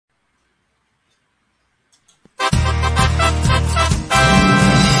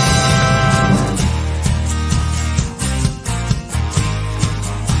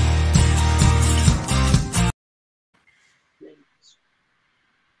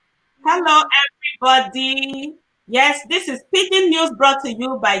Hello, everybody. Yes, this is Pidgin News brought to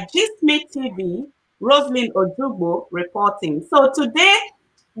you by Gsmith TV, Roslyn Ojugbo reporting. So today,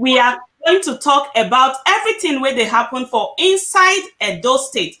 we are going to talk about everything where they happen for inside Edo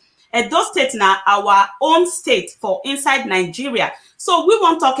State. Edo State now our own state for inside Nigeria. So we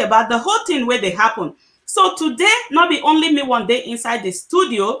won't talk about the whole thing where they happen. So today, not be only me one day inside the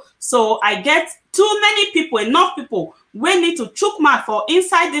studio, so I get too many people, enough people, we need to chook mouth for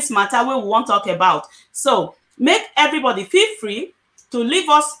inside this matter we want to talk about. So make everybody feel free to leave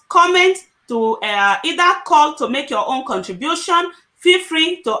us comment, to either call to make your own contribution, feel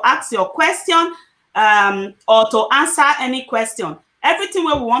free to ask your question or to answer any question. Everything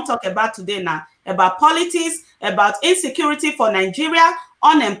we want to talk about today now, about politics, about insecurity for Nigeria,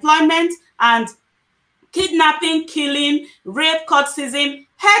 unemployment, and kidnapping, killing, rape, courtesy,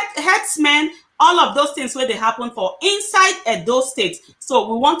 herdsmen, all of those things where they happen for inside Edo State.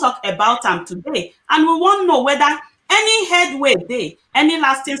 So we want to talk about them today. And we want to know whether any headway there, any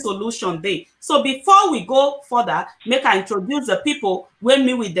lasting solution there. So before we go further, make I introduce the people when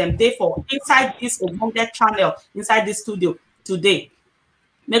me with them there for inside this Ogbonge channel, inside this studio today.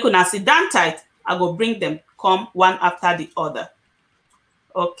 Make una sit down tight. I go bring them come one after the other.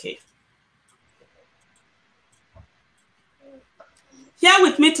 Okay. Here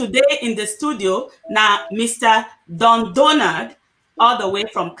with me today in the studio, now Mr. Don Donald, all the way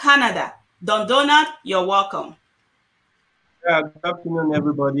from Canada. Don Donald, you're welcome. Yeah, good afternoon,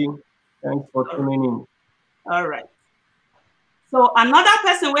 everybody. Thanks for tuning in. All right. So another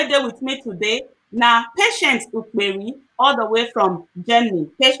person we're there with me today, now Patience Ukberi, all the way from Germany.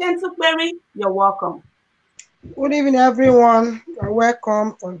 Patience Ukberi, you're welcome. Good evening, everyone. You're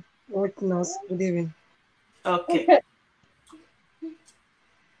welcome on watching us. Good evening. Okay.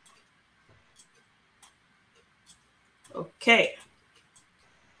 Okay.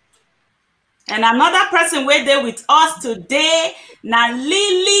 And another person we're there with us today, now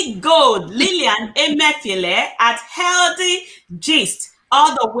Lily Gold, Lillian Emefiele at Healthy Gist,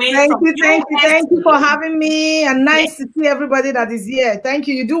 all the way from Thank you for having me, and nice to see everybody that is here. Thank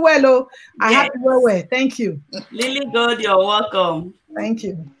you. You do well, oh. I have to go well. Thank you. Lily Gold, you're welcome. Thank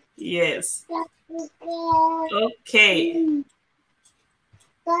you. Yes. Okay.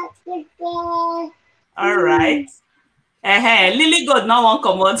 All right. Lily God, no one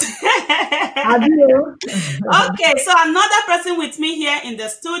come out. Okay, so another person with me here in the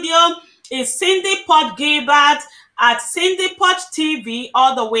studio is Cindy Pot Gilbert at Cindy Pot TV,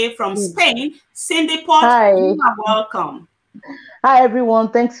 all the way from Spain. Cindy Pot, hi. You are welcome. Hi, everyone.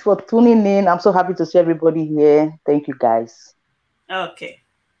 Thanks for tuning in. I'm so happy to see everybody here. Thank you, guys. Okay.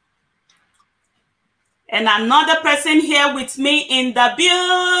 And another person here with me in the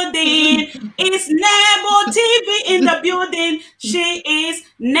building is Nebo TV in the building. She is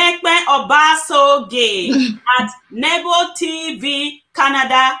Nekpe Obasoge at Nebo TV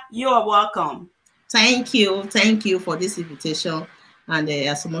Canada. You are welcome. Thank you. Thank you for this invitation. And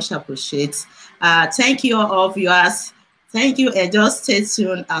I so much appreciate. Thank you all viewers. Thank you. And just stay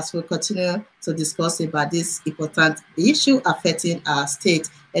tuned as we continue to discuss about this important issue affecting our state,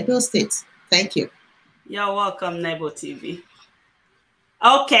 Edo State. Thank you. You're welcome, Nebo TV.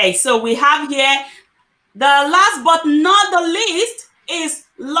 Okay, so we have here the last but not the least is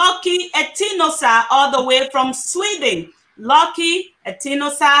Lucky Etinosa, all the way from Sweden. Lucky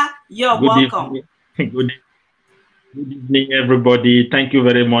Etinosa, you're welcome. Good evening, everybody. Thank you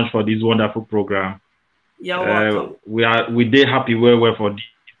very much for this wonderful program. You're welcome. We day happy well for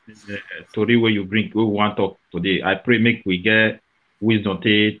this story where you bring. We want to talk today. I pray make we get wisdom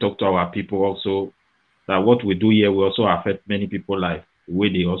to talk to our people also. That what we do here will also affect many people's life, the way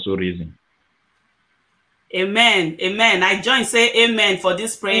they also raising. Amen. Amen. I join say amen for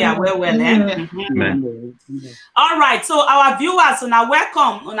this prayer. Amen. All right. So our viewers, una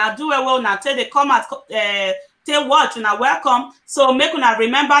welcome. Una do well. Una tell they come at tell watch. Una welcome. So make una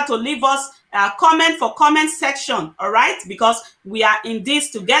remember to leave us a comment for comment section. All right, because we are in this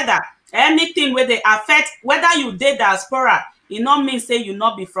together. Anything where they affect, whether you did diaspora, it not mean say you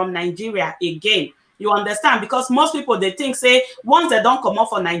not be from Nigeria again. You understand? Because most people, they think, say, once they don't come out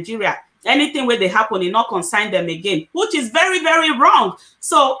for Nigeria, anything where they happen, it not consign them again, which is very, very wrong.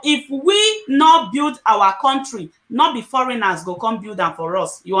 So if we not build our country, not be foreigners go come build them for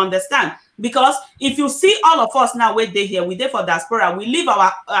us. You understand? Because if you see all of us now, where they here, we there for diaspora, we leave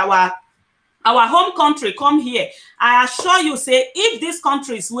our home country, come here. I assure you, say, if this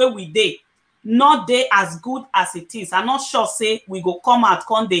country is where we dey, not they as good as it is, I'm not sure, say, we go come out,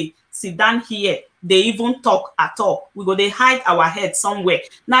 come they sit down here they even talk at all. We go they hide our head somewhere.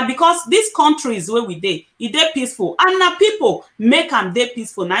 Now because these countries where we dey, they peaceful, and now people make them they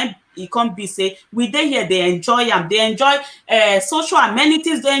peaceful. Now it can't be say we dey here, they enjoy them, they enjoy social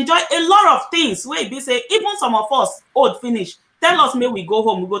amenities, they enjoy a lot of things. Where be say even some of us old finish. Tell us, may we go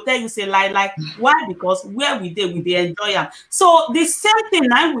home. We go tell you say lie. Why? Because where we enjoy them. So the same thing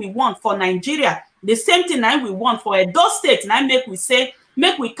now we want for Nigeria. The same thing now we want for Edo State. Now make we say,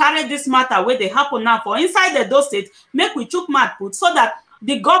 make we carry this matter where they happen now for inside the Edo State. Make we chook mad put so that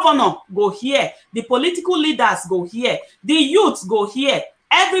the governor go here, the political leaders go here, the youths go here,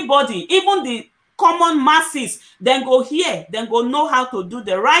 everybody, even the common masses, then go here, then go know how to do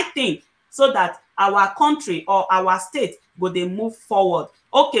the right thing so that our country or our state go they move forward.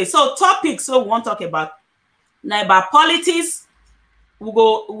 Okay, so topics so we want to talk about now about politics. We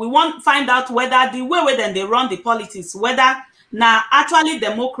want to find out whether the way then they run the politics, whether now actually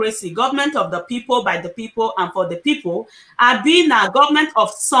democracy, government of the people, by the people, and for the people, are being a government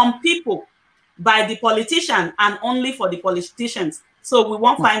of some people by the politician and only for the politicians. So we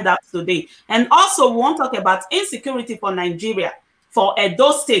won't find out today. And also we want to talk about insecurity for Nigeria, for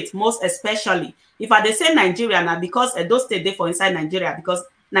Edo State most especially. If I say Nigeria now, because Edo State they for inside Nigeria, because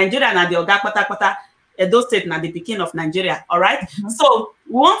Nigeria now the oga pata pata, Edo State now the Pekin of Nigeria. All right. So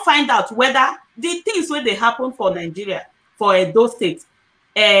we won't find out whether the things where they happen for Nigeria, for Edo State,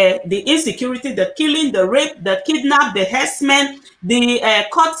 the insecurity, the killing, the rape, the kidnap, the harassment, the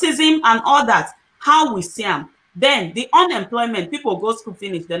courtism, and all that, how we see them. Then the unemployment, people go school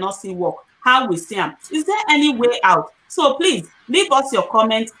finish, they not see work. How we see them. Is there any way out? So please leave us your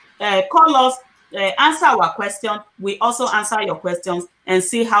comments, call us, answer our question. We also answer your questions and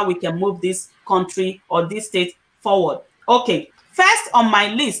see how we can move this country or this state forward. Okay, first on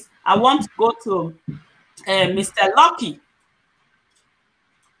my list, I want to go to Mr. Lucky.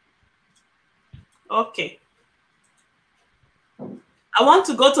 Okay. I want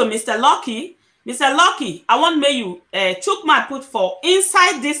to go to Mr. Lucky. Mr. Lucky, I want may you took my put for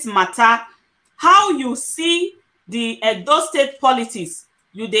inside this matter, how you see the Edo State politics.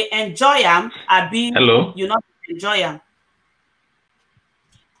 You they enjoy them, hello, you not enjoy them.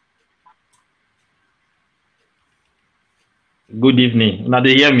 Good evening. Now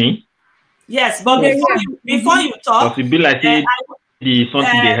they hear me? Yes, but before you talk, possibly like the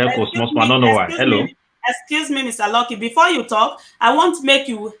something they help us most. I don't know why. Hello. Excuse me, Mr. Lucky. Before you talk, I want to make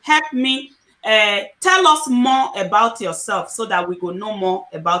you help me tell us more about yourself so that we go know more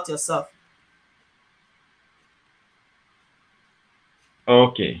about yourself.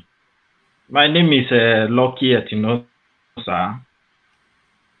 Okay. My name is Lucky Etinosa.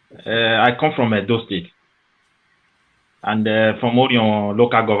 I come from Edo State and from Orion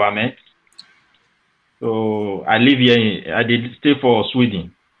local government. So I live here. I did stay for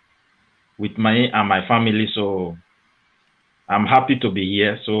Sweden with my family. So I'm happy to be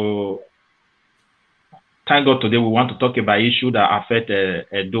here. So thank God today we want to talk about issue that affect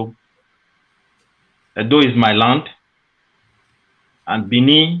Edo. Edo is my land, and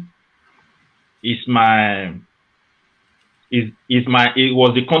Benin is it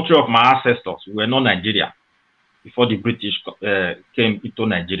was the country of my ancestors. We were not Nigeria before the British came into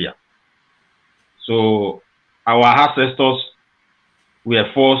Nigeria. So our ancestors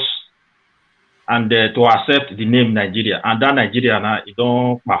were forced and to accept the name Nigeria, and that Nigeria now it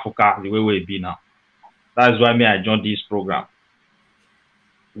don't mafuka the way we be now. That's why I joined this program.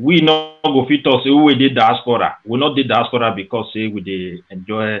 We not go fit us say we did diaspora. We not did diaspora because say we dey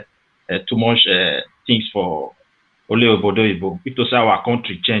enjoy too much things for only obodo ibo. Because say our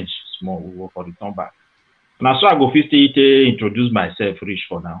country change small, we will for return back. Now so I go fit introduce myself rich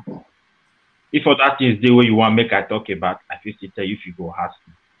for now. If other things the way you want make I talk about, I fit tell you if you go ask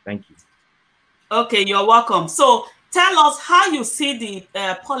me. Thank you. Okay, you're welcome. So tell us how you see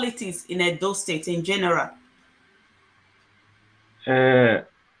the politics in Edo State in general.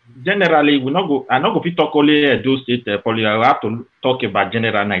 Generally, we not go. I not go fit talk only Edo State politics. I have to talk about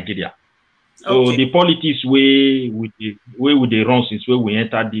general Nigeria. So okay. The politics way we dey run since where we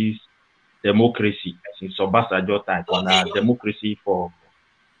enter this democracy since Obasanjo time for now democracy for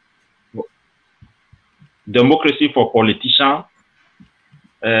politicians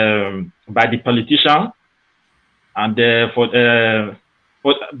by the politician and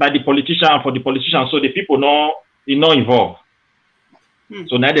by the politician and for the politician. So the people not involved.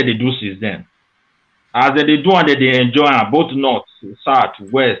 So now that they do since then, as they do and they enjoy both north, south,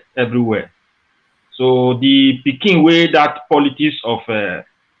 west, everywhere. So the picking way that politics of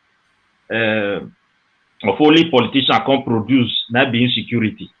only politician can produce now be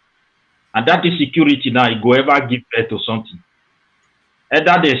insecurity, and that insecurity now it go ever give birth to something.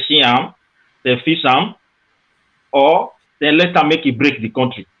 Either they see them they fix them, or they let them make it break the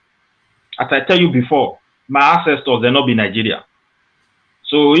country. As I tell you before, my ancestors, they not be Nigeria.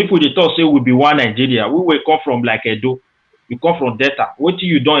 So if we talk say we be one Nigeria, we will come from like Edo, you come from Delta. What do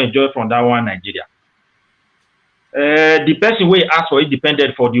you don't enjoy from that one Nigeria? The person who asked for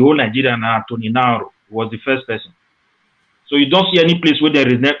independence for the whole Nigeria now, Tony Naro, was the first person. So you don't see any place where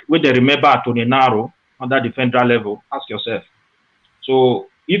they remember Tony Naro under the federal level. Ask yourself. So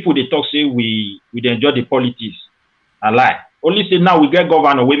if we talk say we enjoy the politics, I lie. Only say now we get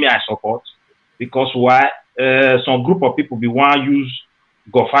governor we may I support, because why? Some group of people be want use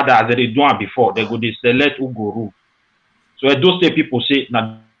Godfather as they do before. They go they select who go rule. So those people say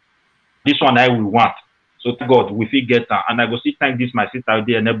now this one I will want. So God, we feel get that. And I go see thank this my sister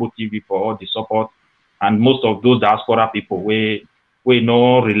there Enable TV for all the support, and most of those diaspora people we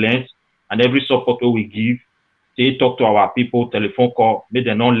no relent, and every support we give, they talk to our people, telephone call, make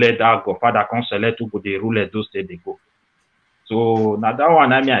them not let that Godfather come select to go they rule at those states they go. So now that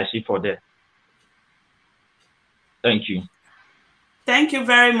one I see for there. Thank you. Thank you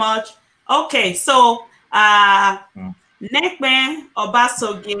very much. Okay, so Nekpe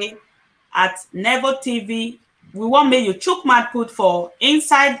Obasogie at Nevo TV, we want me you chook mad put for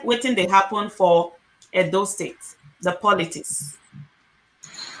inside waiting they happen for Edo State, the politics.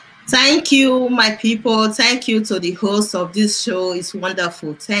 Thank you, my people. Thank you to the host of this show. It's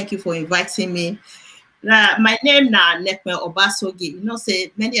wonderful. Thank you for inviting me. My name now Nekpe Obasogie. You know,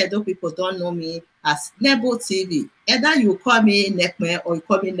 say many Edo people don't know me as Nebo TV. Either you call me Nekpe or you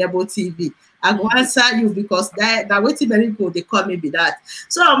call me Nebo TV. I will answer you because that waiting many people they call me be that.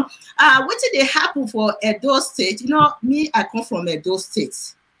 So what did they happen for Edo State? You know, me, I come from Edo State.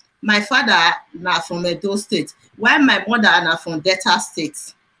 My father now from Edo State, while my mother now from Delta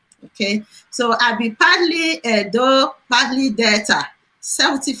State. Okay, so I be partly Edo, partly Delta.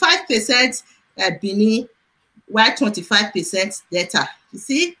 75% Bini, while 25% Delta. You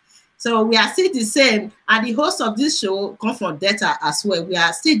see? So we are still the same, and the host of this show come from Delta as well. We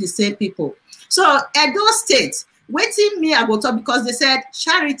are still the same people. So Edo State, waiting me I go talk because they said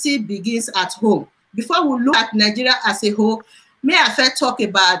charity begins at home. Before we look at Nigeria as a whole, may I first talk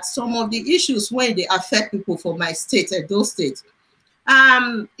about some of the issues when they affect people for my state, Edo State.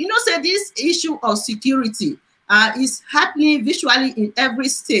 You know, say this issue of security is happening visually in every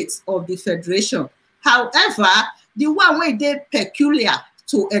state of the federation. However, the one where they peculiar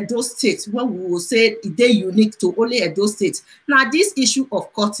to Edo State, when we will say they unique to only Edo State. Now, this issue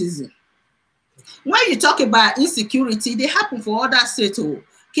of courtesan. When you talk about insecurity, they happen for other states.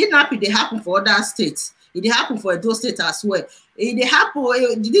 Kidnapping, they happen for other states. It happen for Edo State as well. It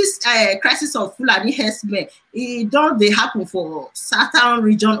happen this crisis of Fulani herdsmen. It don't they happen for southern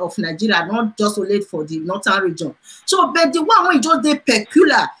region of Nigeria, not just only for the northern region. So, but the one when just they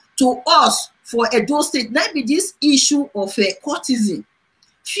peculiar to us for Edo State, maybe this issue of courtesan.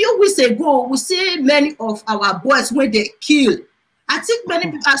 Few weeks ago, we see many of our boys when they kill. I think many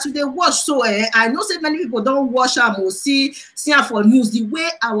people as they watch, so I know say many people don't watch them or see them for news. The way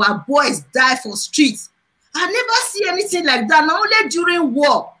our boys die for streets, I never see anything like that. Not only during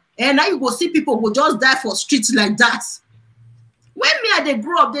war, and now you go see people who just die for streets like that. When me and they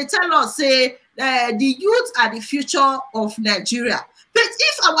grow up, they tell us say the youth are the future of Nigeria. But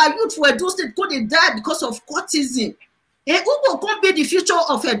if our youth for Edo State could they die because of courtesan, who will come be the future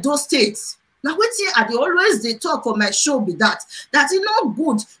of Edo State? Now, they talk on my show be that is not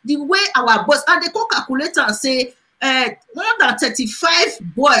good the way our boys, and they can calculate and say more than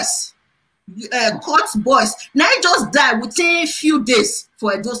 35 boys, court boys, now just die within a few days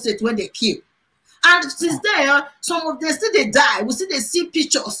for Edo State when they kill. And since there, some of them still they die. We see they see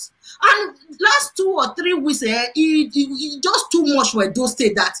pictures. And last 2 or 3 weeks, it just too much for Edo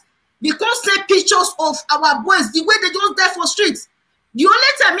State that they can't see pictures of our boys the way they just die for streets. The only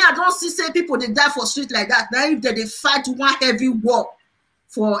time I don't see say people they die for street like that, now if they fight one heavy war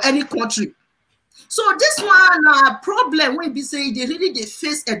for any country. So this one problem when be say they really they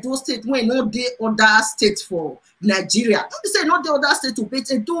face Edo State when no they other states for Nigeria. Don't be say not the other state to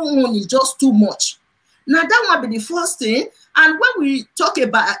pay Edo one is just too much. Now that one be the first thing. And when we talk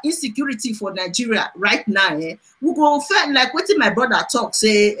about insecurity for Nigeria right now, we go feel like what my brother talk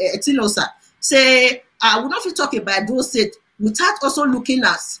say Tinosa say we not talk about those states without also looking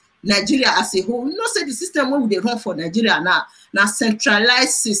at Nigeria as a whole. You know, say the system when they run for Nigeria now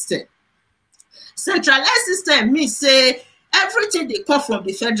centralized system. Centralized system means say everything they come from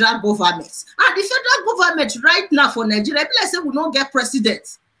the federal government. And the federal government right now for Nigeria, like say we don't get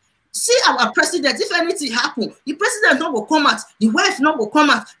president. See our president, if anything happen, the president not will come out, the wife not will come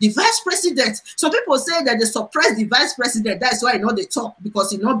out, the vice president. Some people say that they suppress the vice president. That's why they talk,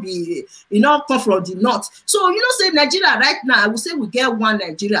 because it not come from the north. So say Nigeria right now, I would say we get one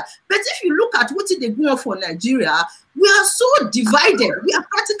Nigeria. But if you look at what they go on for Nigeria, we are so divided. We are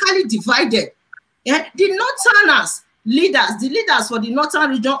practically divided. Yeah? The northerners, the leaders for the northern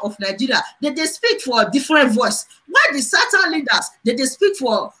region of Nigeria, they speak for a different voice. While the southern leaders, they speak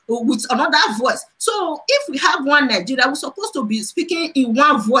with another voice. So if we have one Nigeria, we're supposed to be speaking in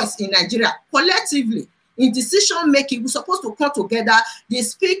one voice in Nigeria, collectively. In decision making, we're supposed to come together, they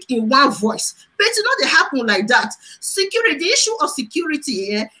speak in one voice. But they happen like that. Security, the issue of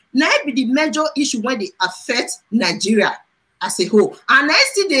security, now be the major issue when they affect Nigeria as a whole. And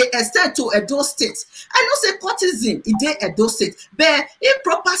I see they extend to Edo State. I know say courtesan in Edo State, but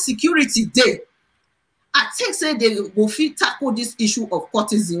improper security there. I think say they will fit tackle this issue of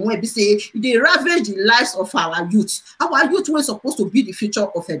courtesan when we say they ravage the lives of our youth. Our youth were supposed to be the future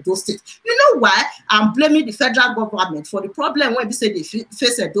of Edo State. You know why I'm blaming the federal government for the problem when we say they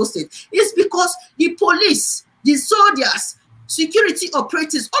face Edo State? It's because the police, the soldiers, security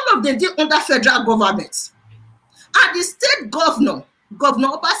operatives, all of them did under federal government. And the state governor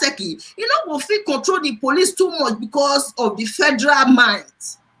Obaseki, will fit control the police too much because of the federal mind.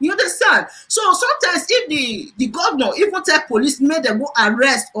 You understand? So sometimes if the governor even tell police made them go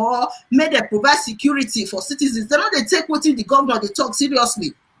arrest or made them provide security for citizens, they don't take what the governor they talk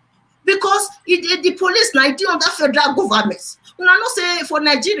seriously. Because the police now under federal government. When I know say for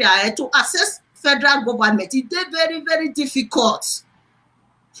Nigeria to access federal government, it is very, very difficult.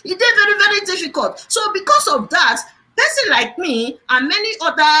 It is very, very difficult. So because of that, person like me and many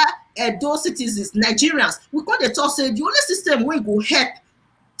other Edo citizens, Nigerians, we call the talk say the only system we go help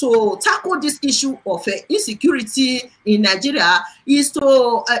to tackle this issue of insecurity in Nigeria is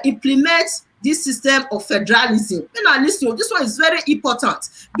to implement this system of federalism. Now listen, this one is very important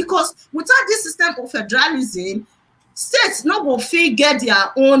because without this system of federalism, states not will get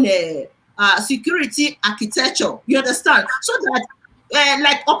their own security architecture. You understand? So that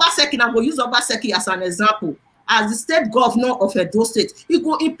like Obaseki, I'm going to use Obaseki as an example. As the state governor of Edo State, he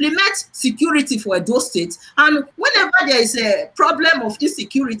will implement security for Edo State. And whenever there is a problem of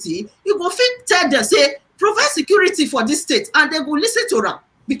insecurity, he will tell them, say, provide security for this state. And they will listen to them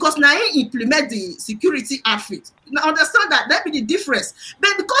because now he implement the security outfit. Now understand that be the difference.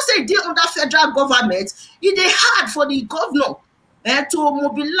 But because they deal under federal government, it is hard for the governor to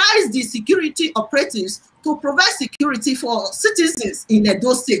mobilize the security operatives to provide security for citizens in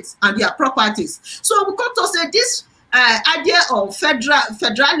Edo State and their properties. So we come to say this idea of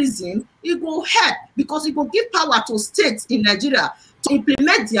federalism, it will help because it will give power to states in Nigeria to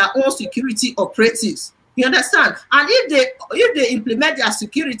implement their own security operatives. You understand? And if they implement their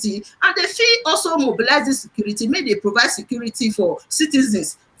security and they feel also mobilize the security, maybe they provide security for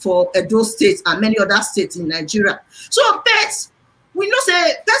citizens for Edo State and many other states in Nigeria. So pets, we know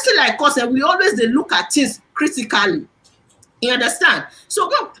say person like us, we always they look at things critically. You understand?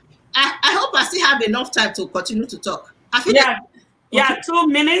 So I hope I still have enough time to continue to talk. I feel yeah, 2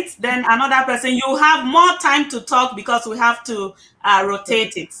 minutes. Then another person. You have more time to talk because we have to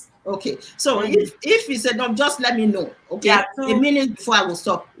rotate it. Okay. So if it's enough, just let me know. Okay. Yeah, a minute before I will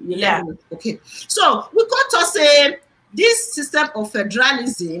stop. Yeah. Okay. So we got to say this system of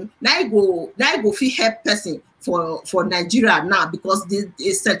federalism now go fit help person for Nigeria now because the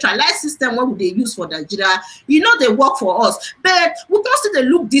centralized system what they use for Nigeria, they work for us. But we constantly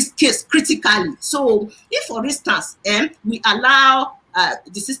look this case critically. So if, for instance, we allow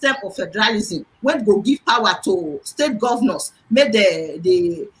the system of federalism, when go give power to state governors, make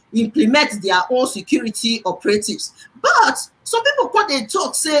they implement their own security operatives. But some people come they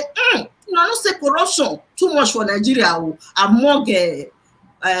talk say, I don't say corruption too much for Nigeria among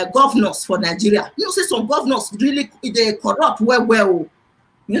governors for Nigeria. See some governors really they corrupt well.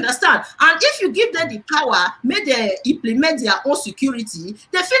 You understand? And if you give them the power, may they implement their own security,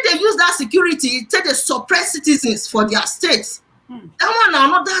 they feel they use that security to they suppress citizens for their states. That one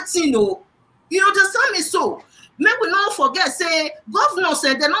another thing, you understand me? So may we not forget, say governors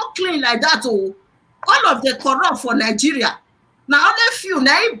say they're not clean like that. All of the corrupt for Nigeria. Now only few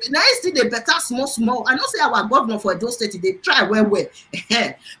now still the better small. I know say our governor for Edo State they try well.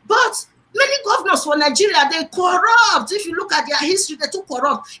 But many governors for Nigeria they corrupt. If you look at their history, they're too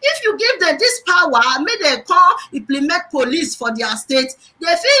corrupt. If you give them this power, may they come implement police for their state, they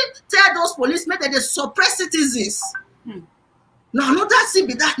feel tell those police may they suppress citizens. Now no that's it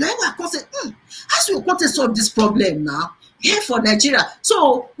be that now we can say as we want to solve this problem now here for Nigeria.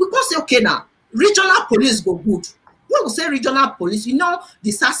 So we can say okay now regional police go good. when we say regional police, you know,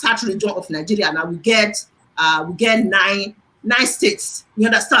 the South region of Nigeria now we get 9 states. You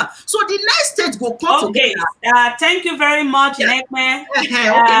understand? So the 9 states go come together. Thank you very much, Yeah. Nekme.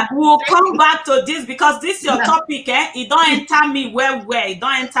 Okay. We'll come back to this because this is your topic. It don't enter me where it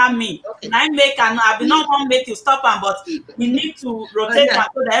don't enter me. Okay. And I be not gonna make you stop them, but we need to rotate so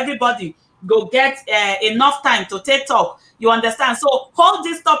that everybody go get enough time to take talk. You understand? So hold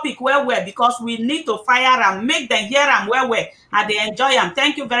this topic where because we need to fire and make them hear them where and they enjoy them.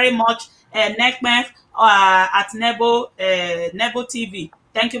 Thank you very much, Nekme. At Nebo TV.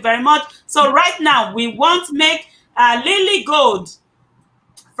 Thank you very much. So right now we want to make Lily Gold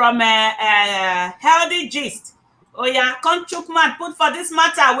from Healthy Gist. Oh yeah, come Chukman put for this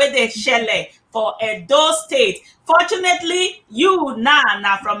matter with the Shelle for Edo State. Fortunately, you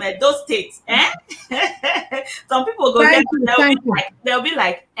now from Edo State. Some people go there, they'll be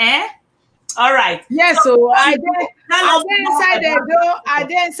like, all right. Yes, so I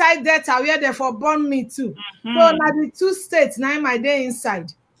dey inside Delta where they for born me too. So now the 2 states now my day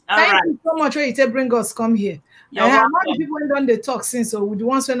inside. Thank you so much for you to bring us come here. How many people don't they talk since? So the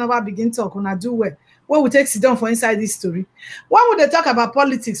ones whenever begin talk when I do well. What would take sit down for inside this story? Why would they talk about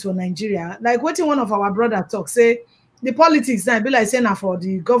politics for Nigeria? Like what one of our brother talk say the politics now be like saying now for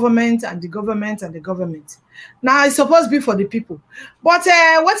the government and the government and the government. Now it's supposed to be for the people. But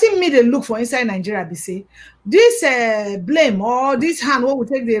what it made they look for inside Nigeria be say this blame or this hand what will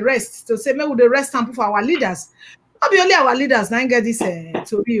take the rest to say maybe the rest sample for our leaders. Not be only our leaders now get this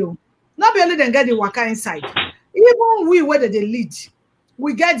to you. Not be only them get the waka inside. Even we where they lead,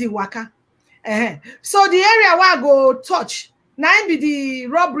 we get the waka. So the area where I go touch now be the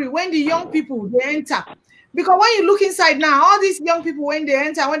robbery when the young people they enter. Because when you look inside now, all these young people when they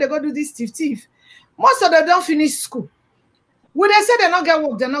enter, when they go do this thief, most of them don't finish school. When they say they not get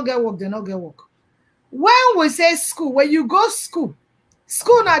work, they not get work. When we say school, when you go school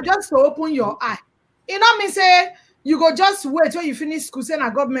not just to open your eye. You know me say you go just wait when you finish school, say na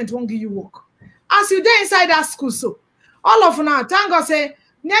government won't give you work. As you there inside that school, so all of now, thank God say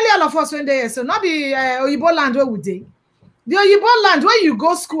nearly all of us when they so not be Oyibo land where would they? The Oyibo land where you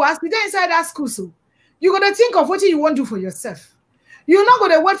go school, as you there inside that school, so you gotta think of what you want to do for yourself. You're not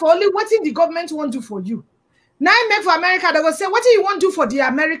gonna wait for only what the government want to do for you. Now make for America, they will say, what do you want to do for the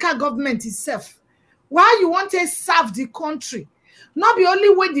American government itself? Why you want to serve the country? Not be only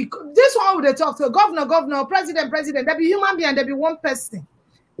way this one they talk to governor, president, there be human being and there be one person.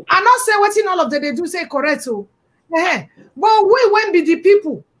 And not say what in all of them they do say correct. So but we when be the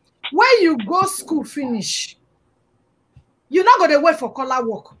people when you go school finish, you're not gonna wait for color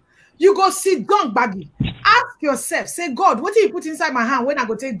work. You go sit down baggy. Ask yourself, say, God, what do you put inside my hand when I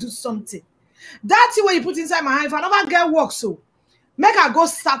go to do something? That's what you put inside my hand. If I never get work, so make I go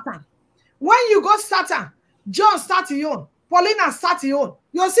Satan. When you go Satan, John start your own, Paulina start your own.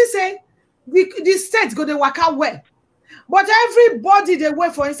 You'll see, say, the state go to work out well. But everybody they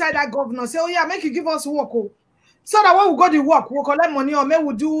wait for inside that governor, say, oh yeah, make you give us work. Oh. So that when we go to work, we'll collect money or maybe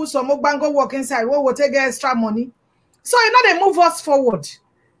we'll do some bango work inside, we'll take extra money. So you know they move us forward.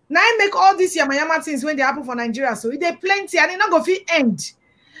 Now I make all these yama things when they happen for Nigeria. So they plenty and it not go fit end.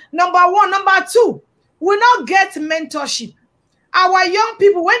 Number one. Number two, we not get mentorship. Our young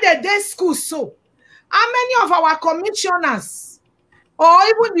people, when they're in school, so how many of our commissioners or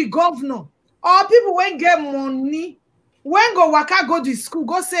even the governor or people when get money, when go waka go to school,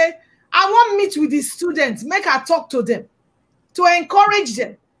 go say, I want meet with the students, make I talk to them, to encourage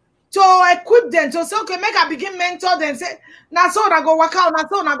them, to equip them, to say, okay, make I begin mentor them, say, na so na go work out, na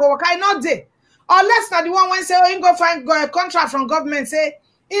so na go work out, not there. Unless na the one when say, oh, you go find a contract from government, say,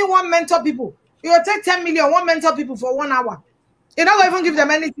 he want mentor people. You will take 10 million, one mentor people for 1 hour. You don't even give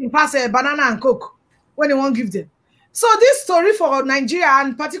them anything, pass a banana and coke when you won't give them. So this story for Nigeria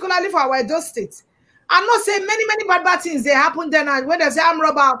and particularly for our Edo State, I'm not saying many bad things they happen then when they say I'm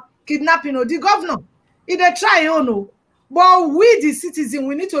robber, kidnapping, or the governor, if they try, you know. But we, the citizen,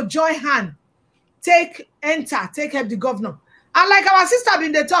 we need to join hand, take help the governor. And like our sister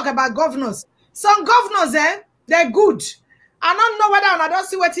been they talk about governors. Some governors, they're good. I don't know whether I don't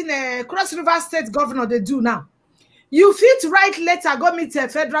see what in a Cross River State governor they do now. You fit write letter, go meet the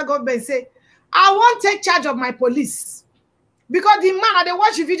federal government and say, I want to take charge of my police. Because the man, they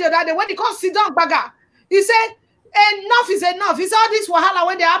watch the video that day, when he comes sit down, bagger, he said, enough is enough. It's all this wahala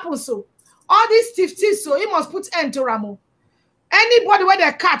when they happen so. All these thief, so he must put end to Ramo. Anybody where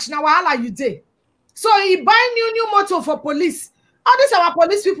they catch, now wahala you day. So he buy new motor for police. All these our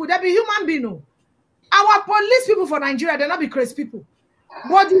police people, they be human being. No. Our police people for Nigeria, they're not be crazy people.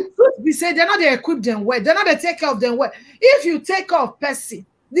 But the truth be said, they're not they equip them well. They're not they take care of them well. If you take care of person,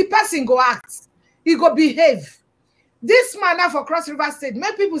 the person go act. He go behave. This man now for Cross River State,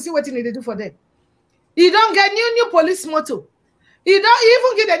 make people see what they do for them. He don't get new police motto. He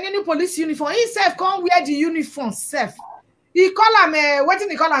don't even get a new police uniform. He self can't wear the uniform self. He call him what did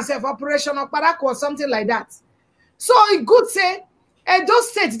he call himself? Operational Parak or something like that. So it good say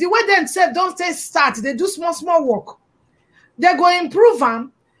those states, the way themselves don't say start, they do small work. They go improve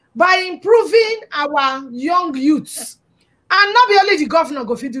them by improving our young youths. And not be only the governor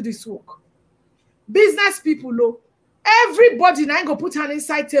go fit do this work. Business people, everybody now go put an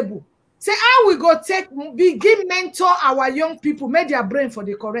inside table. Say how we go begin mentor our young people, make their brain for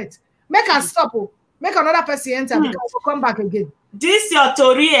the correct. Make us stop, make another person enter because we'll come back again. This your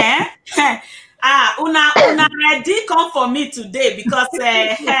story, eh? Una ready come for me today because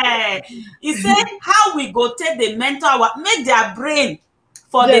he said how we go take the mentor, make their brain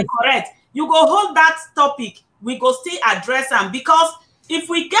for the correct. You go hold that topic, we go still address them because if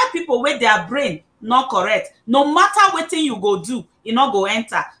we get people with their brain not correct, no matter what thing you go do, it not go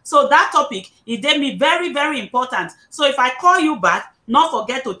enter. So that topic is me very, very important. So if I call you back, not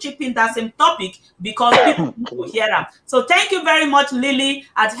forget to chip in that same topic because people will hear them. So thank you very much, Lily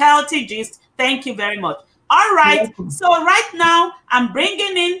at Healthy Gist. Thank you very much. All right. So right now I'm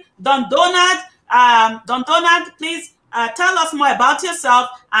bringing in Don Donald. Don Donald, please tell us more about yourself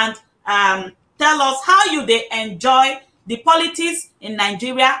and tell us how you they enjoy the politics in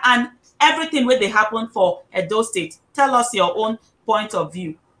Nigeria and everything where they happen for Edo State. Tell us your own point of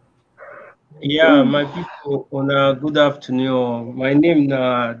view. Yeah, my people, good afternoon. My name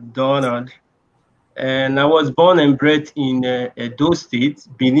is Donald, and I was born and bred in Edo State,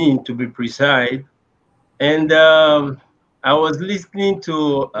 Benin to be precise. And I was listening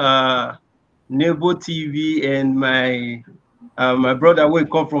to Nebo TV, and my brother will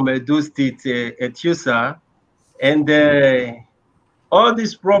come from Edo State, Etiosa, and all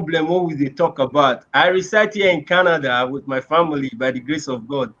this problem what they talk about. I reside here in Canada with my family by the grace of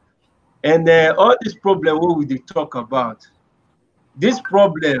God. And all this problem what they talk about, this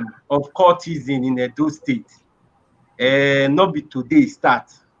problem of courtesan in Edo State, not be today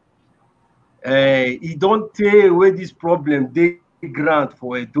start. It don't tell where this problem they grant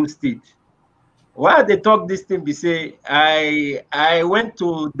for Edo State. Why they talk this thing, be say, I went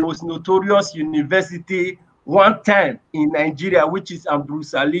to those notorious university one time in Nigeria, which is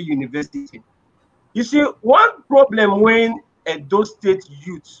Ambrose Ali University. You see, one problem when Edo State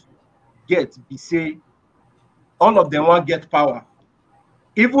youth get, be say, all of them want get power.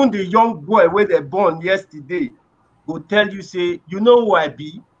 Even the young boy where they born yesterday go tell you, say, you know who I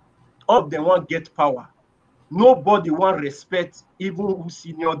be? All of them want get power. Nobody want respect, even who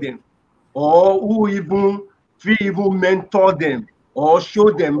senior them, or who even mentor them, or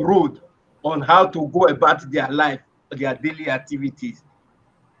show them road on how to go about their life, their daily activities.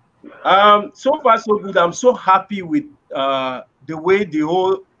 So far so good. I'm so happy with the way the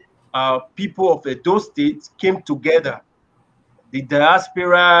whole people of Edo State came together. The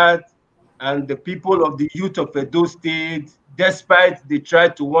diaspora and the people of the youth of Edo State, despite they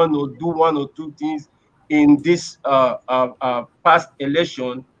tried to want to do one or two things in this past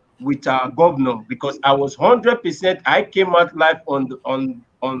election with our governor, because I was 100%. I came out live on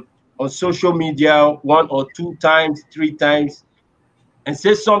social media 1 or 2 times, 3 times, and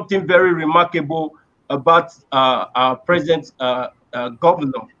say something very remarkable about our present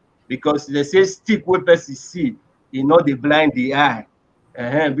governor, because they say stick where person see, you know, they blind the eye.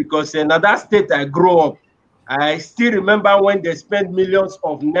 Because in another state I grew up, I still remember when they spent millions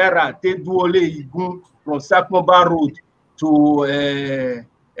of naira, they do only from Sakmaba Road to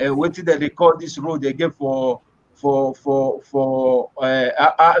what did they call this road again for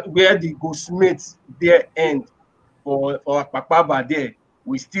where the goldsmiths there end for Papaba there.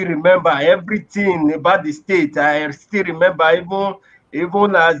 We still remember everything about the state. I still remember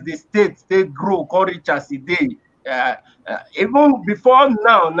even as the state grew, reach as a day. Even before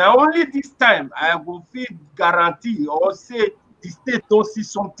now only this time I will feel guarantee or say the state don't see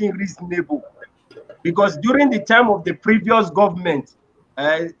something reasonable, because during the time of the previous government,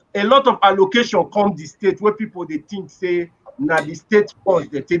 a lot of allocation come the state where people they think say now the state funds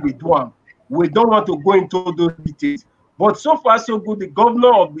they take the do. We don't want to go into those details, but so far so good. The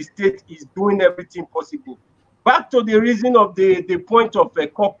governor of the state is doing everything possible. Back to the reason of the point of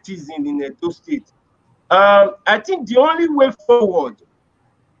courtesan in Edo State. I think the only way forward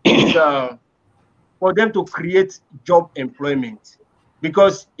is for them to create job employment,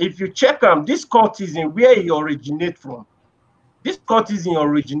 because if you check this courtesan, where it originates from, this courtesan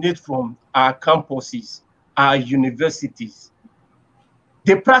originates from our campuses, our universities.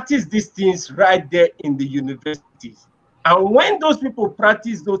 They practice these things right there in the universities. And when those people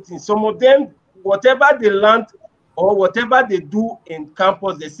practice those things, some of them, whatever they learned or whatever they do in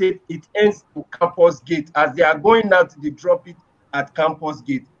campus, they say it ends to campus gate. As they are going out, they drop it at campus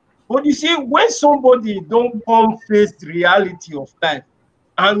gate. But you see, when somebody don't come face the reality of life,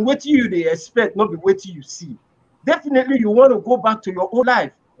 and what you they expect, not be what you see, definitely you want to go back to your own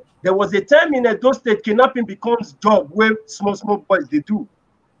life. There was a time in Edo State, kidnapping becomes job where small boys they do.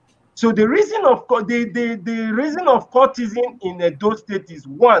 So the reason of the reason of courtesan in Edo State is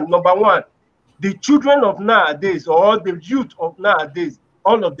number one, the children of nowadays or the youth of nowadays,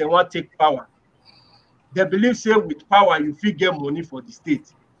 all of them want to take power. They believe say with power you fit get money for the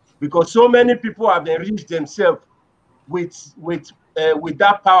state, because so many people have enriched themselves with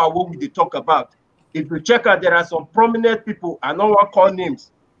that power what we talk about. If you check out, there are some prominent people, I don't want to call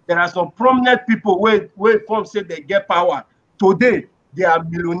names. There are some prominent people where come say they get power. Today, they are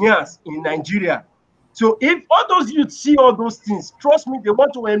millionaires in Nigeria. So if all those youth see all those things, trust me, they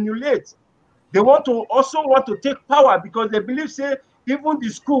want to emulate. They want to take power, because they believe, say, even the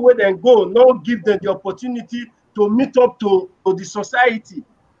school where they go, now give them the opportunity to meet up to the society.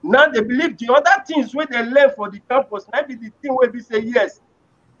 Now they believe the other things where they learn for the campus, maybe the thing where we say, yes,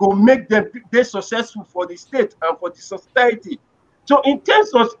 go make them they successful for the state and for the society. So in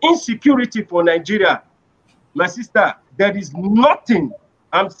terms of insecurity for Nigeria, my sister, there is nothing.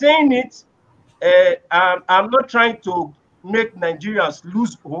 I'm saying it. I'm not trying to make Nigerians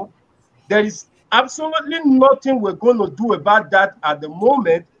lose hope. There is absolutely nothing we're going to do about that at the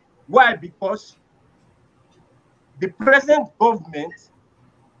moment. Why? Because the present government,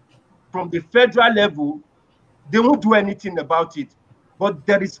 from the federal level, they won't do anything about it. But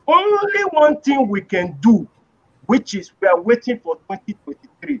there is only one thing we can do, which is we are waiting for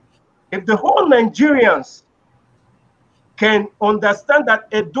 2023. If the whole Nigerians can understand that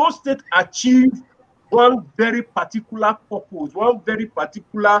Edo State achieved one very particular purpose, one very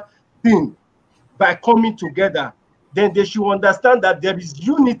particular thing by coming together, then they should understand that there is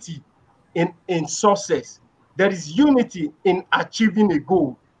unity in success. There is unity in achieving a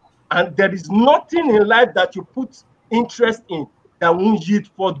goal. And there is nothing in life that you put interest in that won't yield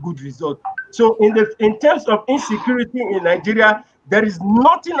forth good results. So in terms of insecurity in Nigeria, there is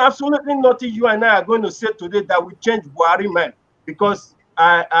nothing, absolutely nothing you and I are going to say today that will change Buhari man. Because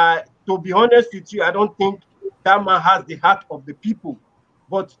to be honest with you, I don't think that man has the heart of the people.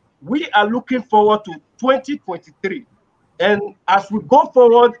 But we are looking forward to 2023. And as we go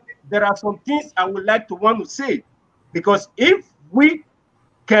forward, there are some things I would like to want to say. Because if we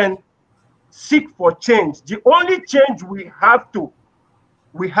can seek for change, the only change we have to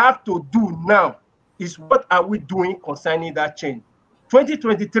do now is what are we doing concerning that change.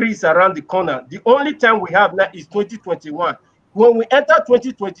 2023 is around the corner. The only time we have now is 2021. When we enter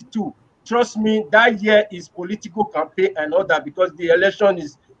 2022, trust me, that year is political campaign and all that, because the election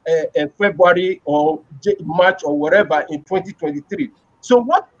is February or March or whatever in 2023. So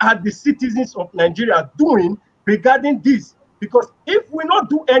what are the citizens of Nigeria doing regarding this? Because if we not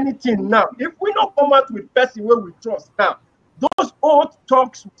do anything now, if we not come out with person where we trust now, those old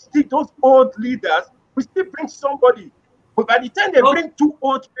talks, those old leaders, we still bring somebody. But by the time they bring two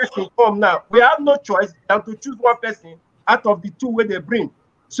old persons come now, we have no choice than to choose one person out of the two where they bring.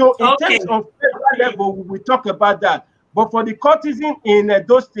 So in terms of federal level, we talk about that. But for the courtesan in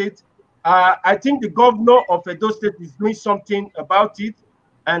Edo State, I think the governor of Edo State is doing something about it.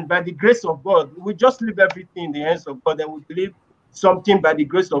 And by the grace of God, we just leave everything in the hands of God, and we believe something by the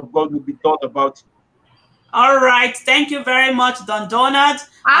grace of God will be done about it. All right. Thank you very much, Don Donald.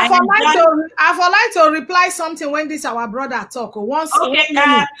 I would like to reply something when this our brother talk. Okay,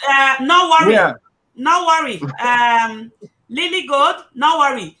 no worry. Yeah. No worry. Lily Gold, no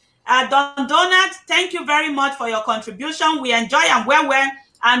worry. Don Donald, thank you very much for your contribution. We enjoy and well,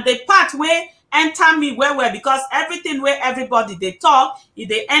 and the part where enter me well, because everything where everybody they talk, if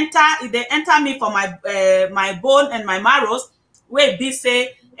they enter me for my my bone and my marrows, where be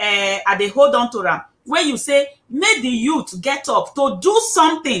say they hold on to them. Where you say, make the youth get up to do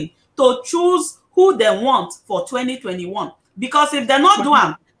something to choose who they want for 2021. Because if they're not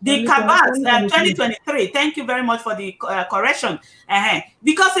doing the cabals 2023, thank you very much for the correction.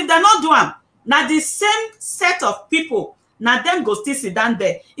 Because if they're not doing now the same set of people, now them go still sit down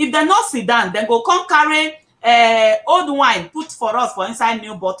there. If they're not sit down, then go come carry old wine put for us for inside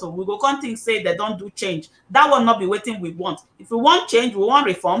new bottle. We go come think say they don't do change. That will not be waiting we want. If we want change, we want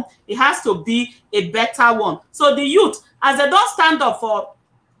reform, it has to be a better one. So the youth, as they don't stand up for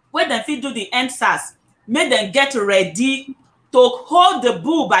when they fit do the NSAS, make them get ready to hold the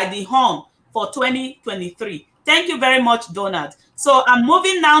bull by the horn for 2023. Thank you very much, Donald. So I'm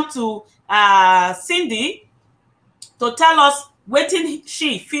moving now to Cindy to tell us what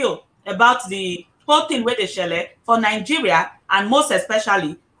she feel about the whole thing where they share for Nigeria and most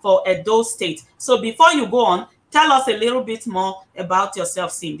especially for Edo State. So before you go on, tell us a little bit more about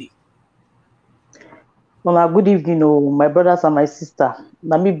yourself, Cindy. Well, good evening, my brothers and my sister.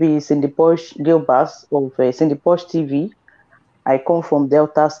 Let me be Cindy Posh Gilbert of Cindy Posh TV. I come from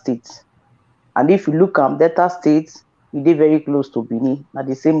Delta State. And if you look at Delta State, it is very close to Benin. Now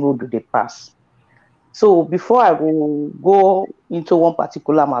the same road they pass. So before I go into one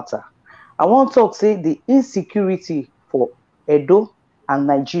particular matter, I want to talk, say the insecurity for Edo and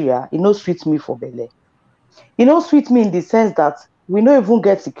Nigeria, it no sweet me for Bele. It no sweet me in the sense that we don't even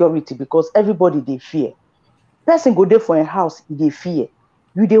get security because everybody they fear. Person go there for a house, they fear.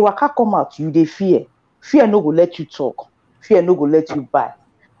 You dey waka come out, you dey fear. Fear no go let you talk. Fear no go let you buy.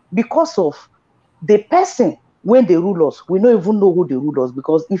 Because of the person when they rule us, we don't even know who they rule us.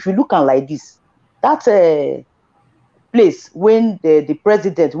 Because if you look at like this, that's a place when the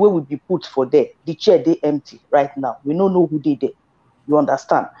president where will be put for there, the chair they empty right now. We don't know who they there. You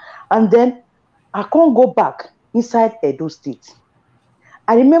understand? And then I can't go back inside Edo State.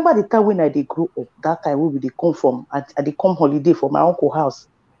 I remember the time when I grew up, that time when they come from, I they come holiday for my uncle's house.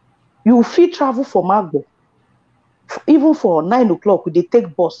 You feel travel from Agbo. Even for 9 o'clock, we they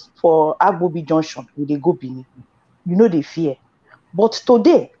take bus for Agbobi Junction, we they go Benin. You know they fear. But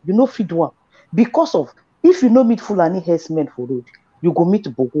today, you know feed one. Because of, if you know meet Fulani herdsmen for road, you go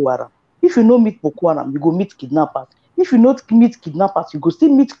meet Boko Haram. If you know meet Boko Haram, you go meet kidnappers. If you not meet kidnappers, you go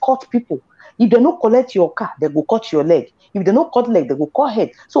still meet caught people. If they don't collect your car, they go cut your leg. If they don't cut leg, they go cut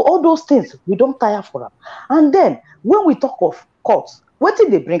head. So all those things, we don't tire for them. And then, when we talk of courts, what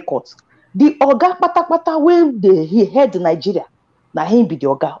did they bring courts? The Oga Patapata, when he head Nigeria, now he be the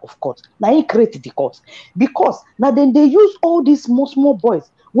Oga of courts. Now he created the courts. Because now then they use all these small boys,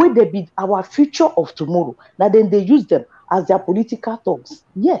 where they be our future of tomorrow. Now then they use them as their political thugs.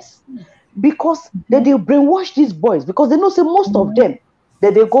 Yes. Because they brainwash these boys, because they know say most of them,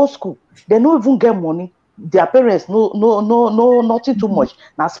 that they go school, they don't even get money. Their parents no nothing too much.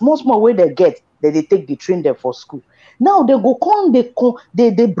 Now small way they get, they take the train them for school. Now they go come, they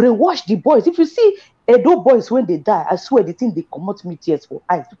brainwash the boys. If you see Edo boys when they die, I swear the thing they come out me tears for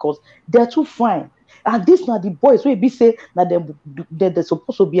eyes because they're too fine. And these are the boys where we say that they're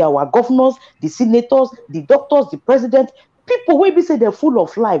supposed to be our governors, the senators, the doctors, the president. People where we say they're full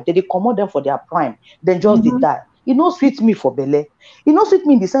of life, they come out them for their prime, then just they die. It no sweet me for Bele. It no sweet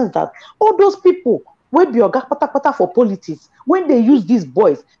me in the sense that all those people will be Oga Patapata for politics, when they use these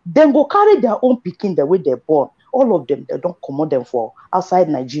boys, then go carry their own picking the way they're born. All of them, they don't commode them for outside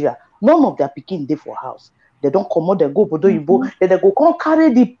Nigeria. None of their picking they for house. They don't commode them, go Bodo Ibo, then they go come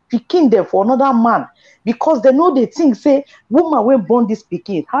carry the picking them for another man. Because they know they think, say, woman will born this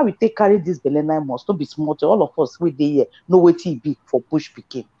picking, how we take carry this Bele 9 months, don't be smart. All of us with the year, no way be for push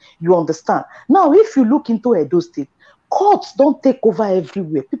picking. You understand? Now, if you look into Edo State, courts don't take over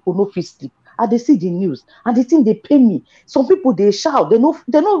everywhere. People no fit sleep. And they see the news and they think they pay me. Some people they shout, they no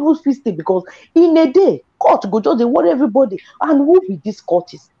even fit sleep because in a day, court go just they worry everybody. And who be this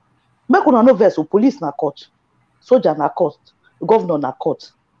court is? Make una no verse, so police na court, soldier na court, governor na court,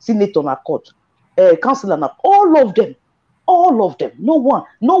 senator na court, councillor na all of them. No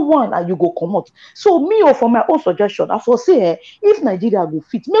one, and you go come out. So me or for my own suggestion, I foresee if Nigeria go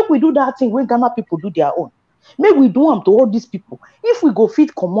fit, make we do that thing when Ghana people do their own. Make we do them to all these people. If we go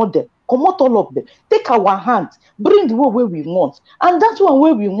fit, commot them, commot all of them, take our hands, bring the way we want, and that's one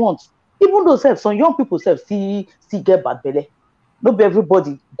way we want. Even though some young people still get bad belly. Not be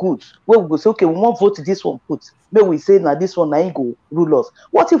everybody good. Where we go say, okay, we won't vote this one put. Maybe we say now this one now ain't go rule us.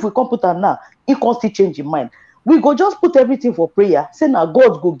 What if we come put now? He can't still change your mind. We go just put everything for prayer. Say now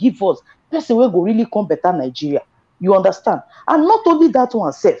God go give us. Person will go really come better Nigeria. You understand? And not only that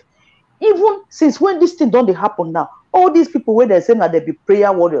one self. Even since when this thing don't happen now, all these people where they say now they be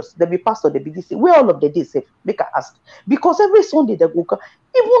prayer warriors, they be pastor, they be this, where all of the days safe, make I ask. Because every Sunday they go,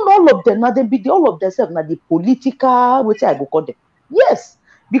 even all of them now they be all of themselves now the political, which I go call them. Yes,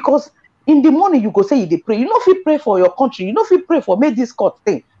 because in the morning you go say you pray. You know if you pray for your country, you know if you pray for make this court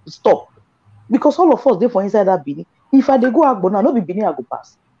thing stop. Because all of us they for inside that Benin. If I they go Agbo now, no be Benin I go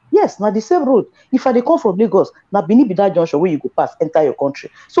pass. Yes, now the same road. If I they come from Lagos, now Benin be that junction where you go pass, enter your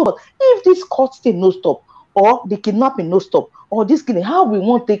country. So if this court thing no stop, or the kidnapping no stop, or this killing, how we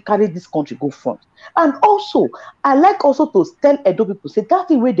want to carry this country go front. And also, I like also to tell Edo people, say that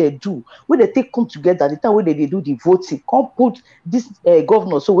thing where they do, where they take come together, the time where they do the voting, come put this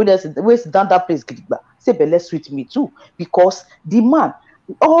governor, so where sit down that place, say, but let's sweet me too. Because the man,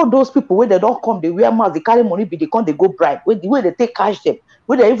 all those people where they don't come, they wear mask, they carry money, they come, they go bribe. Where they take cash them,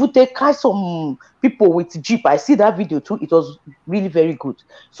 where they even take cash some people with jeep. I see that video too. It was really very good.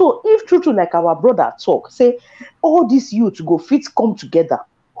 So if true, like our brother talk, say all these youth go fit come together,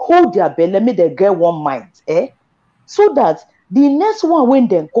 hold their belly, make they get one mind, so that the next one when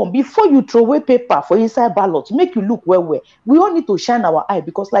they come, before you throw away paper for inside ballot, make you look well. We all need to shine our eye,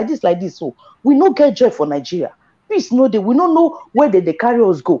 because like this, so we no get joy for Nigeria. Peace no dey. We don't know where they carry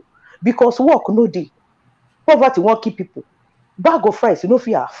us go, because work no dey. Poverty won't keep people. Bag of rice, you know, if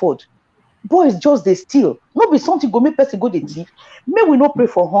you afford. Boys just they steal. No be something go make person go the thief. May we not pray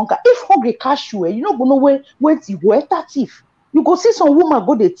for hunger. If hungry catch you, you not gonna know where you go enter thief. You go see some woman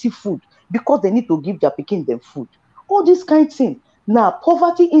go the thief food because they need to give their pikin them food. All this kind of thing. Now,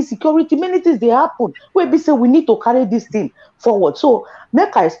 poverty, insecurity, many things they happen. We be say we need to carry this thing forward. So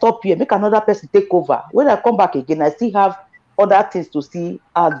make I stop here, make another person take over. When I come back again, I still have other things to see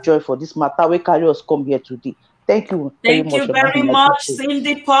add joy for this matter. We carry us come here today. Thank you. Thank you very much,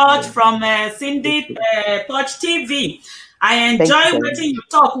 Cindy Poch from Cindy Poch TV. I enjoy watching you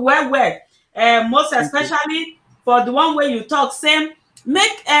talk well. Most especially for the one where you talk, same.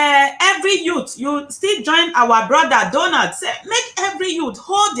 Make every youth, you still join our brother Donald, say make every youth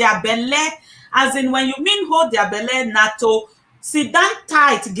hold their belly, as in when you mean hold their belly, NATO, sit down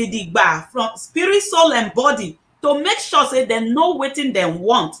tight, gidigba, from spirit, soul, and body, to make sure say they know what they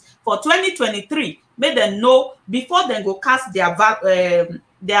want for 2023. Make them know before they go cast their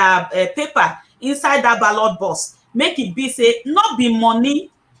paper inside that ballot box. Make it be say not be money,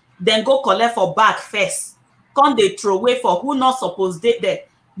 then go collect for back first. Come they throw away for who not supposed they there,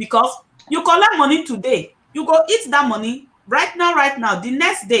 because you collect money today, you go eat that money right now. The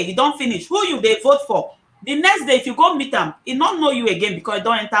next day you don't finish. Who you they vote for? The next day if you go meet them, it not know you again because you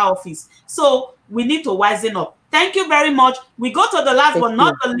don't enter office. So we need to wisen up. Thank you very much. We go to the last but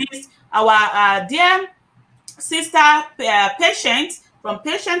not the least, our dear sister Patience from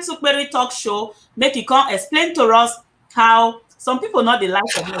Patience Ukperi Talk Show. Make you come explain to us how some people not the like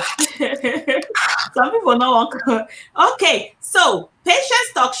of it. Some people not want. Okay, so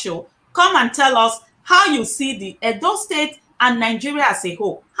Patience Talk Show, come and tell us how you see the Edo State and Nigeria as a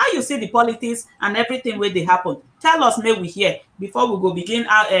whole. How you see the politics and everything where they happen. Tell us, may we hear before we go begin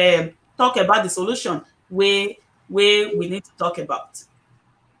talk about the solution where we need to talk about.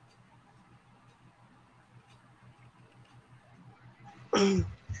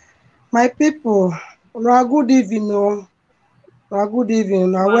 My people, good evening. Good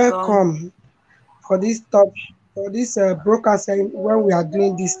evening. Welcome for this broadcast when we are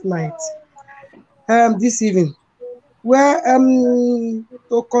doing this night, this evening, where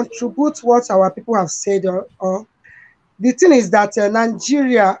to contribute what our people have said. The thing is that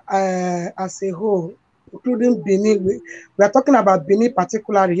Nigeria as a whole, including Benin, we are talking about Benin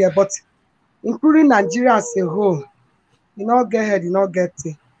particularly here, but including Nigeria as a whole, you not get head, you not get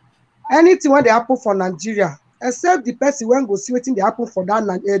it. Anything when they happen for Nigeria, except the person when go see wetin dey happen for that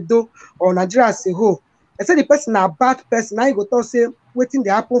Edo or Nigeria as a whole, except the person a bad person, now you go talk say wetin dey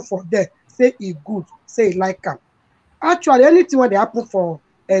happen for there, say e good, say e like am. Actually, anything when they happen for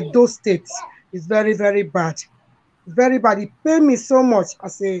Edo State is very, very bad. Very bad. It pain me so much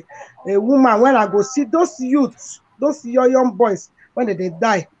as a woman when I go see those youths, those young boys, when they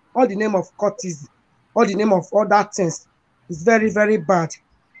die, all the name of courtesy, all the name of other things. It's very, very bad.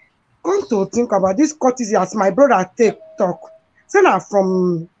 Come to think about this courtesy, as my brother talk, say now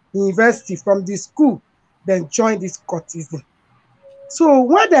from university, from the school, then join this courtesy. So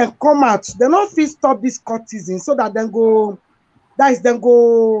when they come out, they not fit stop this courtesy so that then go, that is then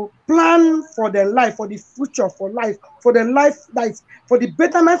go plan for their life, for the future, for life, for the life, that is for the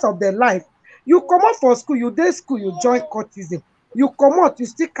betterment of their life. You come out for school, you day school, you join courtesy. You come out, you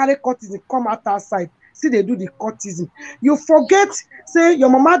still carry courtesy, come out outside. See they do the courtesy. You forget, say your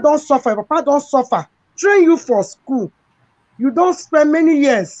mama don't suffer, your papa don't suffer. Train you for school. You don't spend many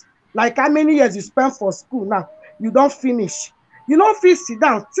years. Like how many years you spend for school now? You don't finish. You don't feel sit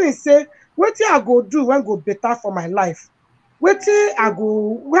down. Think say, what I go do when go better for my life? What I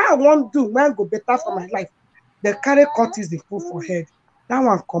want do when go better for my life? They carry courtesy put for head. That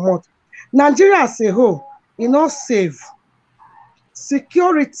one come out. Nigeria as a whole, you know, save.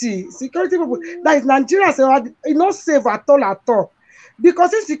 Security people, that is Nigeria, you not safe at all,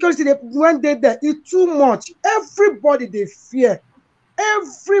 because insecurity when they there, it's too much. Everybody they fear,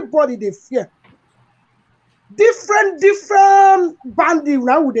 different bandit.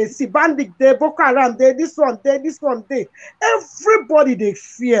 Now would they see bandit there, Boko Haram there, this one there, everybody they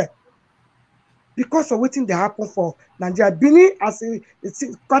fear. because of waiting they happen for Nigeria. Benin as a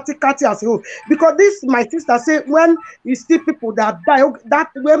Kati as a whole. Because this my sister say when you see people that die, that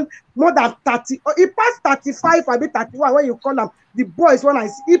when more than 30, or it passed 35, I be 31 when you call them the boys when I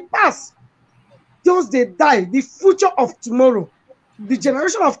see it pass. Just they die. The future of tomorrow, the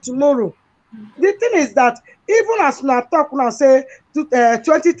generation of tomorrow. The thing is that even as now talk now say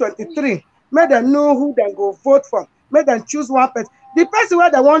 2023, make them know who they go vote for. Make them choose one person. The person where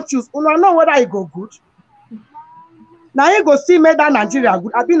they want choose, you know whether he go good. Now he go see make that Nigeria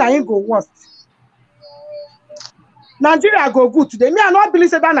good. I mean now he go worst. Nigeria go good today. Me I not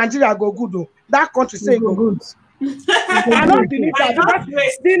believe that Nigeria go good though. That country say go good. I don't believe that because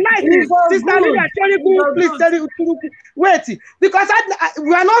the night is Sister Lydia, please tell you wait because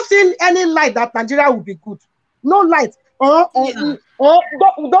we are not seeing any light that Nigeria will be good. No light. Or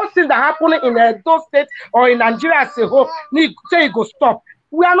those things that happen in those states or in Nigeria as a whole, say it go stop.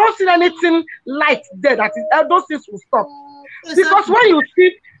 We are not seeing anything light there that is, those things will stop. Exactly. Because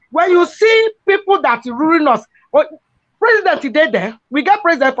when you see people that ruling us, president today there, we get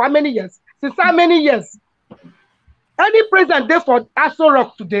president for how many years? Since how many years? Any president there for Aso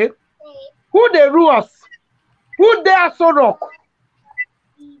Rock today, who they rule us? Who they Aso Rock?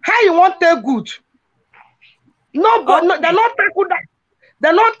 How you want their good? Nobody, okay. They're not tackle that.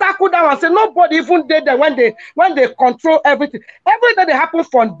 They're not tackle that and say nobody even did that when they control everything. Everything that happens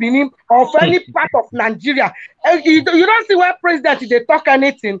from Benin or for any part of Nigeria. You don't see where president they talk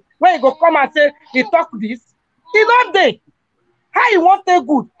anything. When you go come and say he talk this, he not there. How you want their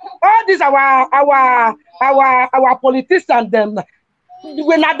good? All these our politicians them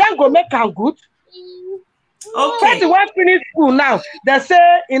when them go make them good. Okay. When you finish school now, they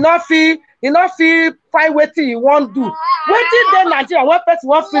say enough find what you want to do. Waiting then Nigeria, one person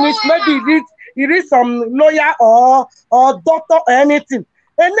won't finish, maybe he read some lawyer or doctor or anything.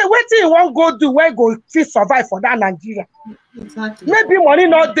 And then waiting you won't go do where go feel survive for that Nigeria. Exactly. Maybe money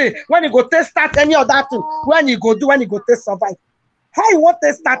not there when you go to start any other thing. When you go to survive. How you want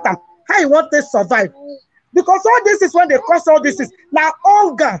to start them? How you want to survive? Because all this is when they cause all this is now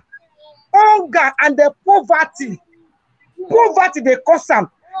hunger and the poverty they cause them.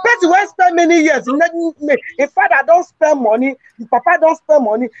 Person won't spend many years. In fact, I don't spend money. The papa don't spend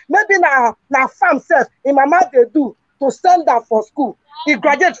money. Maybe now farm self. In mama they do to send them for school. He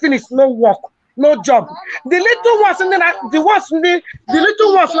graduate finish, no work, no job. The little ones, the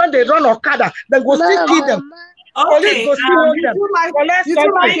little ones when they run Okada, they go still kill them. Okay,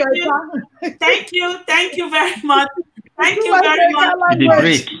 thank you very much. Thank you very much.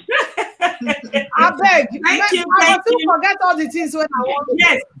 I beg. Thank you. Forget all the things when I want.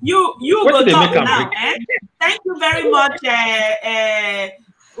 Yes, you go talk now. Thank you very much,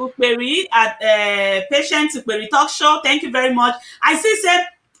 Ukperi at Patient Ukperi Talk Show. Thank you very much. I see said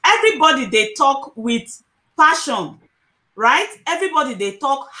everybody they talk with passion, right? Everybody they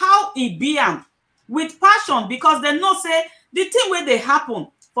talk how it be with passion because they know say the thing where they happen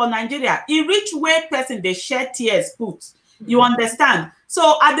for Nigeria, it reach where person they shed tears put. You understand?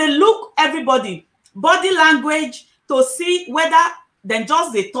 So I they look everybody body language to see whether then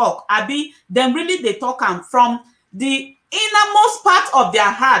just they talk, abi then really they talk from the innermost part of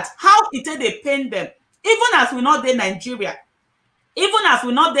their heart, how it they pain them. Even as we not in Nigeria, even as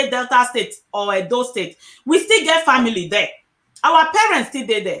we not the Delta State or Edo State, we still get family there. Our parents still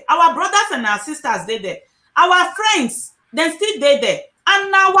there. Our brothers and our sisters there. Our friends, then still there.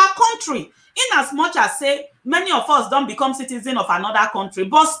 And our country, in as much as say many of us don't become citizens of another country,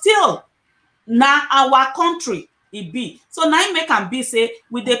 but still now our country it be. So now it make and be say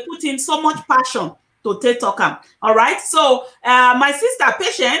we they put in so much passion to take talk. All right. So my sister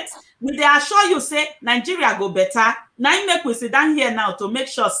Patient, we they assure you say Nigeria go better. Now it make we sit down here now to make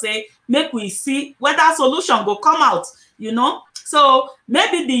sure say make we see whether solution go come out, you know. So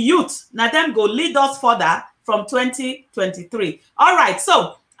maybe the youth now them go lead us further from 2023. All right,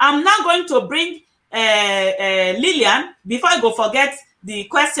 so I'm now going to bring Lillian before I go forget the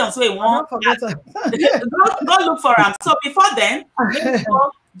questions we want. go look for them. So before then,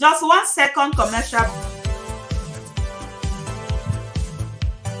 just 1 second commercial.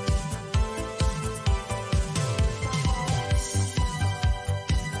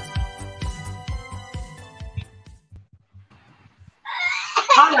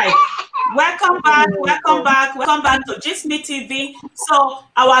 All right. Welcome back to GistMe TV. So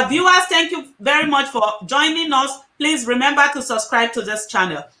our viewers, thank you very much for joining us. Please remember to subscribe to this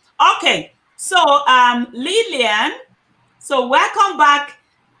channel. Okay, so Lillian, so welcome back.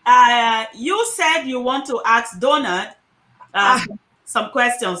 You said you want to ask Donald some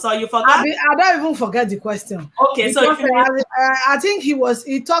questions. So you forgot? I don't even forget the question. Okay, because, so I think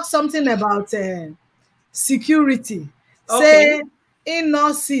he talked something about security. Okay. Say in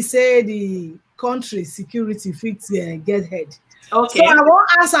North Sea, say the country security fits get head. Okay. So I won't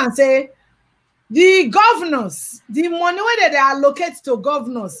answer and say the governors, the money where they allocate to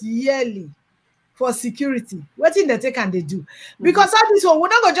governors yearly for security, what in they take and they do? Because all this one, we're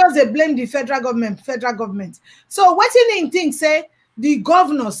not gonna just blame the federal government. So what in think say the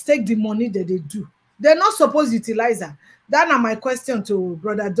governors take the money that they do? They're not supposed to utilize that. That's my question to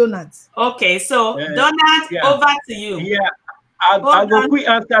Brother Donald. Okay, so Donald, over to you. Yeah, I'll go quick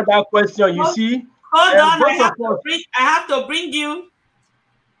answer that question. You see, hold on, I have to bring you.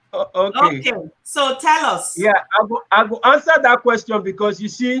 Okay. So tell us. Yeah, I will answer that question because you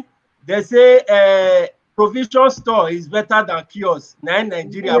see, they say provision store is better than kiosk. Now in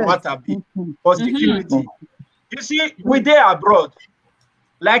Nigeria, matter be for security. You see, we there abroad,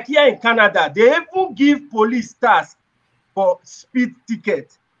 like here in Canada, they even give police task for speed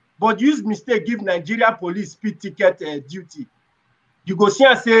ticket, but use mistake give Nigeria police speed ticket duty. You go see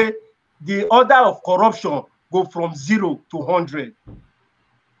and say the order of corruption go from 0 to 100.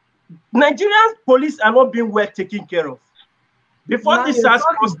 Nigerian police are not being well taken care of. Before this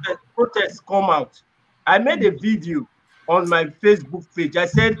protest come out, I made a video on my Facebook page. I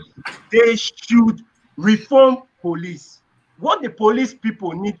said they should reform police. What the police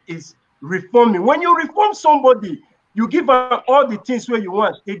people need is reforming. When you reform somebody, you give them all the things where you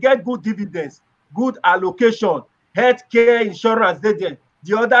want. They get good dividends, good allocation, health care, insurance, the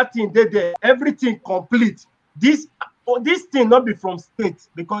other thing, everything complete. This thing not be from state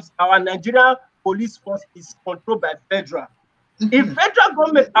because our Nigerian police force is controlled by federal. If federal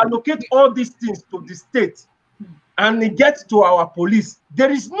government allocate all these things to the state and it gets to our police,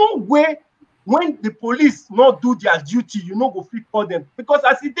 there is no way when the police not do their duty, you know go fit call them. Because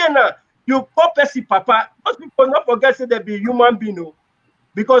as it then you call Percy Papa, most people not forget say they be human being. No?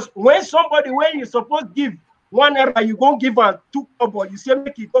 Because when you supposed give one error, you go give her 2 kobo, you say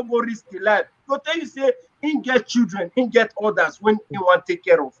make it go risk the life. Go tell you say he get children, he get others when he want to take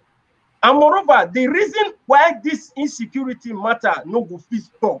care of. And moreover, the reason why this insecurity matter no go fit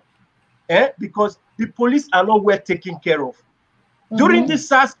stop, because the police are not well taken care of. During this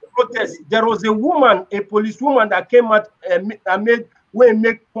SARS protest, there was a woman, a policewoman that came out and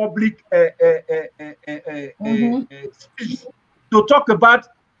make public speech to talk about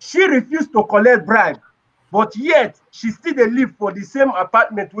she refused to collect bribe, but yet she still dey live for the same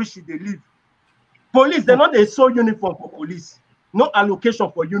apartment where she dey live. Police, they're not a sole uniform for police, no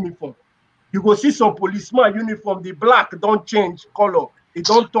allocation for uniform. You go see some policeman uniform, the black don't change color, it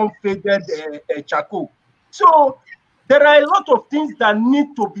don't turn faded charcoal. So there are a lot of things that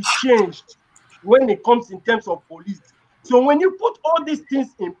need to be changed when it comes in terms of police. So when you put all these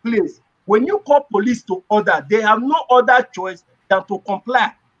things in place, when you call police to order, they have no other choice than to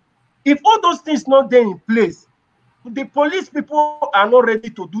comply. If all those things not there in place, the police people are not ready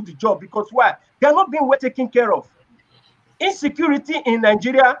to do the job because why? They are not being well taken care of. Insecurity in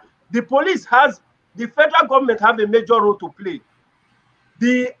Nigeria, the federal government have a major role to play.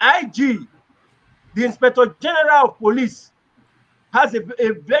 The IG, the Inspector General of Police, has a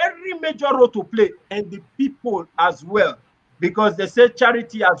very major role to play, and the people as well, because they say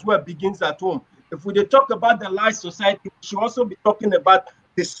charity as well begins at home. If we talk about the large society, we should also be talking about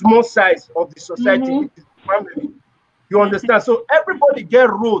the small size of the society, which is the family. You understand? So everybody get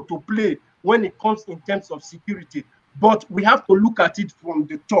a role to play when it comes in terms of security, but we have to look at it from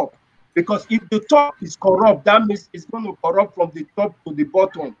the top, because if the top is corrupt, that means it's going to corrupt from the top to the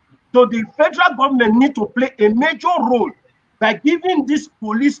bottom. So the federal government need to play a major role by giving these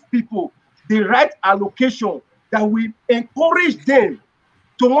police people the right allocation that will encourage them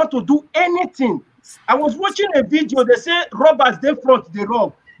to want to do anything. I was watching a video, they say robbers, they front, they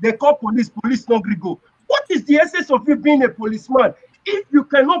rob. They call police not go. What is the essence of you being a policeman if you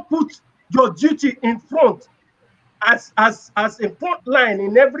cannot put your duty in front as a front line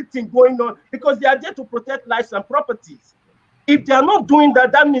in everything going on? Because they are there to protect lives and properties. If they are not doing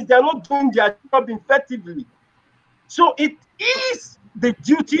that, that means they are not doing their job effectively. So it is the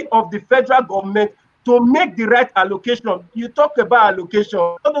duty of the federal government to make the right allocation. You talk about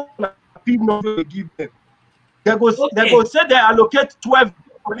allocation, people give them. They go say they allocate 12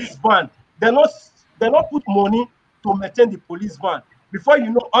 police van. They not put money to maintain the police van. Before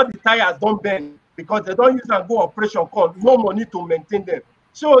you know, all the tires don't bend because they don't use and go operation call. No money to maintain them.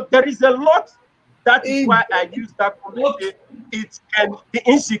 So there is a lot. That is why I use that community. It can the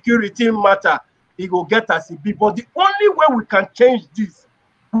insecurity matter. It will get us a bit. But the only way we can change this,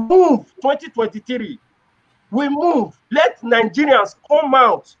 move 2023. we move. Let Nigerians come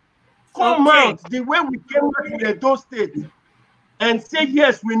out the way we came out in Edo State and say,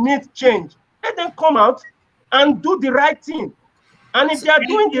 yes, we need change. Let them come out and do the right thing. And if they are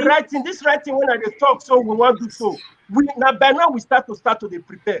doing the right thing, this right thing, when they talk, so we want to do so. By now, we start to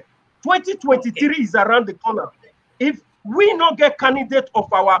prepare. 2023 is around the corner. If we not get candidate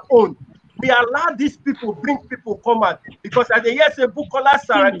of our own, we allow these people, bring people come out. Because at the year, say Bukola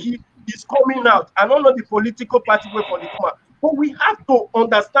Saraki is coming out. I don't know the political party way for the come out. But we have to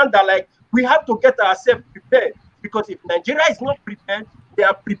understand that, like, we have to get ourselves prepared. Because if Nigeria is not prepared, they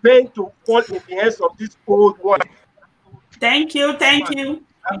are preparing to fall in the hands of this old one. Thank you. Thank you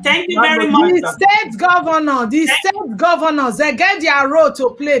very much. The state governors, they get their role to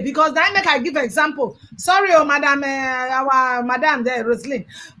play, because I make I give example. Sorry, madam, our madam there, Roslyn.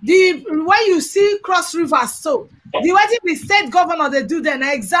 The way you see Cross River, so the way the state governor they do then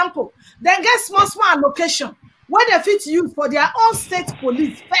example, then get small allocation where they fit use for their own state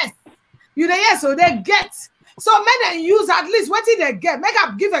police first. You know, yes, so they get. So may they use at least what did they get? Make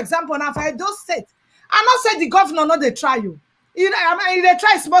up give example now for those states. I not say the governor not they try you. They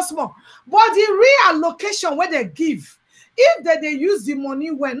try small. But the reallocation where they give, if they use the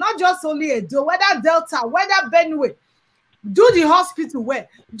money where, not just only Edo, whether Delta, whether Benue, do the hospital where,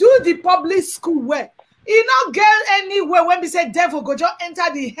 do the public school where, you not get anywhere when we say devil go just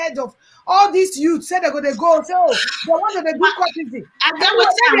enter the head of all these youth, say they go, say, oh, they want to do courtesy. And then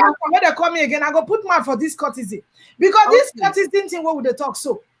when they come here again, I go put mouth for this courtesy. Because this courtesy thing, where would they talk?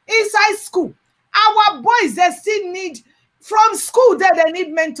 So, inside school, our boys, they still need, from school there, they need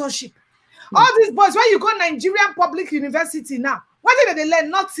mentorship. All these boys, when you go Nigerian Public University now, what did they learn?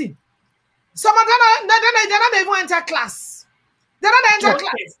 Nothing. Some of them, they're not even enter class. They're not enter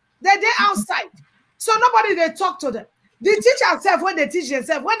class. They're outside. So nobody, they talk to them. The teacher self, when they teach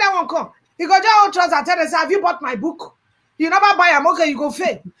themselves, when they won't come, he go down trust and tell them, have you bought my book? You never buy them, okay, you go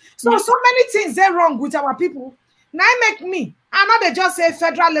fail. So many things they're wrong with our people. Now make me, I know they just say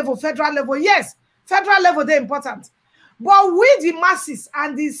federal level. Yes, federal level, they're important. But we, the masses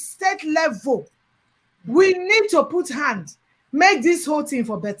and the state level, we need to put hand, make this whole thing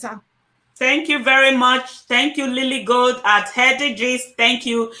for better. Thank you very much. Thank you, Lily Gold at Heady Gist. Thank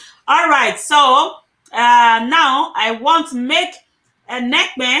you. All right, so now I want to make a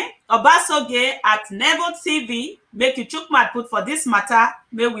Nekme Obasoge at Nevo TV, make you chook my put for this matter.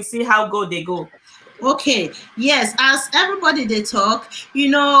 May we see how go they go. Okay, yes, as everybody they talk, you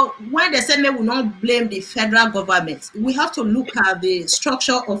know, when they say we will not blame the federal government, we have to look at the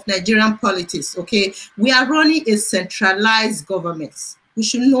structure of Nigerian politics, okay? We are running a centralized government. We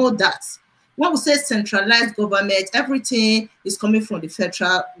should know that. When we say centralized government, everything is coming from the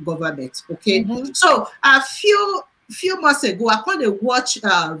federal government, okay? So a few months ago, I couldn't watch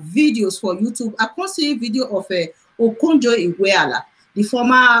videos for YouTube. I couldn't see a video of Okonjo-Iweala, the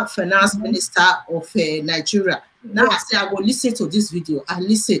former finance minister of Nigeria. Now I say I will listen to this video. I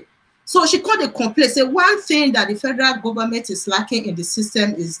listen. So she called a complaint. Say one thing that the federal government is lacking in the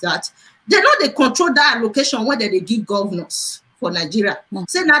system is that they know they control that allocation whether they give governors for Nigeria.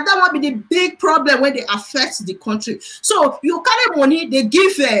 Say now that will be the big problem when they affect the country. So you carry money, they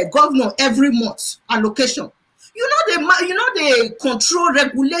give a governor every month allocation. You know they control,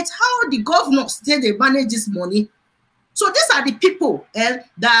 regulate how the governors they manage this money. So these are the people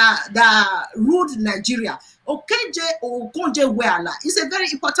that ruled Nigeria. Okonjo-Iweala is a very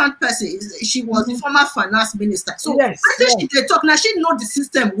important person. She was the former finance minister. So I think she talk now. She know the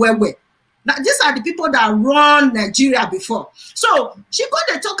system well. Now these are the people that run Nigeria before. So she got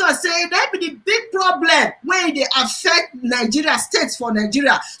the talk and say that be the big problem when they affect Nigeria states for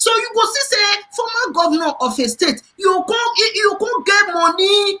Nigeria. So you go see say former governor of a state, you can't get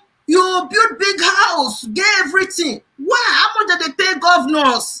money. You build big house, get everything. Why? How much do they pay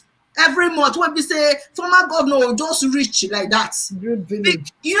governors every month? When we say former governor just rich like that. You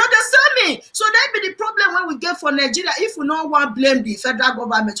understand me? So that be the problem when we get for Nigeria. If we don't want to blame the federal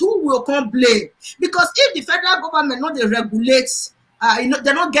government, who will come blame? Because if the federal government not they regulate, they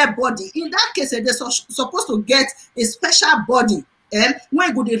don't get body. In that case, they're supposed to get a special body.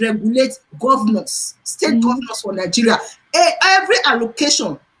 When go they regulate governors, state governors for Nigeria. Every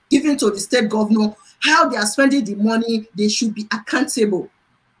allocation given to the state governor, how they are spending the money, they should be accountable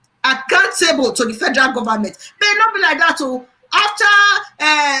to the federal government. May not be like that. So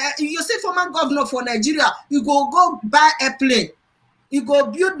after you see former governor for Nigeria, you go buy a plane, you go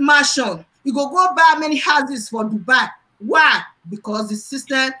build mansion, you go buy many houses for Dubai. Why? Because the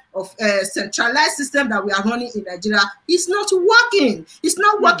system of centralized system that we are running in Nigeria is not working. It's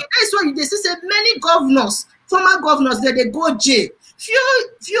not working. That's why they say many governors, former governors, they go jail.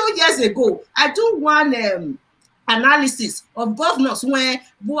 few years ago, I do one analysis of governors when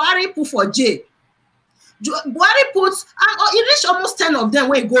Buhari put for jail. Buhari puts, it reached almost 10 of them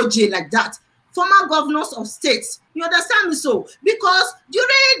when go jail like that. Former governors of states. You understand me? So because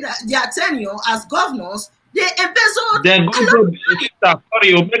during their tenure as governors, they embezzled. Then sorry,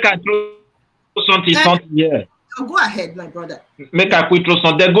 you make a throw something here. Go ahead, my brother. Make a quick throw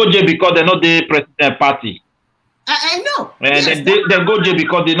something. They go jail because they're not the president party. I know. Yes, they go jail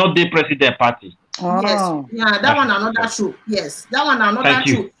because they're not the president party. Oh. Yes, yeah, that one another true. Yes, that one another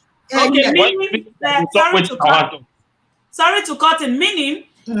true. Okay, meaning sorry to cut in. Meaning,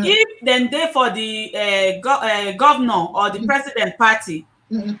 if then they for the governor or the president party,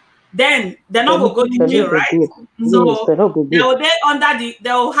 then they're not going to go to jail, right? So they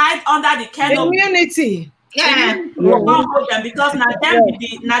will hide under the canopy. Immunity. Yeah. Because now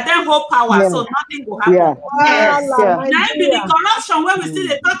them hold power, so nothing will happen. Now it be the corruption where we still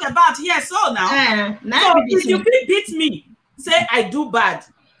they talk about here. So now, so if you beat me, say I do bad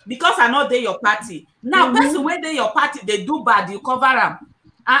because I know they your party. Now, person where they your party, they do bad, you cover them.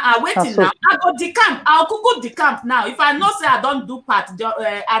 Waiting now. I go decamp. I'll cook decamp now. If I know say I don't do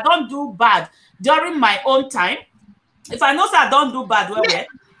I don't do bad during my own time. If I know say I don't do bad,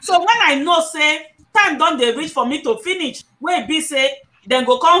 so when I know say time don't they reach for me to finish, where be say then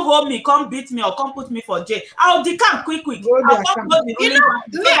go come hold me, come beat me, or come put me for jail. I'll decamp quick. I'll come go the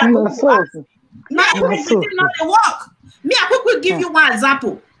ruling work. Me, I quickly give you one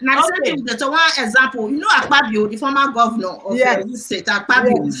example. Now, one example. You know, Akpabio, the former governor of the state,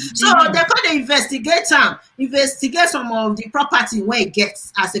 Akpabio. So they call the investigator, investigate some of the property where he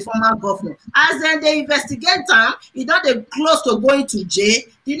gets as a former governor. As then they investigate them, he don't they close to going to jail.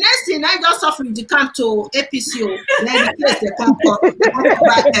 The next thing I just offer the camp to APCO, then the case they come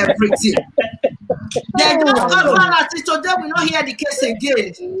back everything. Then today we not hear the case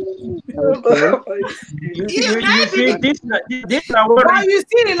again. You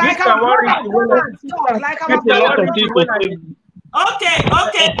see, like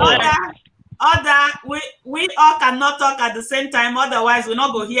we all cannot talk at the same time, otherwise we'll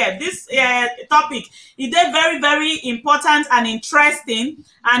not go here. This topic is very, very important and interesting,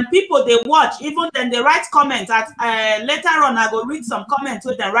 and people they watch, even then they write comments. Later on I will read some comments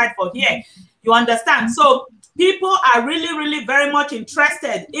with them right for here. You understand? So people are really, really very much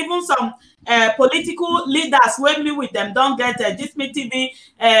interested. Even some political leaders, when me with them, don't get Gisme TV,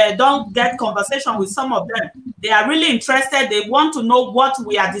 don't get conversation with some of them. They are really interested. They want to know what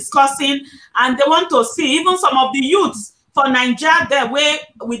we are discussing, and they want to see even some of the youths for Nigeria there where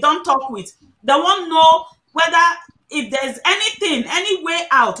we don't talk with. They want to know whether if there's anything, any way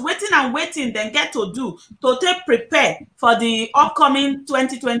out, waiting, then get to do to take prepare for the upcoming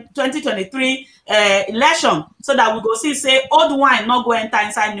 2023 election, so that we go see say old wine not go enter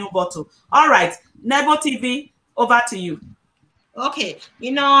inside new bottle. All right, Nebo TV, over to you. Okay,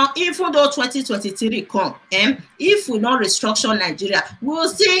 you know, even though 2023 come, if we not restructure Nigeria, we'll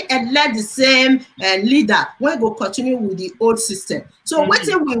still elect the same leader when we go continue with the old system. So what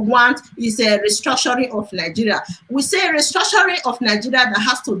we want is a restructuring of Nigeria. We say restructuring of Nigeria that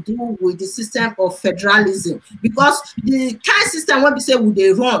has to do with the system of federalism, because the kind of system when we say would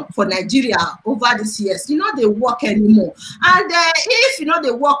they run for Nigeria over these years, you know, they work anymore. And if you know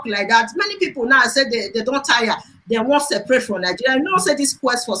they work like that, many people now say they don't tire. They won't separate from Nigeria. You know, say this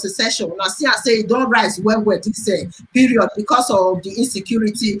quest for secession. Now, see, I say it don't rise well this period because of the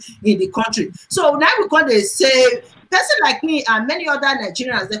insecurity in the country. So now we can say, person like me and many other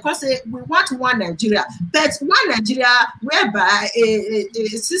Nigerians, they can say we want one Nigeria, but one Nigeria whereby a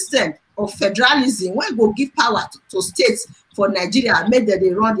system of federalism where we go give power to states for Nigeria, make that they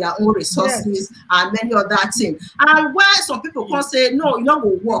run their own resources and many other things. And where some people can say, no, you know,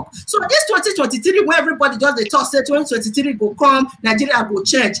 will work. So this 2023, where everybody does the talk, say 2023 go come, Nigeria go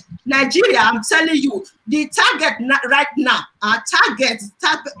change. Nigeria, I'm telling you, the target right now, our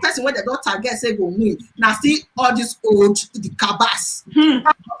person where they don't target say go win. Now see all this old, the cabas.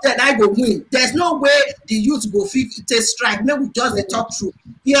 Then I go win. There's no way the youth go fit take strike. Maybe we just the talk through.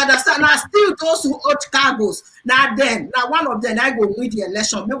 You understand? Now still those who hold cargoes. Now one of them I go win the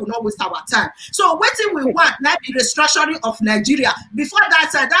election. Maybe we not waste our time. So what we want now the restructuring of Nigeria. Before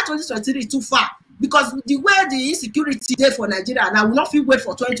that 2023 too far. Because the way the insecurity there for Nigeria now will not feel wait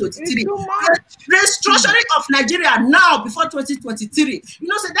for 2023. Restructuring of Nigeria now before 2023. You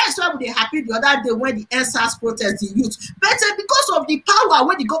know, so that's why we happy the other day when the NSAS protest the youth. But because of the power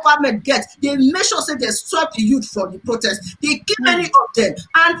when the government gets, they make sure say they stop the youth from the protest. They keep many of them.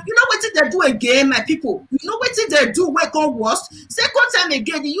 And you know what they do again, my people? You know what they do when come worse? Second time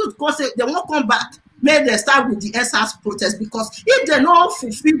again, the youth come say they won't come back. May they start with the SARS protest, because if they don't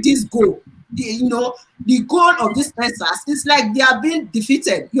fulfill this goal, the goal of this SARS is like they are being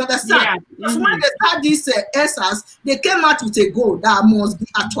defeated. You understand? Yeah. Because when they start this SARS, they came out with a goal that must be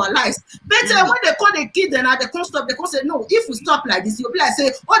actualized. But when they call the kids and they can't stop, they can't say, no, if we stop like this, you'll be like,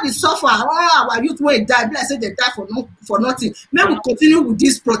 say, all the suffer, our youth will die, be like, say they die for nothing. May we continue with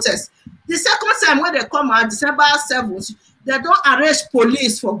this protest. The second time when they come out, December 7th, they don't arrange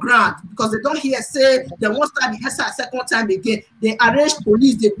police for ground, because they don't hear say they won't start the SARS second time again. They arrange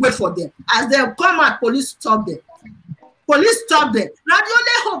police, they wait for them. As they come out, police stop them. Police stop them. Now the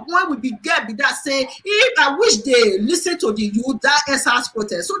only hope when we be get be that say, if I wish they listen to the youth that SARS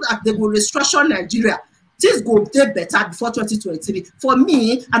protest, so that they will restructure Nigeria. Things go get better before 2023. For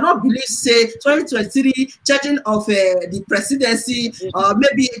me, I don't believe say 2023 changing of the presidency,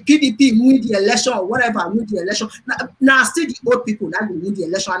 maybe PDP win the election or whatever win the election. Now still the old people that will win the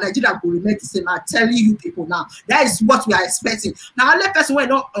election, and Nigeria will remain the same. I'm telling you people now, that is what we are expecting. Now, only person who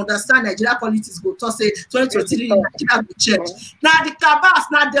don't understand Nigeria politics go to say 2023 Nigeria will change. Now the cabals,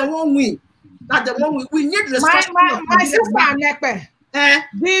 now they won't win. Now they won't win. We need responsibility. My sister Anekpe.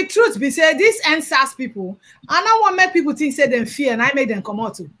 The truth be said, these NSAS people, I don't want to make people think say them fear, and I made them come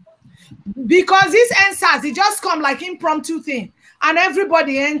out too. Because these NSAS, they just come like impromptu thing, and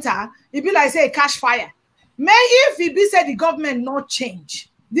everybody enter, it be like say a cash fire. May if it be said the government not change,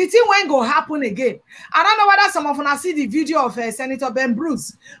 the thing won't go happen again. I don't know whether some of you see the video of Senator Ben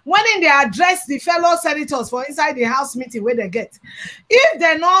Bruce when they address the fellow senators for inside the House meeting where they get. If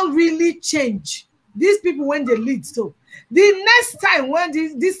they not really change, these people when they lead to, the next time when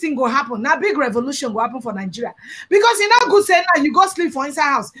this thing will happen, now big revolution will happen for Nigeria. Because you know good saying now you go sleep for inside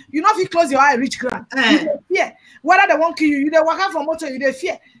house, you know if you close your eye, reach ground. You fear whether they won't kill you, they walk out from motor, you they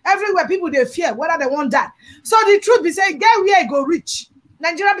fear. Everywhere people they fear whether they won't die. So the truth be saying, get where I go reach.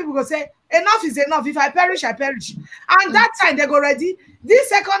 Nigerian people go say, enough is enough. If I perish, I perish. And that time they go ready. This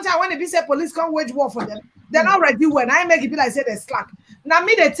second time when the be say police come wage war for them, they're not ready when I make it be like say they slack. Now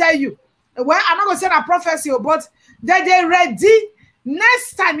me they tell you, well, I'm not gonna say that prophecy, but they're ready.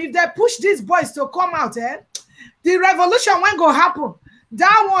 Next time, if they push these boys to come out, the revolution won't go happen.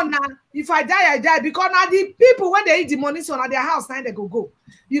 That one now, if I die, I die. Because now the people when they eat the money, so now their house now they go.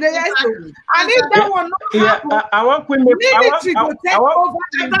 You know, exactly. And if that one not happen, I want to military will take over.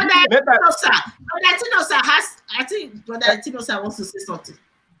 Brother Tinosa has, I think Brother Tinosa wants to say something.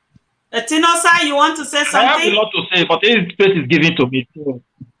 Tinosa, you want to say something? I have a lot to say, but this space is given to me too.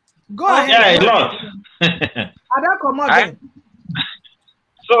 Go ahead. Yeah, a lot. I don't come out.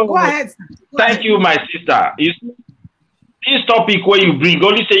 So go ahead. Thank you, my sister. This topic where you bring,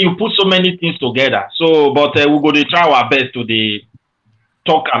 only say you put so many things together. So, but we're going to try our best to the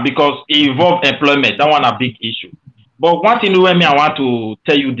talk, because it involves employment. That one a big issue. But one thing I want to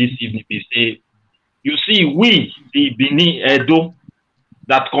tell you this evening is, you see, we, the Benin Edo,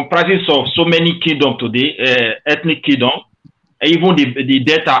 that comprises of so many kingdoms today, ethnic kingdom, even the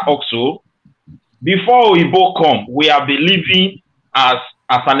Delta also. Before Igbo come, we have been living as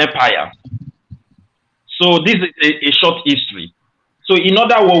an empire. So this is a short history. So in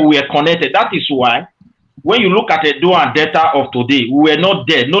other words, we are connected. That is why when you look at Edo and Delta of today, we were not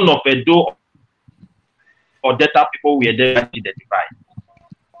there. None of Edo or Delta people were there to divide.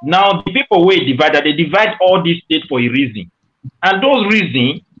 Now the people were divided. They divide all these states for a reason. And those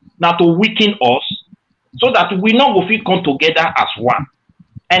reasons now to weaken us, so that we not go fit come together as one.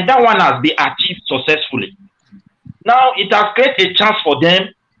 And that one has been achieved successfully. Now it has created a chance for them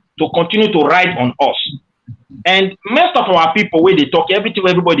to continue to ride on us. And most of our people, where they talk, everything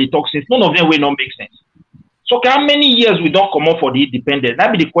everybody talks, since none of them will not make sense. So how many years we don't come up for the independence?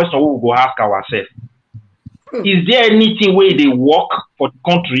 That be the question we will go ask ourselves. Is there anything where they work for the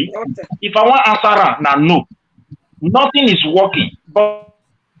country? If I want to answer now, no. Nothing is working. But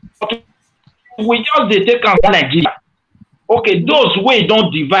we just they take on Nigeria. Okay, those way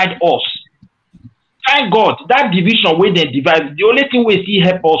don't divide us. Thank God that division where they divide. The only thing we see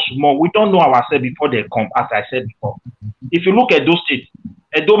help us more. We don't know ourselves before they come, as I said before. If you look at those states,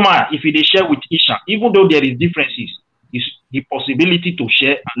 Edo man, if they share with Isha, even though there is differences, is the possibility to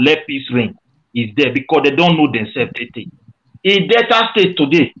share and let peace reign is there because they don't know themselves. In Delta State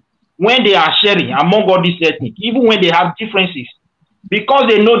today, when they are sharing among all these ethnic, even when they have differences, because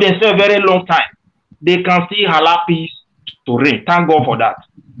they know themselves very long time, they can still allow peace to reign. Thank God for that.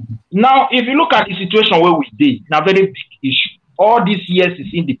 Now, if you look at the situation where we did, now very big issue. All these years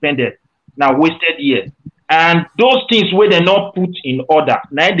is independent, now wasted years. And those things where they're not put in order,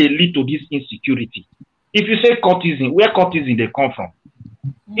 now they lead to this insecurity. If you say cultism, where cultism they come from?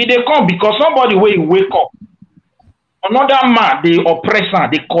 If they come because somebody will wake up, another man, the oppressor,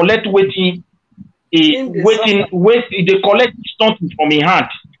 they collect waiting waiting, they collect something from his hand.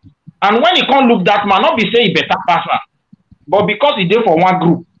 And when he can't look that man, not be say he better pass am. But because he there for one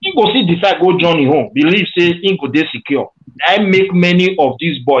group, he go see decide go join him home. Believe say he go there secure. I make many of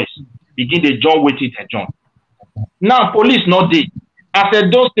these boys begin the join waiting and join. Now police not there. As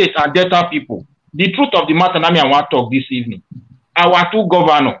Edo State and Delta people, the truth of the matter, I want to talk this evening. Our two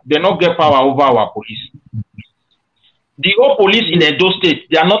governors, they not get power over our police. The whole police in Edo State,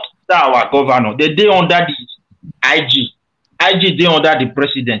 they are not our governor. They under the IG. IG they under the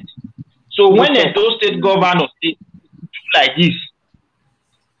president. So when Edo State governor do like this,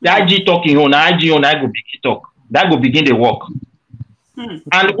 the IG talking on IG on I go begin talk. That go begin the work.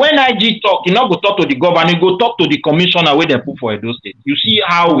 And when IG talk, you not go talk to the governor, you go talk to the commissioner where they put for Edo State. You see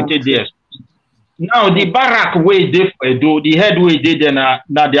how we take this. Now the barrack way they for Edo, the head way they there now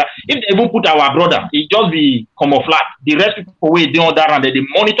they if they even put our brother, it just be camouflage. The rest people way they on that and they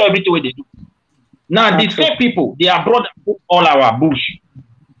monitor everything way they do. Now the same people, their brother put all our bush.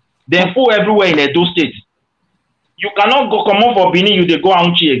 They put everywhere in Edo State. You cannot go come on for Benin, you they go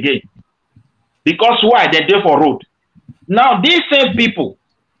Aunchi again. Because why? They're there for road. Now these same people,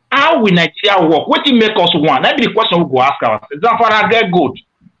 how will Nigeria work? What will make us one? That be the question we go ask ourselves. Zamfara get good.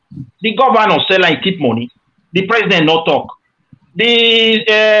 The governor sell and keep money. The president not talk. The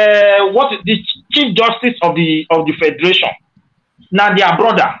chief justice of the federation. Now their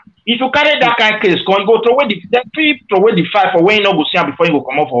brother. If you carry that kind of case, you go throw away the fight for when you not go see him before you go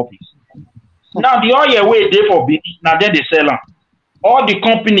come off office. Now the oil way they for Benin, now then they sell them. All the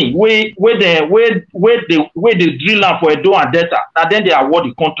company where they drill land for Edo and Delta, now then they award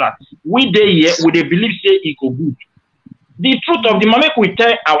the contract. We they here, we they believe say it go good. The truth of the moment we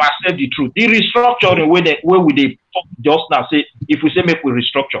tell ourselves the truth, the restructuring where we they talk just now say if we say make we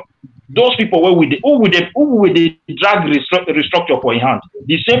restructure, those people who will they drag restructure for in hand.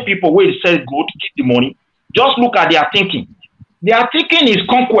 The same people where they say good, keep the money. Just look at their thinking. Their thinking is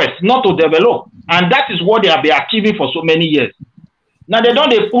conquest, not to develop, and that is what they have been achieving for so many years. Now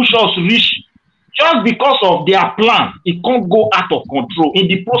they push us reach just because of their plan. It can't go out of control. In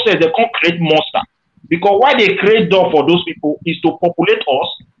the process, they can't create monster. Because why they create door for those people is to populate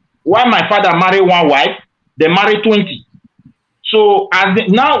us. Why my father married one wife, they married 20. So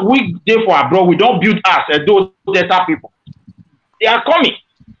now we therefore abroad, we don't build us as those Delta people. They are coming.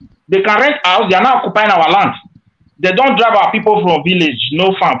 They can rent house. They are now occupying our land. They don't drive our people from village,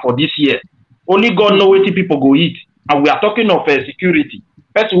 no farm for this year. Only God knows what people go eat. And we are talking of security.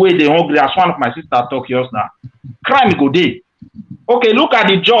 First way they hungry, as one of my sisters talk here now. Crime go there. Okay, look at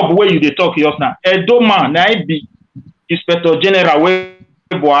the job where you they talk here now. Edo man, now it be Inspector General where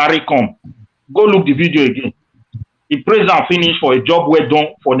Buhari come. Go look the video again. He praise and finish for a job well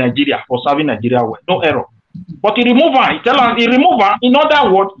done for Nigeria, for serving Nigeria well. No error. But he remove her. He tell her, he remove her. In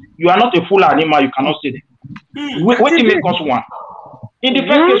other words, you are not a fool animal, you cannot say that. What you make us one? In the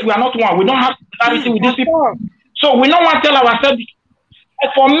first case, we are not one. We don't have similarity with these people. So we don't want to tell ourselves.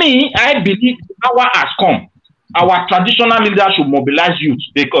 For me, I believe the hour has come. Our traditional leaders should mobilize youth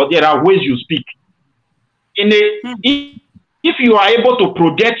because there are ways you speak. If you are able to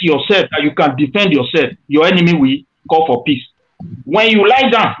project yourself that you can defend yourself, your enemy will call for peace. When you lie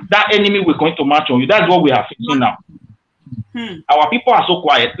down, that enemy will going to march on you. That's what we are facing now. Our people are so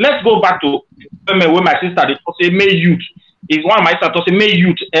quiet. Let's go back to where my sister did say, may youth. Is one of my sisters say, may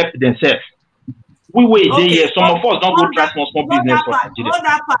youth help themselves. We wait here. Some of us don't go try small business for Nigeria.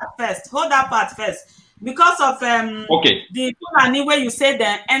 Hold that part first. Because of the Fulani where you say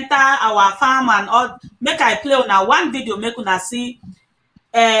they enter our farm and all, make I play on one video, make una see,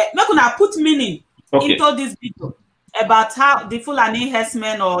 make una put meaning into this video about how the Fulani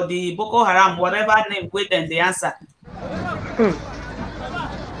herdsmen or the Boko Haram, whatever name, with them the answer.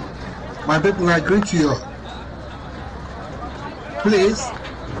 My people, I greet you. Please,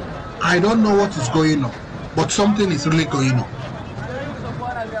 I don't know what is going on, but something is really going on.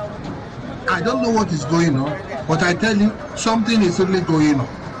 I don't know what is going on, but I tell you, something is really going on.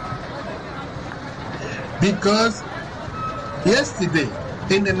 Because yesterday,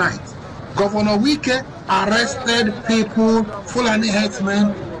 in the night, Governor Wike arrested people, Fulani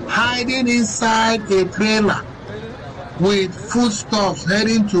herdsmen, hiding inside a trailer with foodstuffs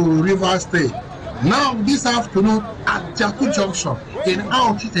heading to River State. Now, this afternoon at Jaku Junction in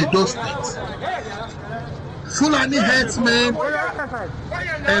Auchi, Edo State, Fulani herdsmen,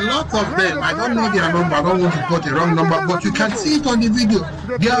 a lot of them, I don't know their number, I don't want to put the wrong number, but you can see it on the video.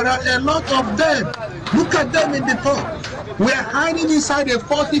 There are a lot of them. Look at them in the top. We are hiding inside a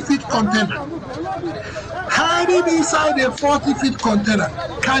 40-feet container. Hiding inside a 40-feet container.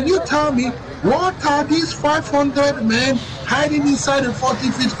 Can you tell me, what are these 500 men hiding inside a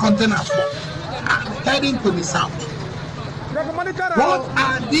 40-feet container for? and heading to the south. What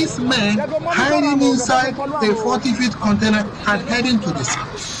are these men hiding inside a 40-foot container and heading to the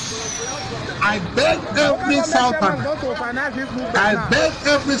south? I beg every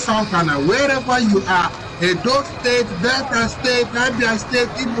Southerner, wherever you are, Edo State, Delta State, Abia State,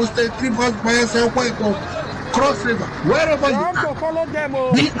 Igbo State, Rivers, Bayelsa, Kweko, Cross River, wherever you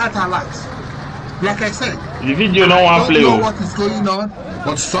are, be at alert. Like I said, the video no I one play. don't know what is going on,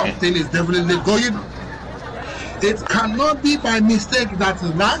 but something is definitely going on. It cannot be by mistake that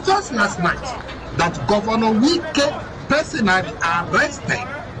just last night, that Governor Wike personally arrested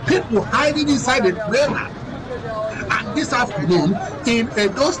people hiding inside a trailer. And this afternoon, in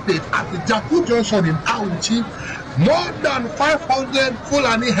Edo State, at the Jaku Junction in Auchi, more than 500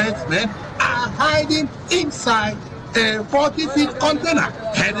 Fulani headsmen are hiding inside a 40-foot container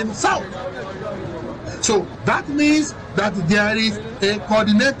heading south. So that means that there is a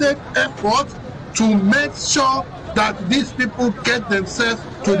coordinated effort to make sure that these people get themselves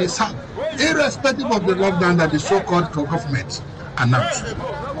to the south, irrespective of the lockdown that the so-called government announced.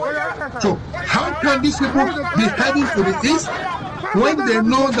 So how can these people be heading to the east when they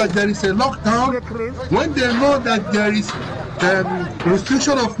know that there is a lockdown, when they know that there is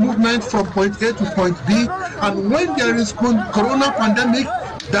restriction of movement from point A to point B, and when there is corona pandemic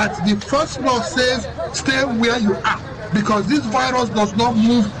that the first law says stay where you are, because this virus does not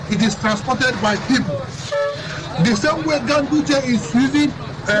move, it is transported by people. The same way Ganduje is using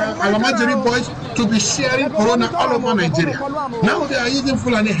Alamajiri boys to be sharing corona all over Nigeria. Now they are using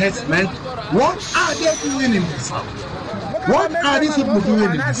Fulani headsmen. What are they doing in the south? What are these people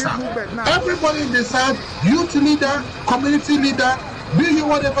doing in the south? Everybody in the south, youth leader, community leader, be you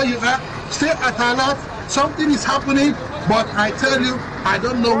whatever you are, stay at alert. Something is happening, but I tell you, I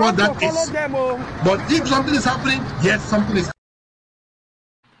don't know what that is. But if something is happening, yes, something is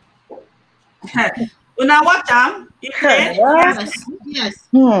happening. Una watch them? Yes.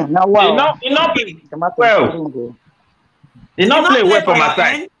 Now wow. Enough well. Enough play well for my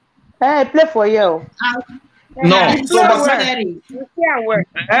side. Hey, play for you. No.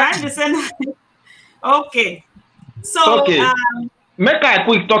 Okay. So okay. Make a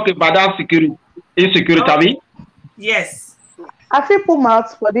quick talk about that insecurity. Okay. Yes. I feel put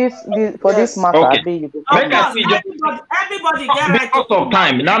mouth for this matter. Okay. Everybody get right. Because of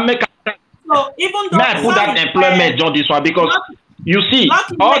time. Now make a so even though I put that employment on this one because you see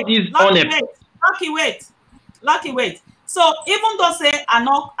all these Lucky wait. So even though say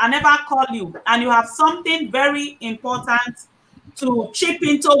I never call you and you have something very important to chip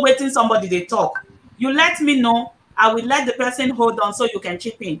into waiting somebody they talk, you let me know. I will let the person hold on so you can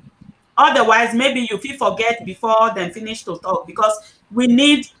chip in. Otherwise, maybe you feel forget before then finish to talk because we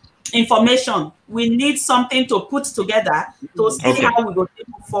need information. We need something to put together to see how we go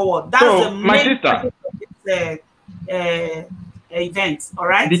move forward. That's so, the my main sister, this event. All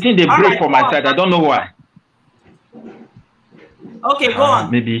right. The thing they break for my side. I don't know why. Okay, go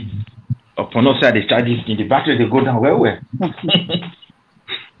on. Maybe upon us side they start this thing. The battery they go down well.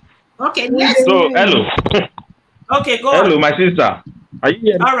 Okay. Yes. So hello. Okay, go hello, on. my sister. Are you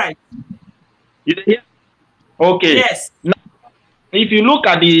here? All right. You here? Okay. Yes. Now, if you look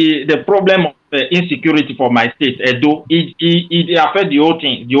at the problem of insecurity for my state, Edo, it affects the whole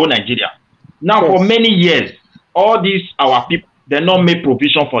thing, the whole Nigeria. Now, for many years, all these our people, they not make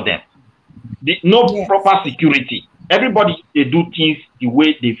provision for them. No proper security. Everybody they do things the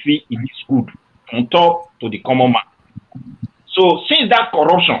way they feel it is good, from top to the common man. So since that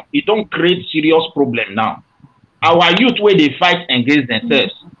corruption, it don't create serious problem now. Our youth where they fight against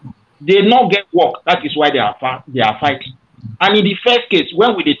themselves, they not get work. That is why they are fighting. And in the first case,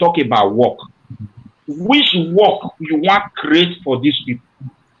 when we talk about work, which work you want to create for these people?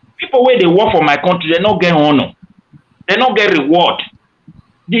 People where they work for my country, they not get honor. They not get reward.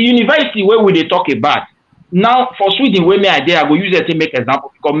 The university where we talk about, now for Sweden, where I go use it to make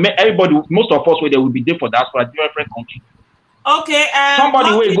example, because everybody, most of us, where they will be there for that for a different country. Okay.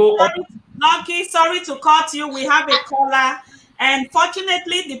 Somebody will go. Lucky, sorry to cut you. We have a caller. And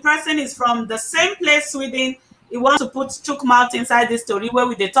fortunately, the person is from the same place, Sweden. He wants to put Chook mouth inside this story where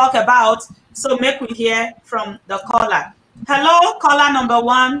we talk about. So make we hear from the caller. Hello, caller number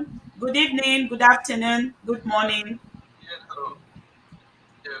 1. Good evening, good afternoon, good morning. Yes, hello.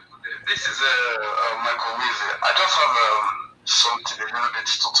 Yeah, this is Michael Weezy. I just have something a little bit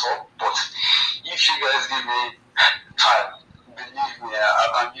to talk, but if you guys give me time, believe me, I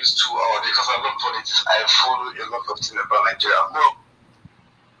can use 2 hours because I love politics. I follow a lot of things about Nigeria. Well,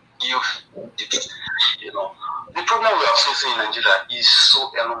 you know, the problem we are facing in Nigeria is so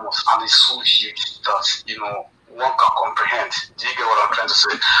enormous and it's so huge that, one can comprehend. Do you get what I'm trying to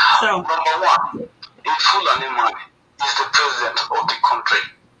say. So, number one, a Fulani man is the president of the country.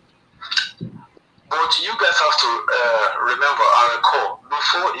 But you guys have to remember and recall,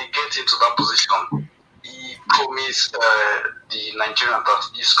 before he gets into that position, he promised the Nigerians that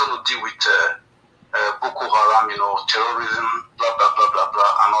he's going to deal with Boko Haram, terrorism, blah, blah, blah, blah,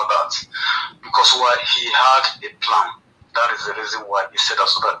 blah, and all that. Because why? He had a plan. That is the reason why he said that,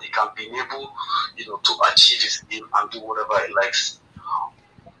 so that he can be able, to achieve his aim and do whatever he likes.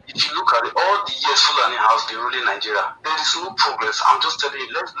 If you look at it, all the years Fulani has been ruling Nigeria, there is no progress. I'm just telling you,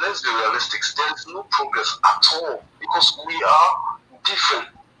 let's be realistic. There is no progress at all, because we are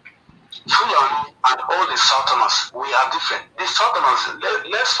different. Fulani and all the Southerners, we are different. The Southerners,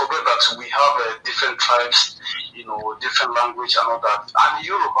 let's forget that we have different tribes, different language and all that. And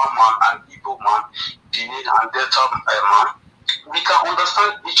Yoruba man and Igbo man, Benin and Delta man, we can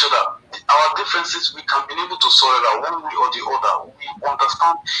understand each other. Our differences, we can be able to solve it out one way or the other. We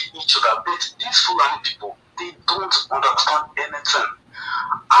understand each other. But these Fulani people, they don't understand anything.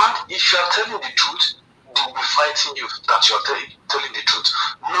 And if you are telling the truth, they will be fighting you that you are telling the truth.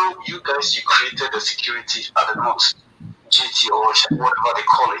 Now, you guys, you created the security at the north, GT or whatever they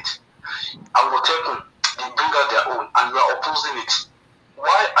call it. And whatever, they bring out their own, and you are opposing it.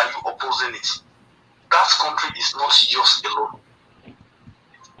 Why are you opposing it? That country is not yours alone.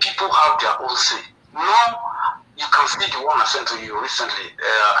 People have their own say. Now, you can see the one I sent to you recently.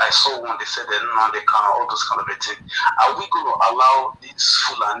 I saw one, they said that now they can, all those kind of things. Are we going to allow this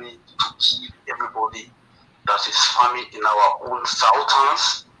Fulani to kill everybody that is farming in our own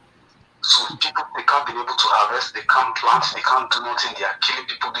southlands? So people, they can't be able to harvest, they can't plant, they can't do nothing, they are killing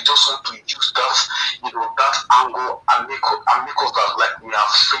people. They just want to use that, that angle and make us that like we are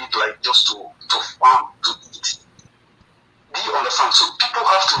afraid, like just to farm, to eat. Do you understand? So people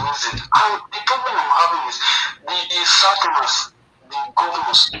have to reason. And the problem I'm having is the Southerners, the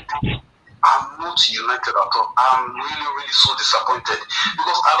governors, they are not united at all. I'm really, really so disappointed,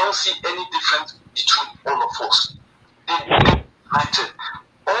 because I don't see any difference between all of us. They're united.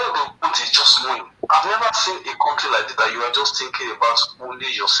 All they want is just money. I've never seen a country like this that you are just thinking about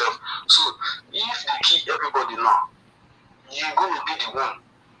only yourself. So if they kill everybody now, you're going to be the one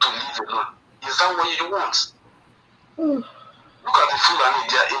to live alone. Is that what you want? Look at the Fulani,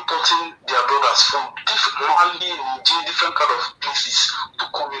 they are importing their brothers from Mali, Nigeria, different kind of places to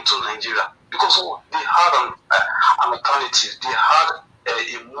come into Nigeria. Because they had an alternative, they had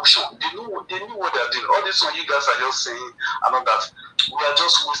emotion, they knew what they are doing. All this one you guys are just saying, and all that, we are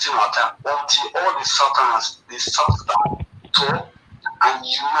just wasting our time until all the Southerners, they sit down, talk, and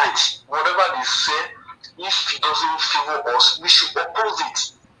unite. Whatever they say, if it doesn't favor us, we should oppose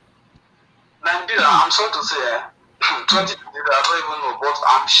it. Nigeria, I'm sorry to say, 2020, I don't even know, but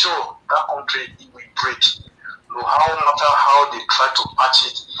I'm sure that country, it will break. No matter how they try to patch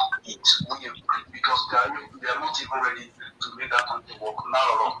it, it will break, because they are not even ready to make that country work. Not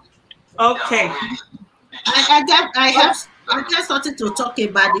at all. Okay. I have something to talk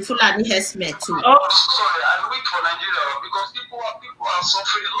about the Fulani herdsmen too. Oh, sorry, I wait for Nigeria because people are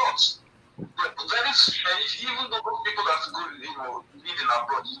suffering a lot. Even though those people that go, living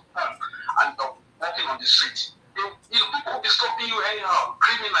abroad, you come and walking on the street, people will be stopping you anyhow,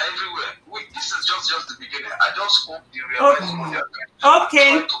 criminal everywhere. This is just the beginning. I just hope they realize what they are doing.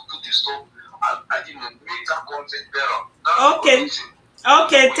 Okay. To put the stop and make that content better. Okay.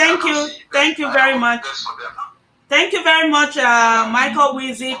 Okay. Thank you very much. Thank you very much, Michael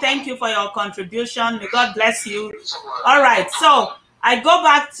Weezy. Thank you for your contribution. May God bless you. All right. So I go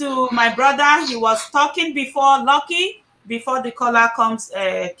back to my brother. He was talking before Lucky, before the caller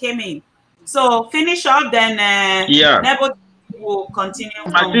came in. So finish up, then Nebo will continue.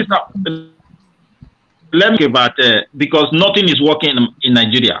 My sister, let me get about because nothing is working in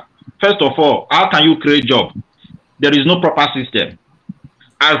Nigeria. First of all, how can you create job? There is no proper system.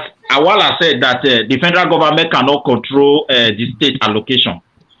 As Awala said that the federal government cannot control the state allocation.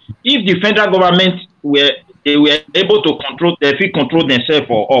 If the federal government were able to control, they feel control themselves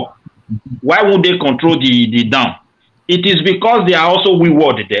or up, why won't they control the down? It is because they are also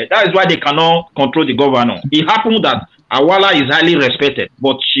wayward there. That is why they cannot control the governor. It happened that Awala is highly respected,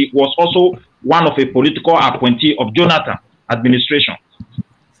 but she was also one of a political appointee of Jonathan administration.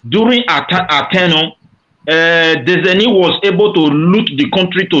 During her tenure, Deseni was able to loot the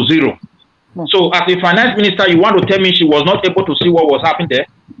country to zero. So as a finance minister, you want to tell me she was not able to see what was happening there?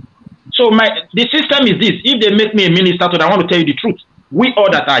 So the system is this. If they make me a minister, I want to tell you the truth. We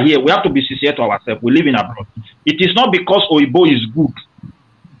all that are here, we have to be sincere to ourselves. We live in abroad. It is not because Oyibo is good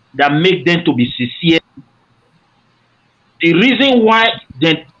that make them to be sincere. The reason why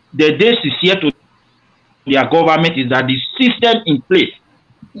they're sincere to their government is that the system in place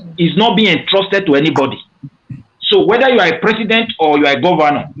is not being entrusted to anybody. So whether you are a president or you are a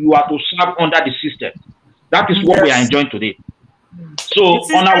governor, you are to serve under the system. That is what we are enjoying today. So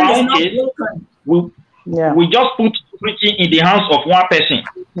on our own case, we just put everything in the hands of one person,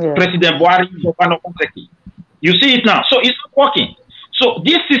 President Buhari, governor. You see it now. So it's not working. So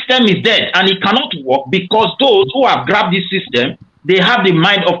this system is dead and it cannot work because those who have grabbed this system, they have the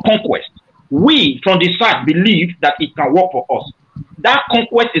mind of conquest. We from the South believe that it can work for us. That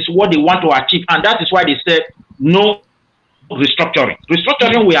conquest is what they want to achieve, and that is why they said no restructuring.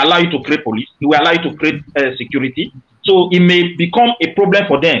 Restructuring will allow you to create police, it will allow you to create security. So it may become a problem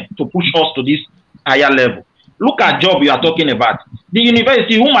for them to push us to this higher level. Look at job you are talking about. The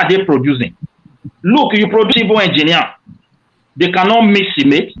university, whom are they producing? Look, you produce civil engineer. They cannot mix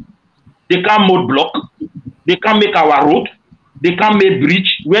cement. They can't mold block. They can't make our road. They can't make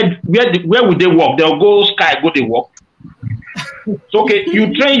bridge. Where would they work? They'll go sky, go they work. So, okay,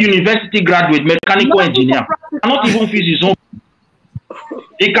 you train university graduate, mechanical engineer. Cannot even fix his own.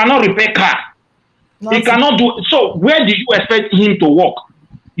 He cannot repair car. He cannot do. So where do you expect him to work?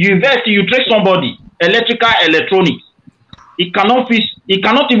 University, you train somebody, electrical, electronics. He cannot fix. He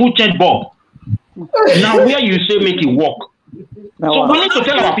cannot even change bulb. Now where you say make it work? So we need to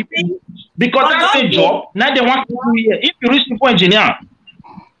tell our people, because that's a job. Now they want to do here. If you reach people engineer,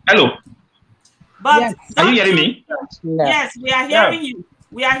 hello. But are you hearing me? Yes, we are hearing you.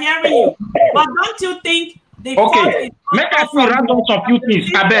 We are hearing you. But don't you think the fault is make us write down some few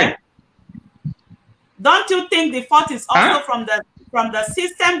things, I beg. Don't you think the fault is also from the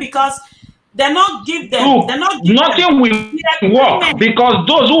system, because they're not give them? Look, they're not give nothing will work because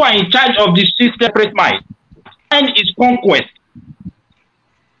those who are in charge of the system mind is conquest.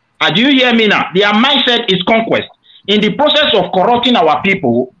 Do you hear me now? Their mindset is conquest. In the process of corrupting our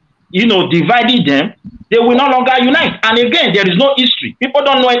people, you know, dividing them, they will no longer unite. And again, there is no history. People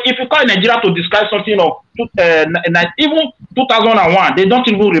don't know. If you call Nigeria to describe something of even 2001, they don't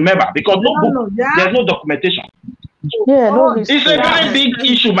even remember because no book, there's no documentation. It's a very big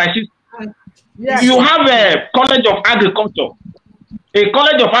issue, my sister. You have a College of Agriculture. A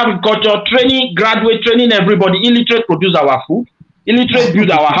College of Agriculture graduate training everybody. Illiterate produce our food. Illiterate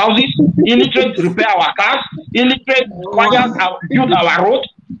build our houses. Illiterate repair our cars. Illiterate build our roads.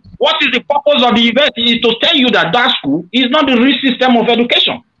 What is the purpose of the event? Is to tell you that that school is not the real system of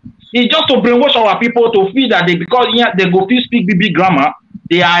education. It's just to brainwash our people to feel that because they go speak BB grammar,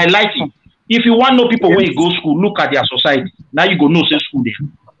 they are enlightened. If you want to know people where you go school, look at their society. Now you go know say school there.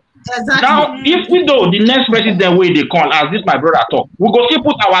 Exactly. Now, if we know the next president way they call, as this my brother talk, we go still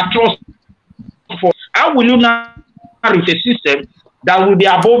put our trust for. How will you now with a system that will be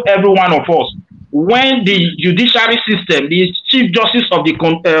above every one of us? When the judiciary system, the chief justice of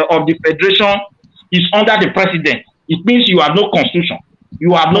the federation is under the president, it means you have no constitution,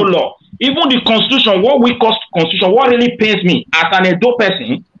 you have no law. Even the constitution, what we call constitution, what really pains me as an adult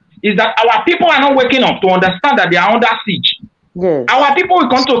person is that our people are not waking up to understand that they are under siege. Yes. Our people will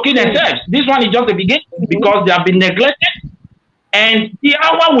come to kill themselves. This one is just the beginning because they have been neglected. And the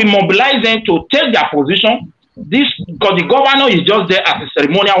hour we mobilize them to take their position, because the governor is just there as a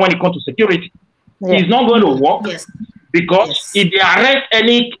ceremonial when it comes to security. Yes. It's not going to work because if they arrest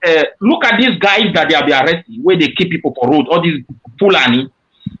any, look at these guys that they have been arresting, where they keep people for road, all these Fulani,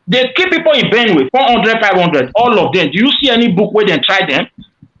 they keep people in Benue, 400, 500, all of them. Do you see any book where they try them?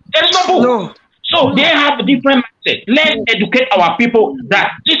 There is no book. No. So they have a different mindset. Let's educate our people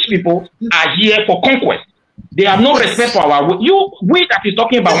that these people are here for conquest. They have no respect for our we that is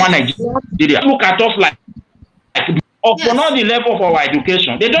talking about one Nigeria. Look at us like upon all the level of our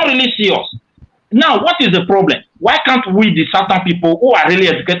education. They don't really see us. Now, what is the problem? Why can't we, the certain people who are really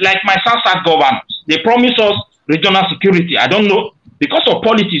educated, like my South governors, they promise us regional security? I don't know. Because of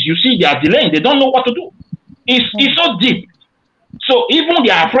politics, you see, they are delaying. They don't know what to do. It's so deep. So even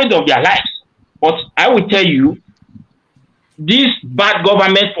they are afraid of their lives. But I will tell you, this bad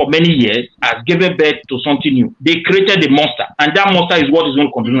government for many years has given birth to something new. They created a monster. And that monster is what is going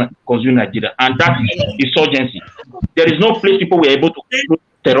to consume Nigeria. And that is insurgency. There is no place people were able to control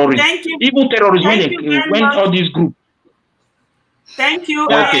terrorism. Even terrorism when all these groups. Thank you.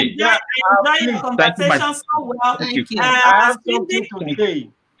 Okay. I enjoyed the conversation so well. Thank you. I have something to say.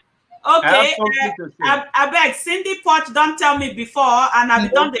 Okay. I beg, Cindy Poch, don't tell me before, and I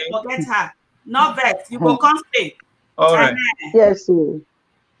don't forget her. No vex. You go come stay. All right. Yes.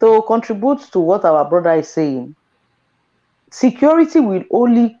 To contribute to what our brother is saying, security will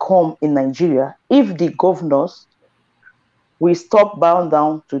only come in Nigeria if the governors will stop bowing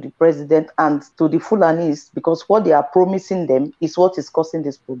down to the president and to the Fulanis, because what they are promising them is what is causing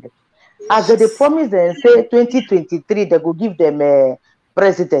this problem. As they promise them, say 2023, they go give them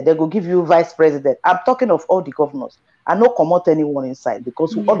president, they go give you vice president. I'm talking of all the governors. I no comot anyone inside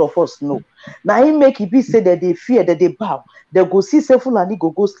because all of us know. Now he make it be say that they fear, that they bow. They go see say Fulani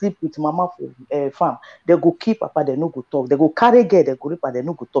go sleep with mama for farm. They go keep papa, they no go talk. They go carry girl, they go rip, they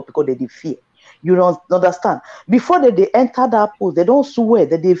no go talk because they fear. You don't understand. Before they enter that post, they don't swear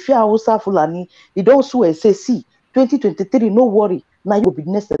that they fear Hausa Fulani. They don't swear. Say, see, 2023, no worry. Now you will be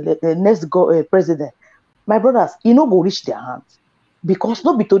next president. My brothers, you know go reach their hands. Because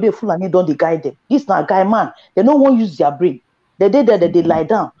not be today Fulani don't they guide them. This na guy man. They don't want to use their brain. They did that they lie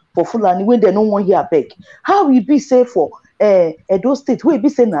down for Fulani when they don't want to hear beg. How will be safe for Edo State? Who will be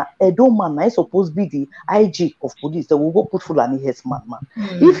saying na Edo man na supposed to be the IG of police? They will go put Fulani heads man.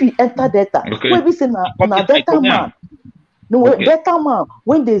 If he enter data, who will be saying na data man? No, data man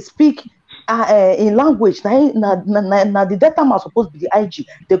when they speak in language, na the data man supposed to be the IG.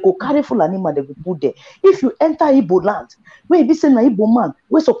 They go carry Fulani man, they go put there. If you enter Igbo land, where be saying na Igbo man,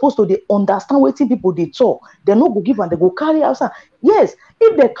 we're supposed to they understand what people they talk. They no go give and they go carry outside. Yes,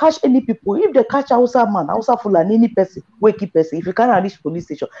 if they catch any people, if they catch Hausa man, Hausa Fulani, any person, wake person, if you can't reach police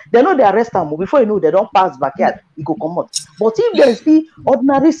station, they know they arrest them. Before you know, they don't pass backyard, you go come out. But if they see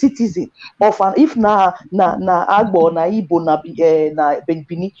ordinary citizen of an, if na Agbo, na Igbo, na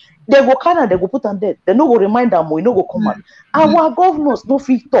Benbini, they go Canada, they go put them dead. They no go remind them, we no go come out. Our governors no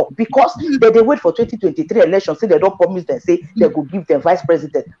fit talk because they wait for 2023 elections. Say they don't promise them, say they go give them vice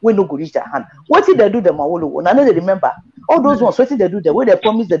president. We no go reach their hand. What did they do them? I know they remember all those ones. What did they do them? When they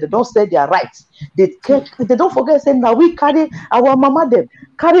promise that they don't say their rights, they don't forget saying now we carry our mama them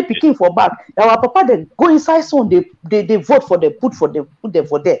carry picking for back. Our papa them go inside soon. They vote for them, put them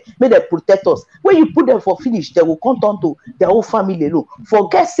for there. May they protect us. When you put them for finish, they will come down to their whole family alone.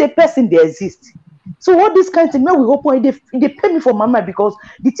 Forget say person they exist. So what this kind of thing, we hope they pay me for my mind because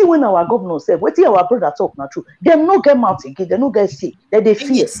the thing when our governor said, what our brother talk not true. They no get mouth again, they no get sick, they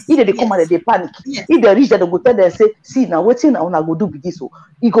fear. Yes. Either they come and they panic. Yes. If they reach that they go tell them say, see now what thing I wanna go do with this. So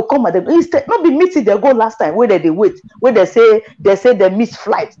he go come and they instead not be meeting they go last time where they wait, where they say they miss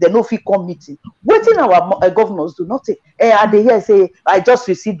flight, they no fit come meeting. Waiting our governors do nothing. And they hear say, I just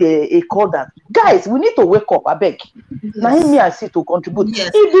received a call that guys, we need to wake up, I beg. Yes. Now me and see to contribute.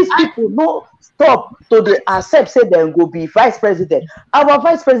 Yes. If these people no stop to the accept say them go be vice president. Our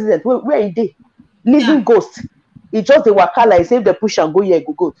vice president, where is they? Living ghost. He just the waka like say if they push and go here,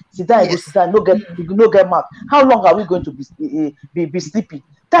 go. Sit down, go sit down, no get mouth. How long are we going to be sleeping?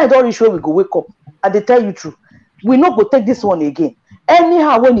 Time don't reach where we go wake up. And they tell you true. We not go take this one again.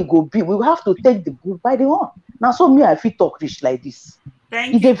 Anyhow, when it go be, we will have to take the bull by the horn. Now so me I feel talk rich like this.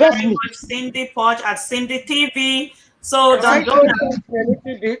 Thank you very much, Cindy Poch at Cindy TV. So Don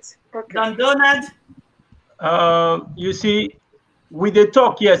Donald. You see, we dey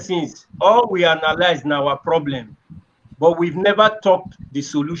talk here since all we analyze now our problem, but we've never talked the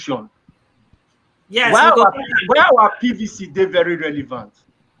solution. Yes, where our PVC they very relevant.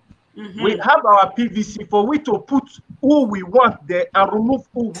 We have our PVC for we to put who we want there and remove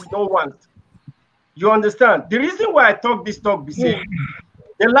who we don't want. You understand? The reason why I talk this talk be saying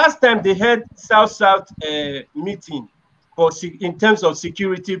the last time they had South meeting for in terms of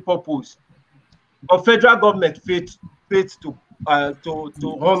security purpose, but federal government failed to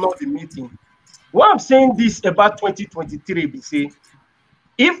honor the meeting. What I'm saying this about 2023 be say,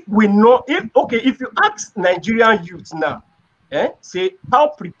 if you ask Nigerian youth now, say how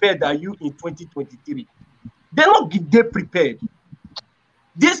prepared are you in 2023? They're not prepared.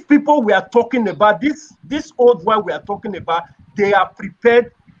 These people we are talking about, this old one we are talking about, they are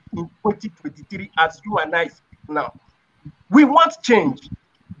prepared in 2023 as you and I speak now. We want change.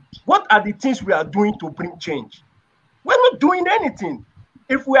 What are the things we are doing to bring change? We're not doing anything.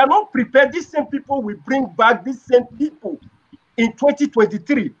 If we are not prepared, these same people will bring back these same people in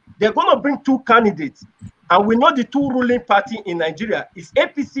 2023. They're going to bring two candidates. And we know the two ruling party in Nigeria is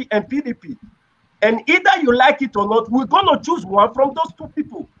APC and PDP. And either you like it or not, we're going to choose one from those two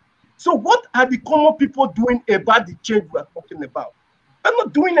people. So what are the common people doing about the change we're talking about? We're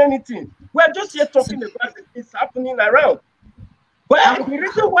not doing anything. We're just here talking about it. It's happening around. But the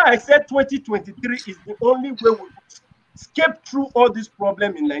reason why I said 2023 is the only way we will escape through all this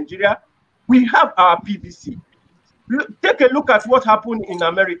problem in Nigeria. We have our PVC. Take a look at what happened in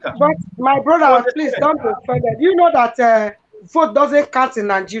America. But my brother, please don't go further. Do you know that vote doesn't count in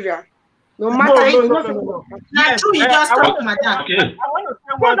Nigeria? No matter no. Yes, true, you just talk, madam. Okay. I want to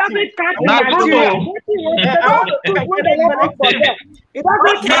say one thing.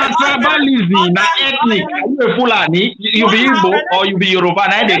 Tribalism, ethnic. You be Fulani, you be Igbo, or you be Yoruba,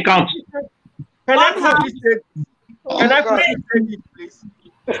 and they count. Can I please say this, please?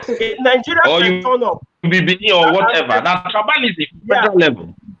 If Nigeria can turn up, be or whatever. Now tribalism federal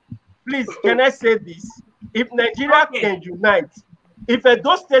level. Please, can I say this? If Nigeria can unite, if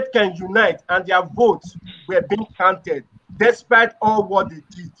Edo State can unite and their votes were being counted, despite all what they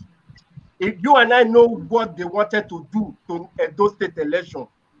did, if you and I know what they wanted to do to Edo State election,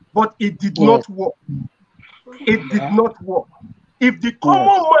 but it did not work. It did not work. If the common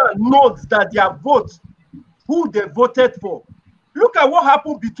man knows that their votes, who they voted for, look at what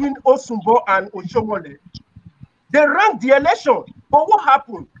happened between Osumbo and Oshomole. They ran the election, but what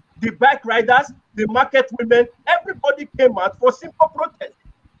happened? The bike riders, the market women, everybody came out for simple protest.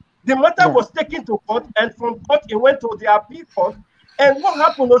 The matter was taken to court, and from court it went to the appeal court. And what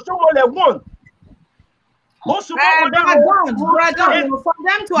happened? Oshomole won. For them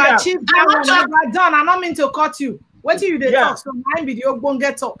to achieve that, I don't mean to cut you. What do you talk? So mine video won't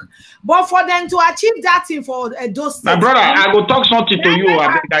get talk. But for them to achieve that thing for those, my brother, I will talk something to you.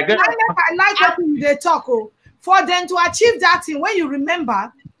 I like what they talk. For them to achieve that thing, when you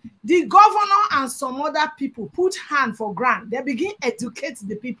remember, the governor and some other people put hand for grant. They begin educate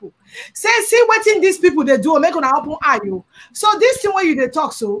the people. Say, see what in these people they do, make an open eye. So this thing where you they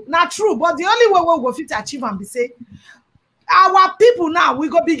talk so not true, but the only way we go fit achieve and be say, our people now we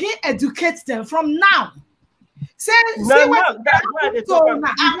go begin educate them from now. Say, see what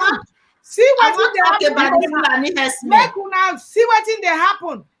they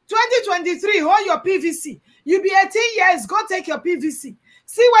happen. 2023, hold your PVC. You be 18 years, go take your PVC.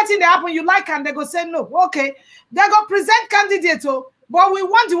 See what in the happen you like, and they go say no. Okay, they go present candidate, but we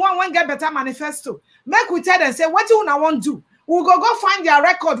want the one when get better manifesto. Make we tell them say what you want to do. We'll go find their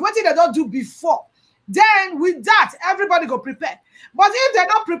record. What did they don't do before? Then with that, everybody go prepare. But if they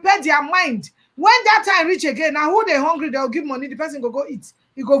don't prepare their mind, when that time reach again, now who they hungry, they'll give money. The person go eat.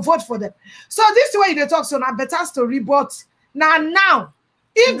 You go vote for them. So this way they talk. So now better story, but now,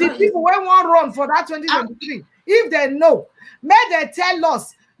 if the people when want run for that 2023, if they know. May they tell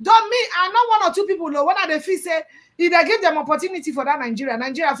us. Don't me, I know one or two people know. One of the fee say, if they give them opportunity for that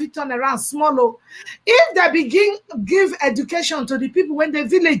Nigeria fit turn around small. If they begin give education to the people when they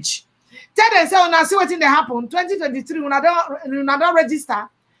village, tell them say, when I see what thing they happen, 2023, when I don't register,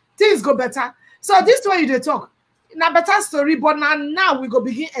 things go better. So this way they talk. Now better story, but now we go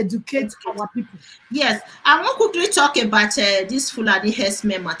begin educate our people. Yes, I want to quickly talk about this Fulani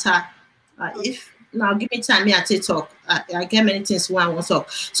herdsmen matter. Now give me time, I take talk. I get many things when I want to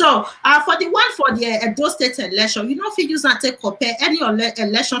talk. So for the one for the Edo State election, you know, if you use and take compare any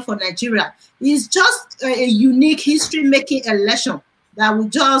election for Nigeria, it's just a unique history-making election that we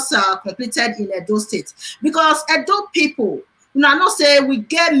just completed in Edo State. Because Edo people, you know, not say we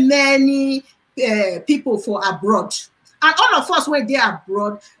get many people for abroad. And all of us when they are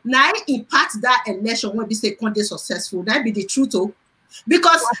abroad, now impact that election when we say they successful. That be the truth.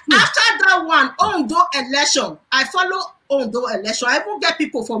 Because after that one, Ondo election, I follow Ondo election. I even get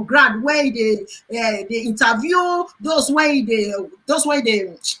people for grant when they interview those when they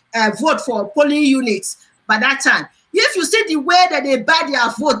vote for polling units by that time. If you see the way that they buy their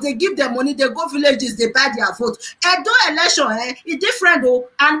vote, they give them money, they go villages, they buy their vote. Edo election, it's different though,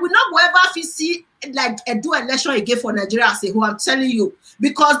 and we not go ever see like Edo election again for Nigeria as a whole. I'm telling you,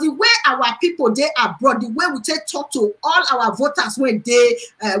 because the way our people they abroad, the way we take talk to all our voters when they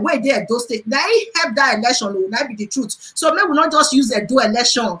Edo State, now help that election will not be the truth. So maybe we not just use Edo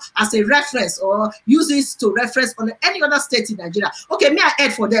election as a reference or use it to reference on any other state in Nigeria. Okay, me I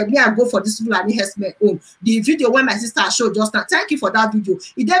add for them, me I go for this Fulani herdsmen own the video when my sister showed just now. Thank you for that video.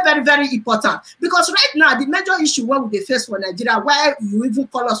 It is very, very important because right now the major issue what we face for Nigeria, why you even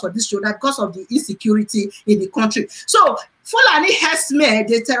call us for this show, that because of the insecurity in the country. So Fulani herdsmen,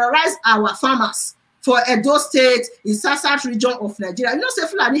 they terrorize our farmers for Edo State in south region of Nigeria. You know, say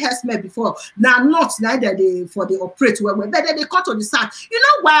Fulani herdsmen before now not neither they for the operate well, but then they come to the south. You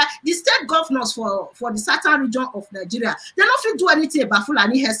know why the state governors for the southern region of Nigeria they don't feel do anything about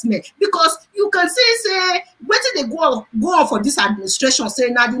Fulani herdsmen because you can see say where did they go on for this administration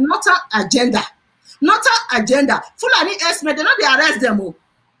saying now the northern agenda. Fulani herdsmen they know they arrest them all.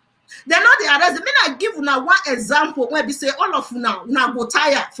 They're not the arrest. They may not give now one example where we say all of now go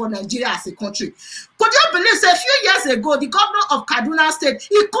tired for Nigeria as a country. Could you believe say a few years ago the governor of Kaduna State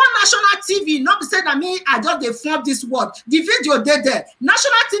he called national TV not be saying that me I just deformed this word. The video they there.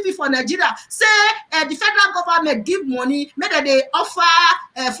 National TV for Nigeria say the federal government give money, maybe they offer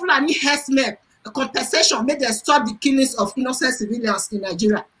Fulani herdsmen compensation, maybe they stop the killings of innocent civilians in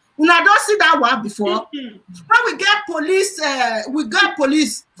Nigeria. I don't see that one before. When we get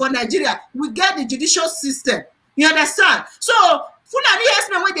police for Nigeria, we get the judicial system. You understand? So Fulani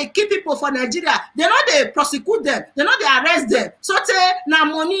herdsmen when they kill people for Nigeria, they know they prosecute them, they know they arrest them. So now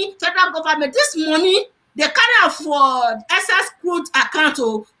money, federal government, this money, they carry out for excess crude account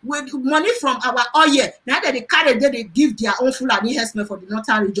with money from our oil. Now that they carry, they give their own Fulani herdsmen for the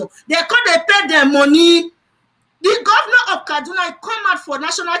northern region. They pay their money. The governor of Kaduna come out for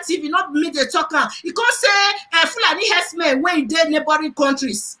national TV, not me they talk. He can't say Fulani herdsmen when they neighboring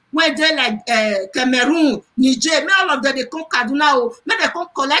countries, when they like Cameroon, Niger, all of them they come Kaduna, may they come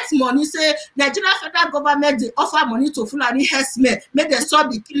collect money. Say Nigeria federal government they offer money to Fulani herdsmen, may they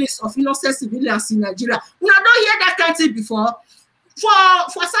stop the killings of innocent civilians in Nigeria. We don't hear that kind of thing before.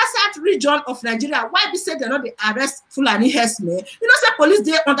 For South region of Nigeria, why we say they not they arrest Fulani herdsmen? You know, say police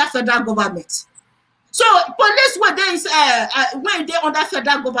they under federal government. So police when they under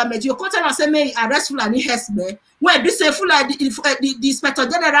federal government, you come and say may arrest Fulani herdsmen. When they say Fulani, the Inspector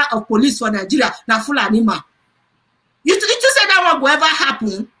General of Police for Nigeria, now Fulani man. You say that one will ever happen?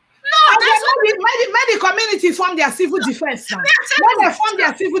 No, that's why the community form their civil defense now. When they form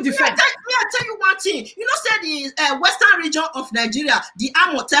their civil defense. I tell you one thing. You know, say the western region of Nigeria, the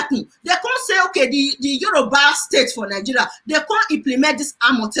Amotekun, they can't say okay, the Yoruba state for Nigeria, they can't implement this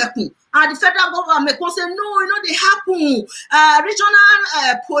Amotekun. And the federal government can say, no, you know, they happen.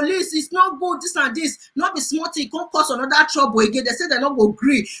 Regional police is not good, this and this. Not be smart, it can't cause another trouble again. They say they're not going to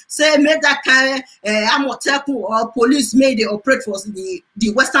agree. Say, make that kind of Amotekun or police may they operate for the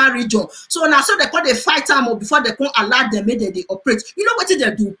western region. So now, so they call the fight time before they can allow them, may they operate. You know what they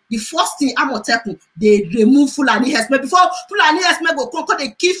do? The first thing Amotekun, they remove Fulani herdsmen. Before Fulani herdsmen go come,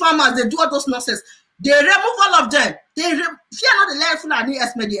 they kill farmers, they do all those nonsense. They remove all of them. They fear not the land Fulani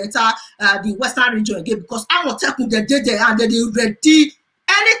herdsmen they enter the western region again because Amotekun they did there and they ready.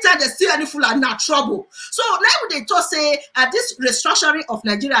 Anytime they see any Fulani now trouble. So now they just say this restructuring of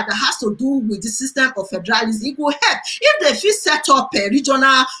Nigeria that has to do with the system of federalism, it will help if they feel set up a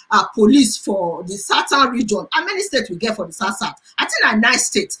regional police for the southern region. How many states we get for the south? I think 9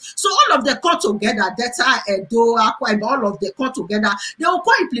 states. So all of them come together, Delta, Edo, Akwa Ibom, all of them come together. They will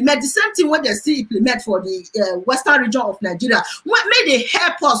come implement the same thing when they still implement for the western region of Nigeria. May they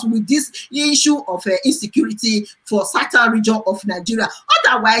help us with this issue of insecurity for southern region of Nigeria.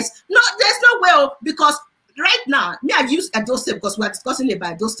 Otherwise, no, there's no way because right now, me I use Edo State because we are discussing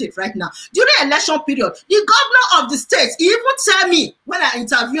about Edo State right now. During the election period, the governor of the state, he even tell me when I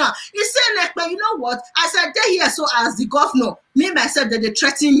interview him, he said, like, but you know what? I said, they here so as the governor, me myself, that they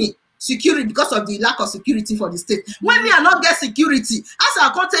threaten me security because of the lack of security for the state. When me I not get security, as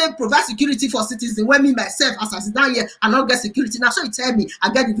I can't provide security for citizens, when me myself, as I sit down here, I not get security. Now, so he tell me,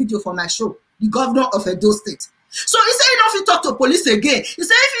 I get the video for my show, the governor of Edo State. So he said, you know, if you talk to police again, he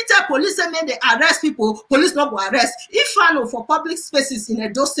said, if you tell police, then they arrest people, police not go arrest. If I know for public spaces in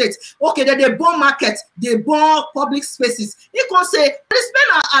Edo State, okay, then they burn market, they burn public spaces. He can say, policemen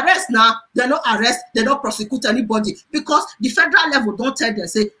are arrest now, they don't arrest, they don't prosecute anybody because the federal level don't tell them,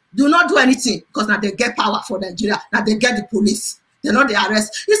 say, do not do anything because now they get power for Nigeria, now they get the police, they know they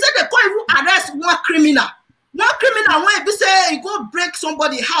arrest. He said they can't even arrest one criminal. One criminal, when you say you go break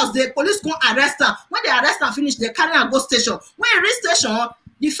somebody's house, the police go arrest them. When they arrest and finish, they carry and go station. When you reach station,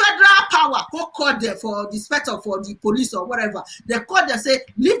 the federal power go call them for the inspector, for the police or whatever. They call them, say,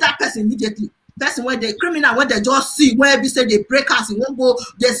 leave that person immediately. Person when the criminal, when they just see, where they say they break house, he won't go,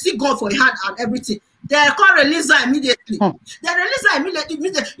 they see gun for your hand and everything. They can't release her immediately. They release her immediately.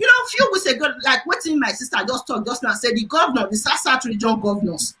 You know, a few weeks ago, like what my sister just talked just now, said the governor, the South region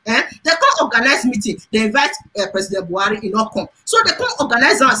governors, they can't organize meeting. They invite President Buhari in Okon. So they can't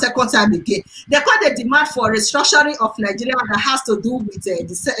organize them a second time again. They call the demand for restructuring of Nigeria that has to do with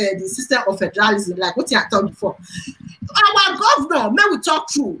the system of federalism, like what I talked before. Our governor, may we talk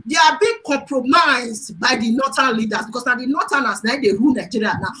through, they are being compromised by the northern leaders because now the northerners now they rule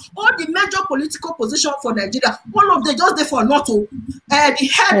Nigeria now. All the major political position for Nigeria, all of them just there for not to the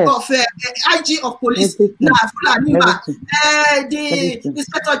head of IG of police, the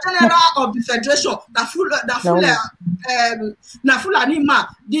Inspector General of the Federation, the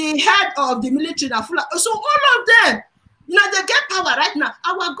head of the military, so all of them. You know, they get power right now.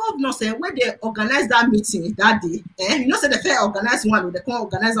 Our governors, when they organize that meeting that day, you know, say they fair organize one, they can't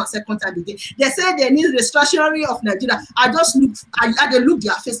organize one second time again. They say they need restructuring of Nigeria. I just look, they look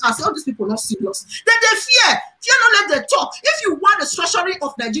their face. I say, all these people not serious. Then they fear not let them talk. If you want restructuring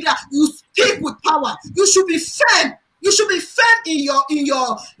of Nigeria, you speak with power. You should be firm. You should be firm in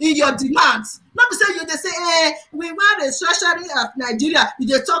your demands. Not to say they say, we want restructuring of Nigeria.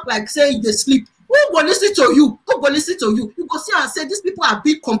 They talk like say they sleep. Who will listen to you? Who will listen to you? You go see and say these people are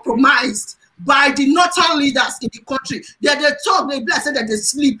being compromised by the northern leaders in the country. They talk, they bless, say that they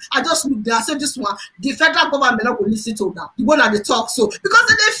sleep. I just look there, I say this one, the federal government not going to listen to now. The one that they talk so because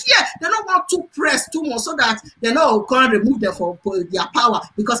they fear they don't want to press too much so that they know can remove them for their power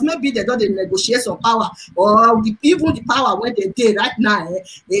because maybe they don't negotiate some power or even the power when they did right now.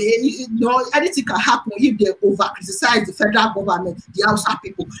 You know, anything can happen if they over criticize the federal government, the Hausa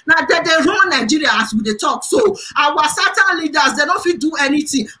people. Now they run Nigeria as we they talk. So our certain leaders they don't fit do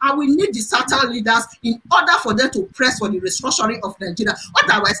anything, and we need the certain leaders in order for them to press for the restructuring of Nigeria.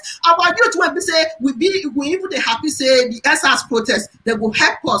 Otherwise, our youth will be say we even they happy say the SARS protest they will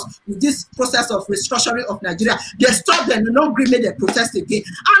help us with this process of restructuring of Nigeria. They stop them, they don't agree make they protest again.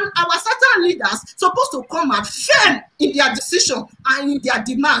 And our certain leaders supposed to come out firm in their decision and in their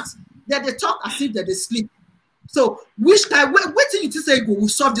demands. That they talk as if they sleep. So which time wait till you say we will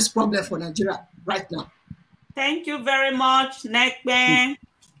solve this problem for Nigeria right now. Thank you very much, Nekben.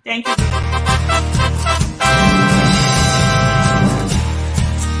 Thank you.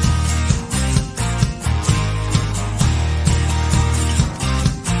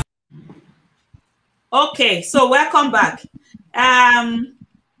 Okay, so welcome back.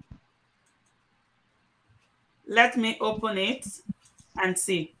 Let me open it and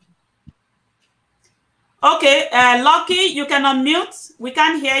see. Okay, Lucky, you can unmute. We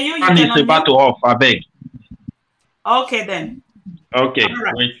can't hear you. And it's about to off, I beg. Okay, then. Okay, all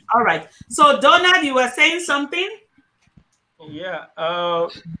right. wait. All right. So, Donald, you were saying something? Yeah.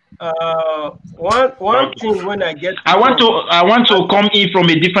 One thing when I get I want to come in from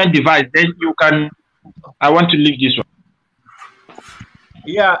a different device. Then you can. I want to leave this one.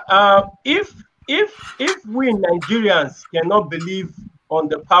 Yeah. If we Nigerians cannot believe on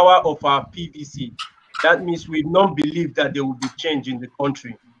the power of our PVC, that means we don't believe that there will be change in the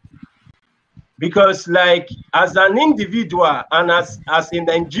country. Because like as an individual and as a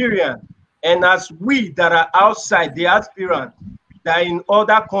Nigerian and as we that are outside the aspirant that are in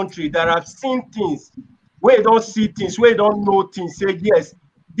other countries that have seen things, we don't see things, we don't know things, say yes,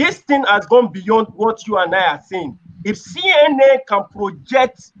 this thing has gone beyond what you and I are saying. If CNN can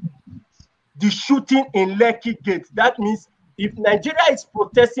project the shooting in Lekki Gate, that means if Nigeria is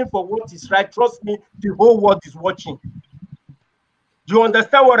protesting for what is right, trust me, the whole world is watching. Do you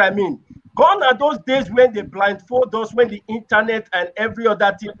understand what I mean? Gone are those days when they blindfold us, when the internet and every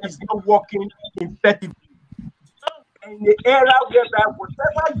other thing is not working effectively. In the era whereby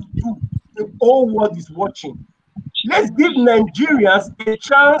whatever you do, the whole world is watching. Let's give Nigerians a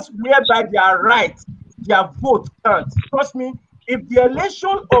chance whereby they are right, their vote counts. Trust me, if the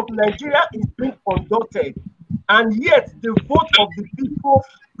election of Nigeria is being conducted, and yet the vote of the people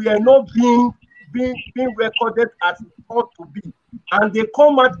we are not being recorded as it ought to be, and they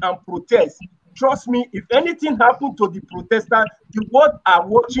come out and protest. Trust me, if anything happened to the protesters, the world are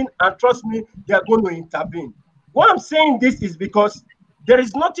watching, and trust me, they are going to intervene. Why I'm saying this is because there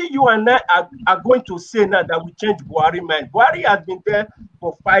is nothing you and I are going to say now that will change Buhari's mind. Buhari has been there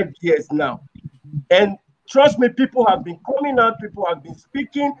for 5 years now, and trust me, people have been coming out, people have been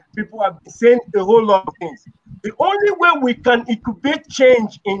speaking, people have been saying a whole lot of things. The only way we can incubate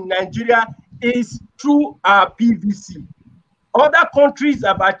change in Nigeria is through our PVC. Other countries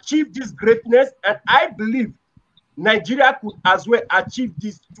have achieved this greatness, and I believe Nigeria could as well achieve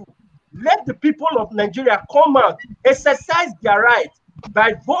this too. Let the people of Nigeria come out, exercise their right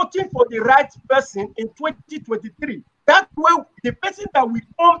by voting for the right person in 2023. That way, the person that will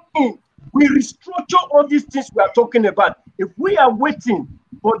come in will restructure all these things we are talking about. If we are waiting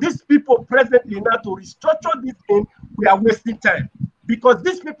for these people presently now to restructure this thing, we are wasting time. Because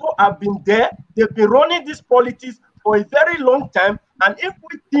these people have been there, they've been running this politics for a very long time, and if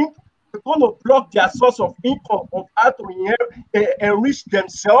we think we're going to block their source of income of how to enrich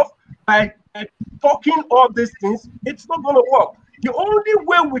themselves by talking all these things, it's not going to work. The only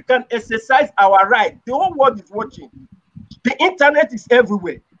way we can exercise our right, the whole world is watching. The internet is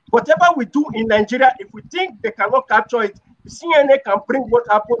everywhere. Whatever we do in Nigeria, if we think they cannot capture it, CNN can bring what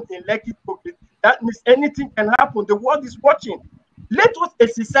happened in Lekki. That means anything can happen. The world is watching. Let us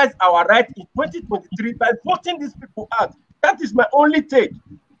exercise our right in 2023 by voting these people out. That is my only take.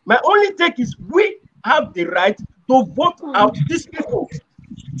 My only take is we have the right to vote out these people.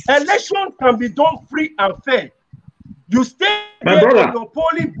 Election can be done free and fair. You stay there in your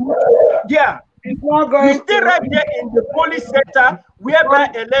polling booth. Yeah. You stay right there in the polling center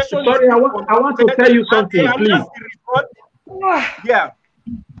whereby election. Sorry, I want to tell you something, please. Yeah.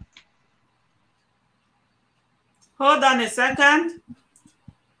 Hold on a second.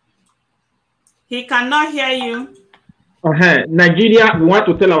 He cannot hear you. Nigeria, we want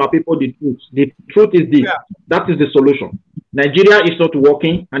to tell our people the truth. The truth is this. Yeah. That is the solution. Nigeria is not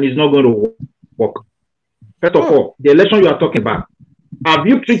working and is not going to work. First of all, the election you are talking about, have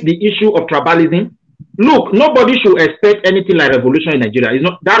you treated the issue of tribalism? Look, nobody should expect anything like revolution in Nigeria. It's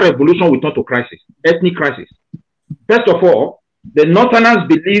not that revolution will turn to crisis, ethnic crisis. First of all, the Northerners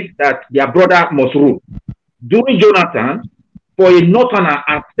believe that their brother must rule. During Jonathan, for a Northerner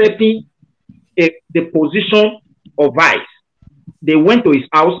accepting the position of vice, they went to his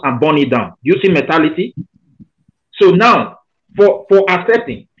house and burned it down. Do you see mentality? So now, for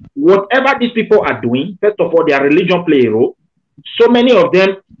accepting whatever these people are doing, first of all, their religion play a role. So many of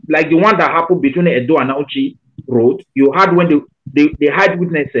them, like the one that happened between Edo and Auchi Road, you heard when the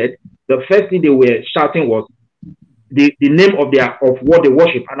eyewitness said the first thing they were shouting was the name of what they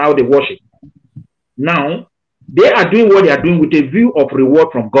worship and how they worship. Now, they are doing what they are doing with a view of reward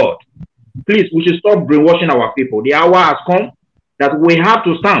from God. Please, we should stop brainwashing our people. The hour has come that we have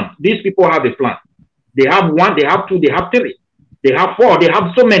to stand. These people have a plan. They have one, they have two, they have three, they have four, they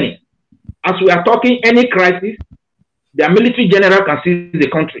have so many. As we are talking, any crisis, their military general can seize the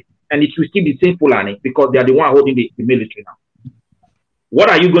country, and it will still be same Fulani because they are the one holding the military now. What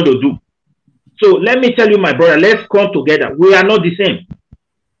are you going to do? So let me tell you, my brother, let's come together. We are not the same.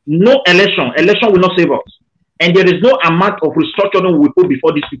 No election will not save us. And there is no amount of restructuring we put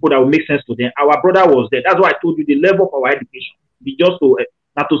before these people that will make sense to them. Our brother was there. That's why I told you the level of our education. Be just to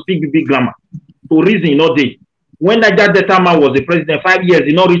not to speak big grammar. To reason, not day. When that Delta man was the president 5 years,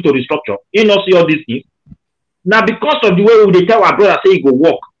 he not reach to restructure. He not see all these things. Now, because of the way they tell our brother say he go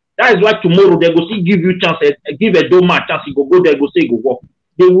work, that is why tomorrow they go see give you chance, give a doma chance, he go there, go say he go work.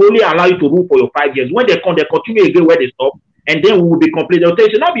 They will only allow you to rule for your 5 years. When they come, they continue again where they stop, and then we will be complete. They'll tell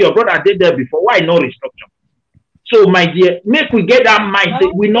you, not be your brother did there before. Why not restructure? So, my dear, make we get that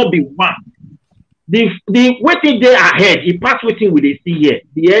mindset. We not be one. The waiting day ahead, it pass waiting with the see here.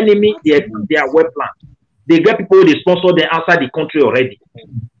 The enemy, they are well planned. They get people they sponsor them outside the country already.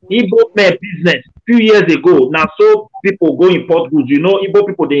 Igbo made business few years ago. Now, so people go import goods. You know, Igbo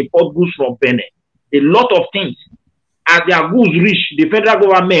people they import goods from Benin. A lot of things. As their goods reach, the federal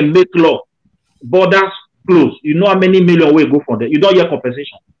government make law. Borders close. You know how many million will go for them. You don't hear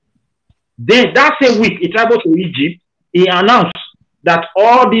compensation. Then that same week, he traveled to Egypt. He announced that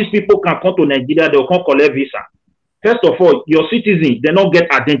all these people can come to Nigeria. They'll come collect visa. First of all, your citizens, they don't get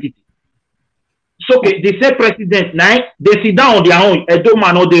identity. So okay, they say president now, they sit down on their own. Edo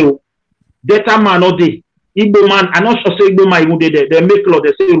man no dey, Delta man no dey, Igbo man, I'm not sure say Igbo man even dey there. They make law,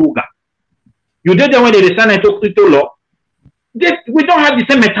 they say Ruga. You did there when they sign into law. We don't have the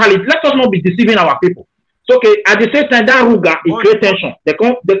same mentality. Let us not be deceiving our people. So okay, at the same time, that Ruga is create tension. They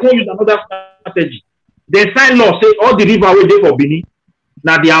can't use another strategy. They sign law, say all the river way there for Benin,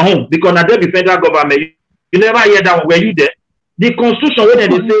 now they are home because now they be federal government. You never hear that one. Were you there? The constitution where they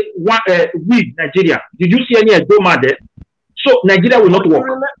say we Nigeria. Did you see any Edoma there? So Nigeria will not work.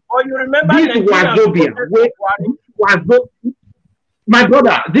 You remember this Wazobia where my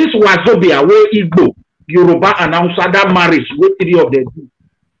brother, this Wazobia where Igbo, Yoruba and Hausa that marriage where three of them do.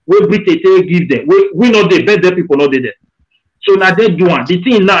 Where Britain give them. We know they bet the people not there. So now they do one. The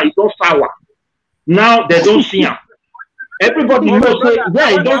thing now is not sour. Now they don't see him. Everybody knows say yeah,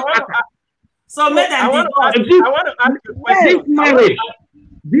 it don't matter. So I want to ask you a question.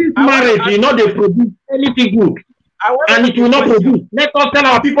 This marriage, you know, they produce anything good. And it will not produce. Let us tell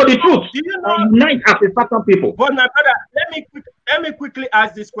our people the truth. Do you know, unite as a certain people. But my brother, let me quickly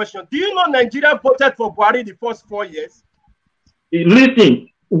ask this question. Do you know Nigeria voted for Buhari the first 4 years? Listen,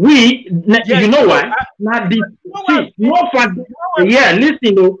 yes, you know why? Now listen,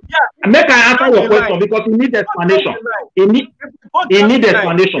 make I answer your question because you need explanation. You need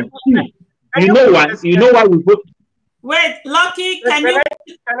explanation. See, you know why? You know why we vote. Wait, Lucky,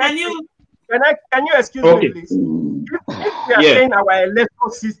 can you excuse me, please? If we are saying our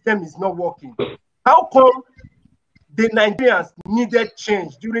electoral system is not working, how come the Nigerians needed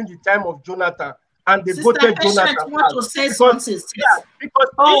change during the time of Jonathan and they voted Jonathan? Want to say something?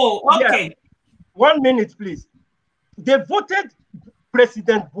 Okay. 1 minute, please. They voted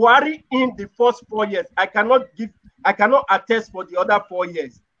President Buhari in the first 4 years. I cannot attest for the other 4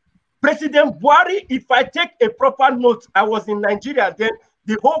 years. President Buhari, if I take a proper note, I was in Nigeria then,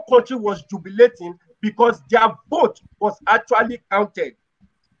 the whole country was jubilating because their vote was actually counted.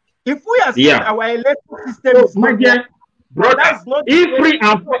 If we are saying our electoral system is my dear brother,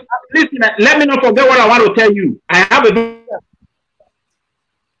 listen, let me not forget what I want to tell you. I have a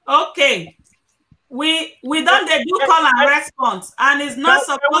okay. We don't do call and response, and it's not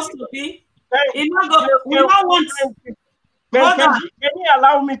supposed to be. We don't want. Can you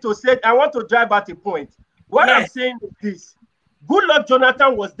allow me to say? I want to drive at a point. What I'm saying is this. Goodluck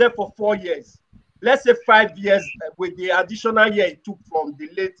Jonathan was there for 4 years. Let's say 5 years with the additional year he took from the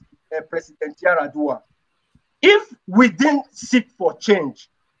late President Yar'Adua. If we didn't seek for change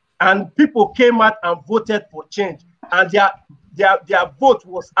and people came out and voted for change and their vote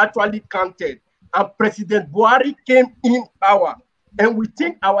was actually counted and President Buhari came in power and we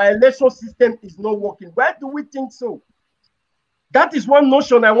think our election system is not working, why do we think so? That is one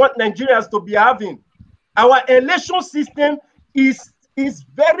notion I want Nigerians to be having. Our election system is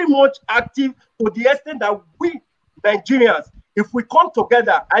very much active to the extent that we Nigerians, if we come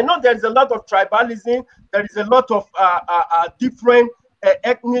together, I know there is a lot of tribalism, there is a lot of different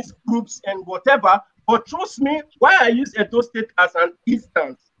ethnic groups and whatever, but trust me, why I use Edo State as an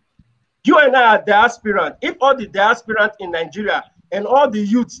instance, you and I are diasporans. If all the diasporans in Nigeria and all the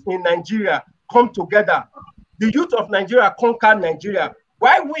youths in Nigeria come together, the youth of Nigeria conquer Nigeria.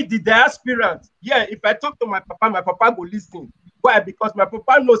 Why we the diasporans? Yeah, if I talk to my papa go listen. Why? Because my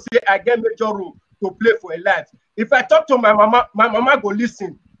papa knows say I get major role to play for a life. If I talk to my mama go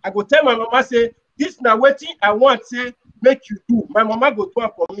listen. I go tell my mama say, this now waiting I want say make you do. My mama go do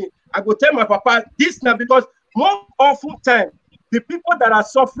it for me. I go tell my papa this now because more often time the people that are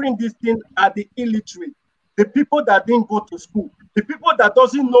suffering this thing are the illiterate, the people that didn't go to school, the people that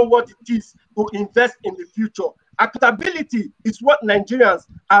doesn't know what it is to invest in the future. Accountability is what Nigerians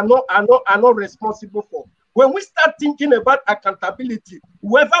are not responsible for. When we start thinking about accountability,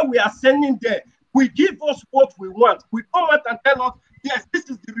 whoever we are sending there, we give us what we want. We come out and tell us, yes, this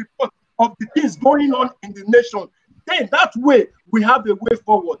is the report of the things going on in the nation. Then that way we have a way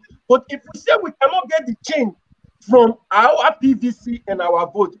forward. But if we say we cannot get the change from our PVC and our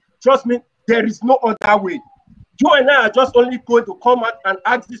vote, trust me, there is no other way. You and I are just only going to come out and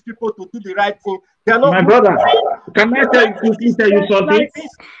ask these people to do the right thing. They are not. My brother, can I tell you something?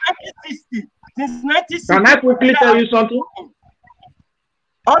 Since 1960. Can I quickly tell you something?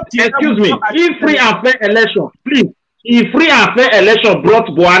 Excuse me. If free and fair election, please. If free and fair election brought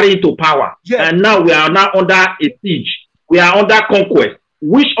Buhari into power, and now we are now under a siege, we are under conquest.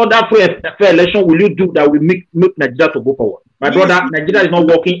 Which other free and fair election will you do that will make Nigeria to go forward? My brother, Nigeria is not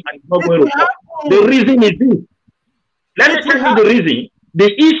working and it's not going to work. The reason is this. Let me tell you the reason. The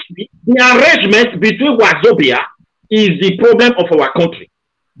issue, the arrangement between Wazobia is the problem of our country.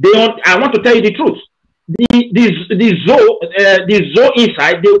 I want to tell you the truth. The zoo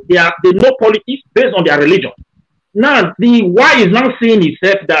inside, they know politics based on their religion. Now, the why is now seeing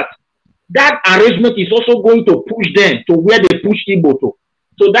itself that arrangement is also going to push them to where they push Igbo to.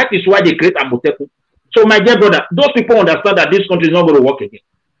 So that is why they create Amotepu. So, my dear brother, those people understand that this country is not going to work again.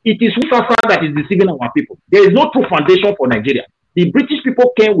 It is Wisasa that is deceiving our people. There is no true foundation for Nigeria. The British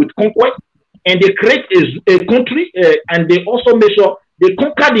people came with conquest and they create a country and they also make sure they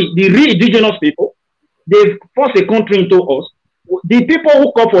conquer the real indigenous people. They force a country into us. The people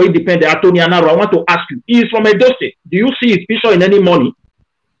who call for independence, Attorney Anaro, I want to ask you, he is from Edo State. Do you see his picture in any money?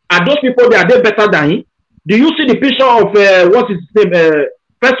 Are those people there, are they better than him? Do you see the picture of, what is his name,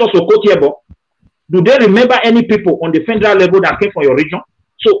 Festus Okotiebo? Do they remember any people on the federal level that came from your region?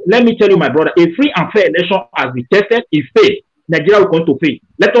 So let me tell you, my brother, a free and fair election has been tested, is failed. Nigeria will going to fail.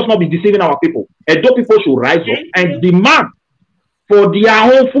 Let us not be deceiving our people. Edo people should rise up and demand for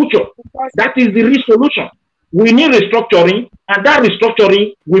their own future. That is the real solution. We need restructuring, and that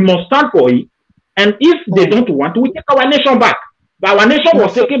restructuring, we must stand for it. And if they don't want, we take our nation back. But our nation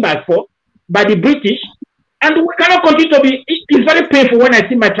was taken by force by the British, and we cannot continue to be. It's very painful when I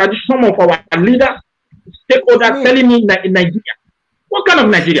see my tradition, some of our leaders, stakeholders telling me in Nigeria. What kind of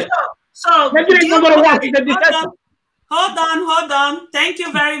Nigeria? So Nigeria is not going to work. It's a disaster. Hold on. Thank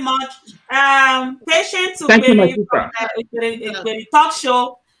you very much. Patience to the talk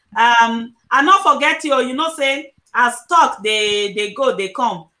show. And not forget you know, say as talk they go, they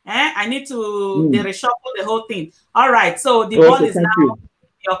come. I need to they reshuffle the whole thing. All right. So the ball is now in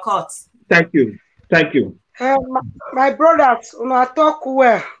your court. Thank you. Thank you. My brothers, una talk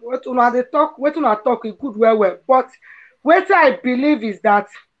well. What una talk is good well. But what I believe is that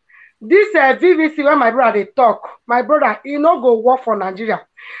this VVC when my brother they talk, my brother, he no go work for Nigeria.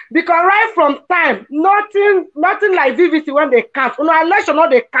 Because right from time, nothing like VVC when they can't. Election not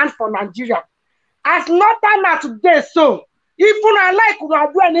they can't for Nigeria. As nothing now today, so if una like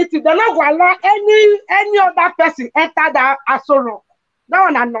una do anything, they're not gonna allow any other person enter that Asoro. That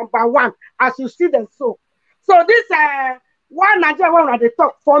one is number one, as you see them so. So this one Nigeria when they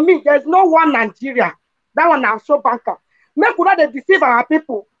talk, for me, there's no one Nigeria. That one is so banker. Make we not deceive our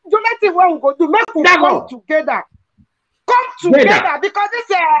people. Do nothing what we go do. Make we come together. Come together because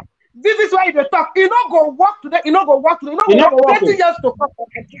this is why they talk. You don't go work today. You don't go work today. You don't go work 20 years to come for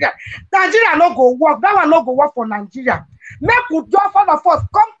Nigeria. Nigeria no go work. That one no go work for Nigeria. Make we just all of us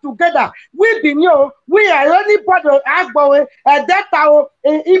come together. We be new. We are anybody Agbo, Delta,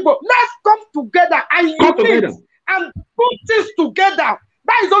 Igbo. Let's come together and unite and put things together.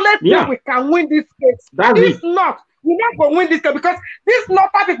 That is the only thing we can win this case. If not, we're not going to win this case because these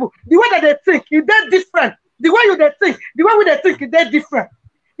Northern people, the way that they think, is they different. The way you they think, the way they think, is they different.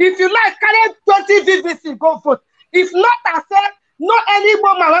 If you like, carry 20 VVC, go vote. If not, I say, no any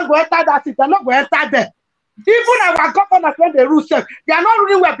woman will go enter that seat. They're not going to enter there. Even our governors, when they rule, they are not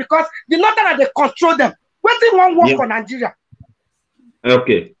ruling well because the Northern they control them. What do you want work for Nigeria?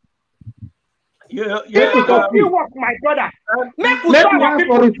 Okay. You work, my brother. Make we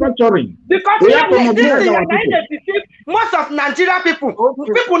for restructuring. Because most of Nigeria people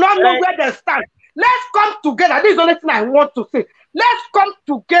don't know where they stand. Let's come together. This is the only thing I want to say. Let's come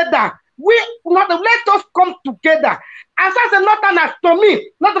together. Let us come together. As I said, Northerners, to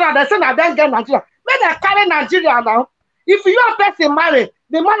me, Northerners, they say I don't get Nigeria. When they carry Nigeria now, if you are person married,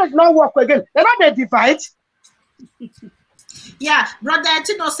 the marriage not work again. They're not they divide. Yeah, brother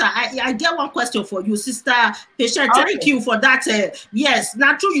Tinosa, I get one question for you, sister Patient. Thank you for that. Yes,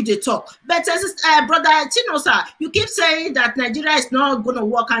 not true you did talk. But brother Tinosa, you keep saying that Nigeria is not going to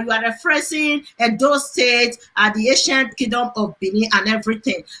work, and you are referencing those states, the ancient kingdom of Benin and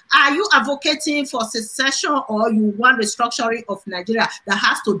everything. Are you advocating for secession, or you want restructuring of Nigeria that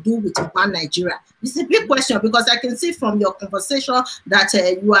has to do with one Nigeria? This is a big question because I can see from your conversation that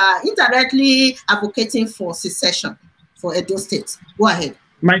you are indirectly advocating for secession for Edo State. Go ahead.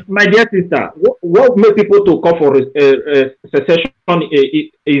 My dear sister, what makes people to call for secession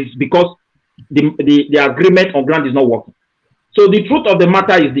is because the agreement on ground is not working. So the truth of the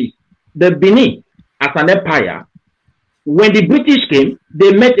matter is this: the Benin, as an empire, when the British came,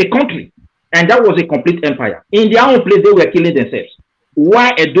 they made a country, and that was a complete empire. In their own place, they were killing themselves.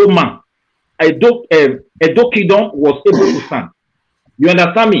 Why Edo Kingdom was able to stand? You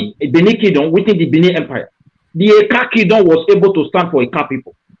understand me? A Benin Kingdom within the Benin Empire. The Eka Kingdom was able to stand for Eka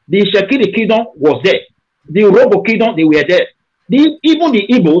people. The Shekiri Kingdom was there. The Urobo Kingdom, they were there. Even the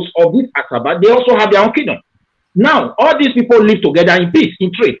Igbos of this Asaba, they also have their own kingdom. Now, all these people live together in peace,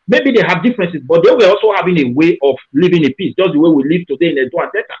 in trade. Maybe they have differences, but they were also having a way of living in peace, just the way we live today in Edo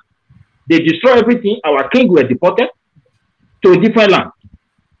and Delta. They destroy everything. Our king were deported to a different land.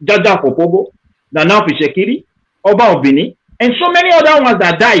 Jaja Popobo, Nana Shekiri, Oba of Benin, and so many other ones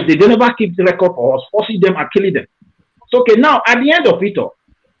that died, they never keep the record for us, forcing them and killing them. So, okay, now, at the end of it all,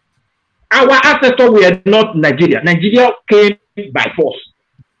 our ancestors were not Nigeria. Nigeria came by force.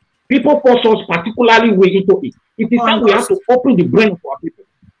 People force us particularly way into it. It is time we have to open the brain for our people.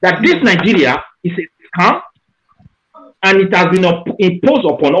 That this Nigeria is a scam, and it has been imposed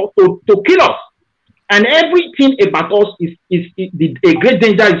upon us to kill us. And everything about us is a great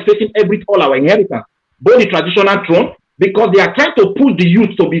danger is facing all our inheritance, both the traditional throne, because they are trying to push the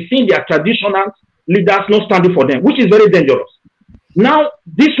youth to be seeing their traditional leaders not standing for them, which is very dangerous. Now,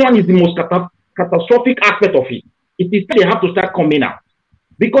 this one is the most catastrophic aspect of it. It is they have to start coming out.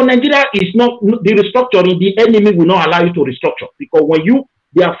 Because Nigeria is not, the restructuring, the enemy will not allow you to restructure. Because when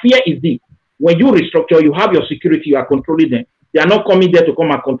their fear is deep. When you restructure, you have your security, you are controlling them. They are not coming there to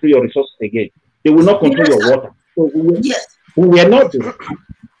come and control your resources again. They will not control your water. So we were not there.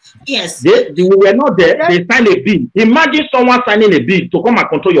 Yes. We were not there. They signed a bill. Imagine someone signing a bill to come and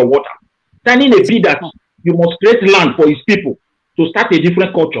control your water. Signing a bill that you must create land for his people to start a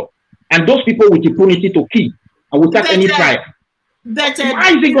different culture. And those people with impunity to kill and without any trial. How is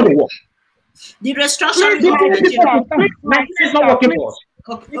it going to work? The restructuring of Nigeria is not working for us.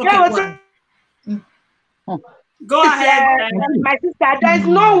 Okay, go ahead. My sister, there is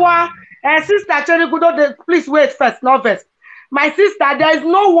no one. Sister Cherigudo, please wait first, not first. My sister, there is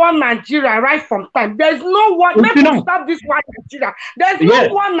no one Nigeria right from time. There is no one. Maybe stop this one Nigeria. There is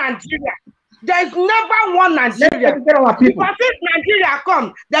no one Nigeria. There is never one Nigeria. Because if Nigeria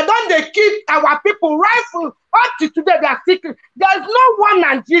come, they don't keep our people rifle up to today. They are secret. There is no one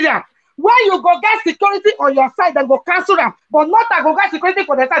Nigeria. When you go get security on your side, then go cancel them. But not that go get security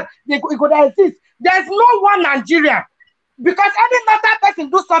for the side. They go exist. There is no one Nigeria. Because any other person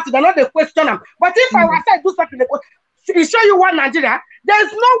do something, they not they question them. But if our side do something, they show you one Nigeria. There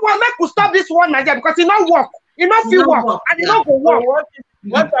is no one make to stop this one Nigeria because it not work. It not feel work. And it not go work.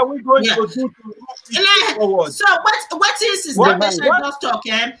 What are we going to do to move forward? So what is the best just talk?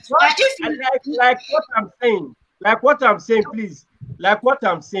 Like what I'm saying, please. Like what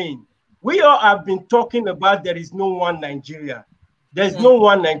I'm saying. We all have been talking about there is no one Nigeria. There's no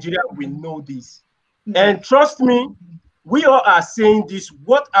one Nigeria. We know this. And trust me, we all are saying this.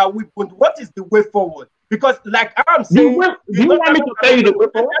 What are we going? What is the way forward? Because, like I'm saying, do you want me to tell you the way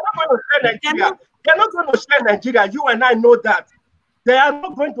forward? They're not going to share Nigeria. You and I know that. They are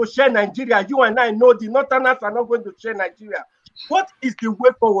not going to share Nigeria. You and I know the Northerners are not going to share Nigeria. What is the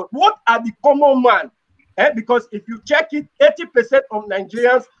way forward? What are the common man? Because if you check it, 80% of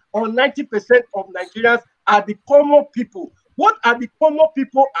Nigerians or 90% of Nigerians are the common people. What are the common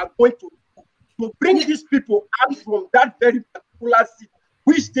people are going to do to bring these people out from that very particular seat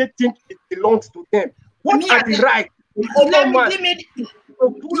which they think it belongs to them? What are the rights?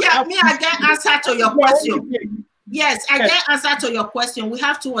 I get answer to your question. Yes, I get answer to your question. We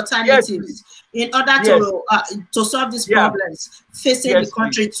have two alternatives in order to solve these problems facing the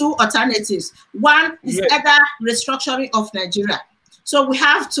country. Two alternatives. One is either restructuring of Nigeria. So we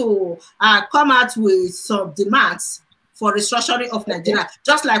have to come out with some demands for restructuring of Nigeria,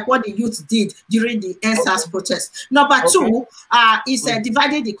 just like what the youth did during the NSAS protest. Number two is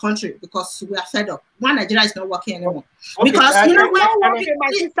dividing the country, because we are fed up. One Nigeria is not working anymore. Because you know what?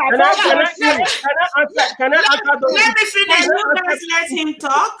 Can I answer those? Let me finish. Let him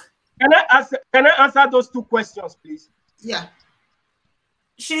talk. Can I answer those two questions, please? Yeah.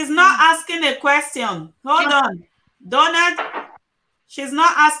 She's not asking a question. Hold on, Donald. She's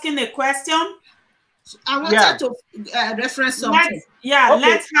not asking a question. I wanted to reference something.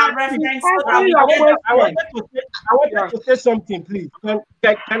 Let's have reference. I wanted to say something, please.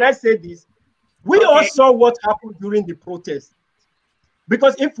 Can I say this? We all saw what happened during the protest.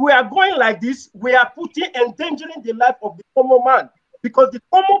 Because if we are going like this, we are endangering the life of the common man. Because the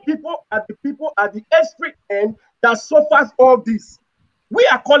common people are the people at the extreme end that suffers all this. We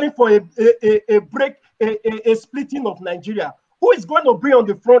are calling for a splitting of Nigeria. Who is going to be on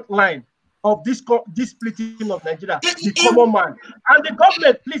the front line of this splitting of Nigeria? The common man. And the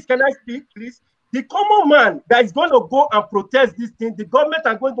government, please, can I speak, please? The common man that is going to go and protest this thing, the government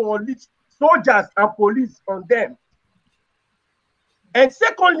are going to unleash soldiers and police on them. And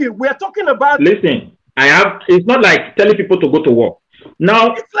secondly, we are talking about... Listen, it's not like telling people to go to war.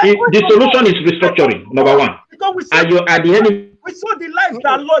 Now, the solution is restructuring, number one. We saw the life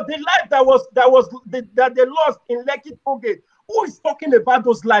that they lost in Lekki Tollgate. Who is talking about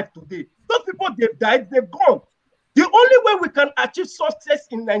those lives today? Those people, they've died, they've gone. The only way we can achieve success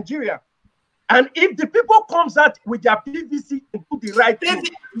in Nigeria, and if the people comes out with their PVC and do the right thing,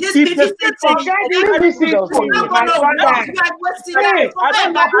 this PVC is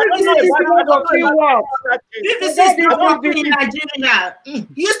not working in Nigeria.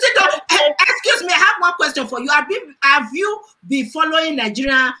 You still don't. Excuse me, I have one question for you. Have you been following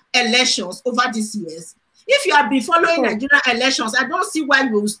Nigerian elections over these years? If you have been following Nigerian elections, I don't see why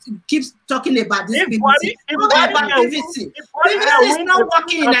you keep talking about this PVC. PVC is not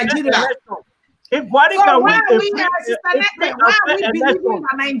working in Nigeria. Why are we believing that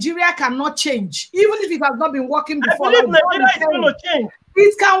Nigeria cannot change, even if it has not been working before? I believe Nigeria is going to change.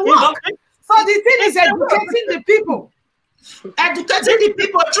 It can work. So the thing is educating the people. Educating the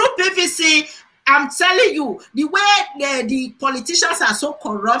people through PVC. I'm telling you, the way the politicians are so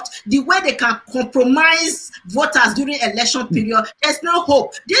corrupt, the way they can compromise voters during election period, there's no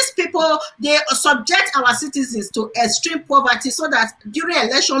hope. These people, they subject our citizens to extreme poverty so that during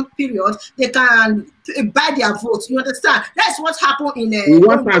election period, they can buy their votes. You understand? That's what happened in a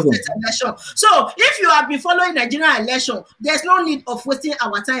election. So if you have been following Nigerian election, there's no need of wasting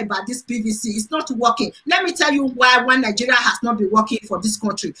our time about this PVC. It's not working. Let me tell you why Nigeria has not been working for this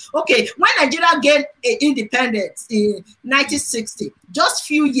country. Okay, when Nigeria gained independence in 1960, just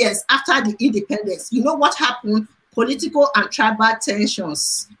few years after the independence, you know what happened? Political and tribal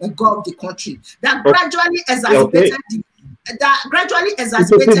tensions engulfed the country. That gradually exacerbated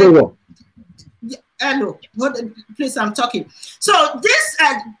Hello, please, I'm talking. So this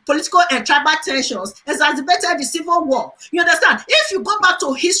political and tribal tensions exacerbated the civil war. You understand? If you go back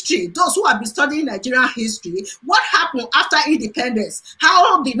to history, those who have been studying Nigerian history, what happened after independence?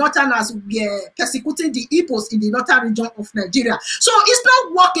 How the Northerners were persecuting the Igbos in the northern region of Nigeria. So it's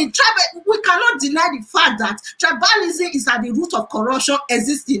not working. We cannot deny the fact that tribalism is at the root of corruption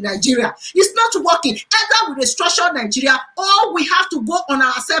exists in Nigeria. It's not working. Either we restructure Nigeria or we have to go on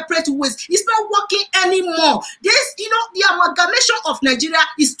our separate ways. It's not working anymore. This, the amalgamation of Nigeria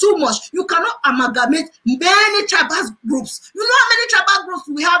is too much. You cannot amalgamate many tribal groups. You know how many tribal groups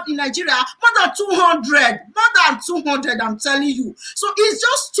we have in Nigeria? More than 200. More than 200, I'm telling you. So it's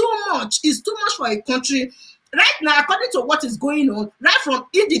just too much. It's too much for a country. Right now, according to what is going on, right from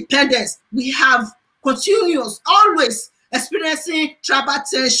independence, we have continuous, always experiencing tribal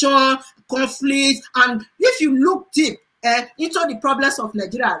tension, conflict, and if you look deep, into the problems of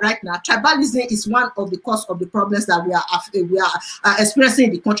Nigeria right now, tribalism is one of the cause of the problems that we are experiencing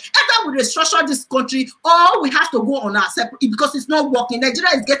in the country. Either we restructure this country, or we have to go on our separate, because it's not working. Nigeria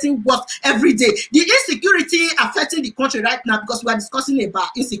is getting worse every day. The insecurity affecting the country right now, because we are discussing about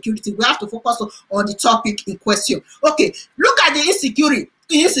insecurity, we have to focus on the topic in question. Okay, look at the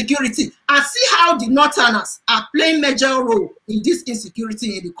insecurity and see how the Northerners are playing major role in this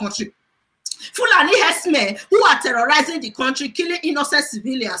insecurity in the country. Fulani herdsmen who are terrorizing the country, killing innocent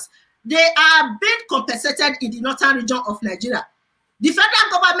civilians, they are being compensated in the northern region of Nigeria. The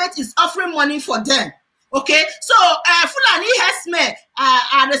federal government is offering money for them. Okay, so Fulani herdsmen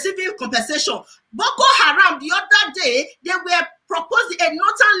are receiving compensation. Boko Haram, the other day, they were proposing, a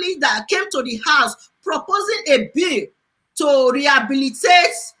northern leader came to the house proposing a bill to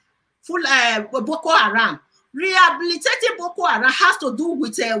rehabilitate Boko Haram. Rehabilitating Boko Haram has to do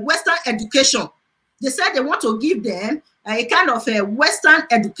with Western education. They said they want to give them a kind of a Western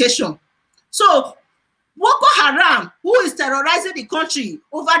education. So Boko Haram, who is terrorizing the country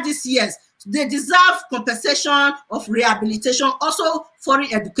over these years, they deserve compensation of rehabilitation, also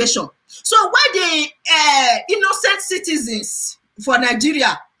foreign education. So why the innocent citizens for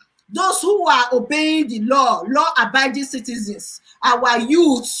Nigeria, those who are obeying the law, law-abiding citizens, our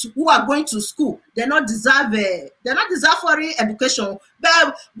youths who are going to school, they not deserve foreign education.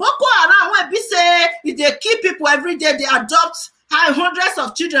 But Boko Haram, when we say if they kill people every day, they adopt hundreds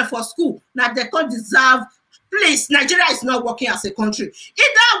of children for school. Now they can't deserve. Please, Nigeria is not working as a country.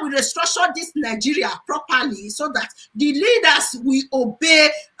 Either we restructure this Nigeria properly so that the leaders will obey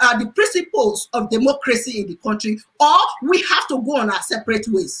the principles of democracy in the country, or we have to go on our separate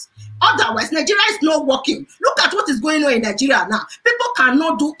ways. Otherwise, Nigeria is not working. Look at what is going on in Nigeria now. People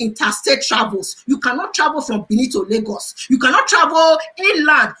cannot do interstate travels. You cannot travel from Benin to Lagos. You cannot travel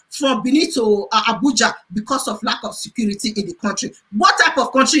inland from Benin to Abuja because of lack of security in the country. What type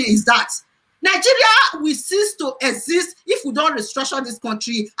of country is that? Nigeria will cease to exist if we don't restructure this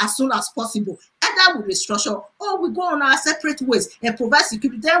country as soon as possible. Either we restructure or we go on our separate ways and provide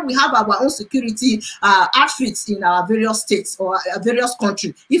security. Then we have our own security outfits in our various states or various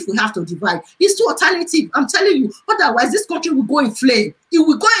countries if we have to divide. It's the alternative. I'm telling you. Otherwise, this country will go in flame. It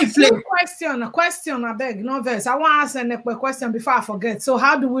will go in flame. A question, I beg, no verse. I want to ask a question before I forget. So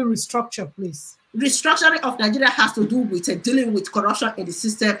how do we restructure, please? Restructuring of Nigeria has to do with dealing with corruption in the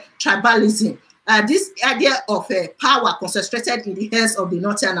system, tribalism. This idea of power concentrated in the hands of the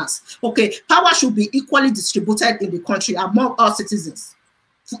Northerners. Okay, power should be equally distributed in the country among all citizens.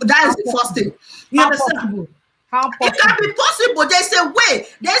 That is the first thing. You understand? How possible? It can be possible. There's a way.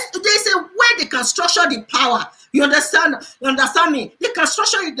 There's a way they can structure the power. You understand? You understand me? They can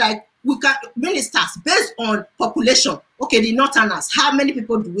structure it like we can ministers based on population. Okay, the Northerners, how many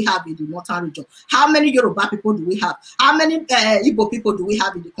people do we have in the northern region? How many Yoruba people do we have? How many Igbo people do we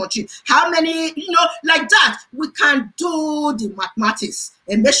have in the country? How many, like that? We can do the mathematics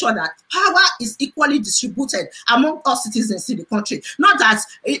and make sure that power is equally distributed among all citizens in the country. Not that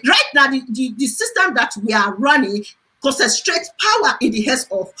right now the system that we are running concentrate power in the hands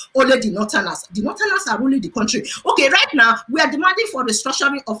of only the Northerners. The Northerners are ruling the country. Okay, right now, we are demanding for the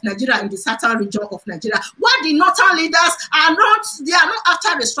restructuring of Nigeria in the southern region of Nigeria. Why the Northern leaders are not after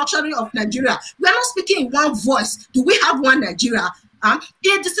restructuring of Nigeria. We are not speaking in one voice. Do we have one Nigeria?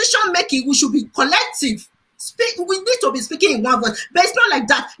 In decision making, we should be collective. We need to be speaking in one voice, but it's not like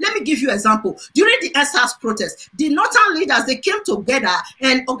that. Let me give you an example. During the EndSARS protest, the Northern leaders, they came together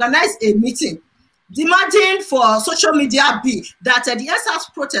and organized a meeting demanding for social media be that the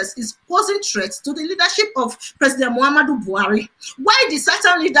EndSARS protest is posing threats to the leadership of President Muhammadu Buhari. Why the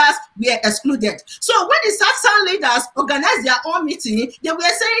Southern leaders were excluded? So when the Southern leaders organized their own meeting, they were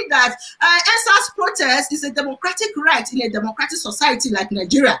saying that EndSARS protest is a democratic right in a democratic society like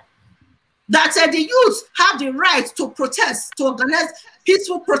Nigeria. That the youth have the right to protest, to organize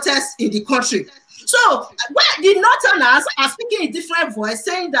peaceful protests in the country. So when the Northerners are speaking in different voice,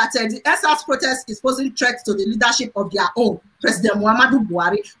 saying that the EndSARS protest is posing threats to the leadership of their own President Muhammadu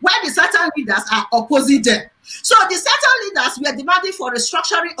Buhari, while the Southern leaders are opposing them. So the Southern leaders were demanding for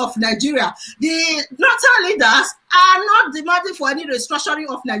restructuring of Nigeria. The Northern leaders are not demanding for any restructuring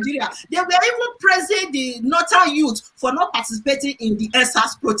of Nigeria. They were even praising the Northern youth for not participating in the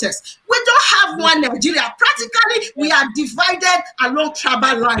EndSARS protest. We don't have one Nigeria. Practically, we are divided along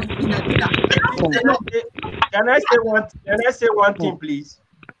tribal lines in Nigeria. Can I say one thing, please?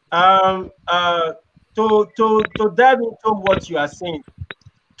 To dive into what you are saying,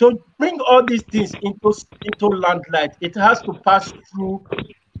 to bring all these things into lamplight, it has to pass through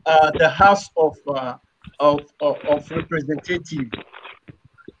the House of Representatives.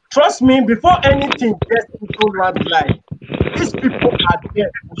 Trust me, before anything gets into lamplight, These people are there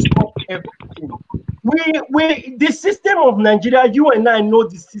to stop everything. The system of Nigeria, you and I know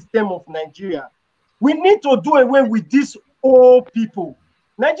the system of Nigeria. We need to do away with these old people.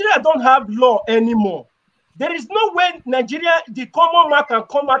 Nigeria don't have law anymore. There is no way Nigeria, the common man, can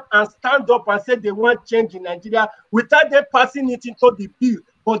come out and stand up and say they want change in Nigeria without them passing it into the bill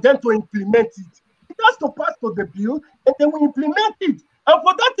for them to implement it. It has to pass to the bill and then we implement it. And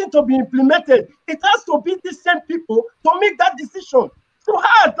for that thing to be implemented, it has to be the same people to make that decision. So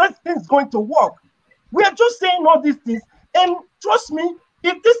how are those things going to work? We are just saying all these things. And trust me,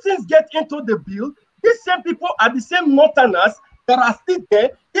 if these things get into the bill, these same people are the same northerners that are still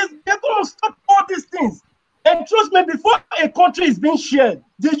there. They're going to stop all these things. And trust me, before a country is being shared,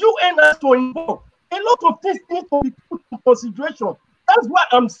 the UN has to involve. A lot of things need to be put in consideration. That's why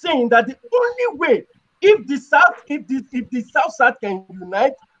I'm saying that the only way, if the South can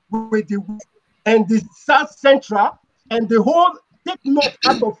unite with the West and the South Central and the whole take note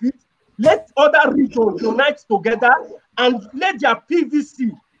out of it, let other regions unite together and let their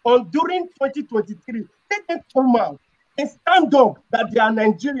PVC on during 2023 let them come out and stand up that they are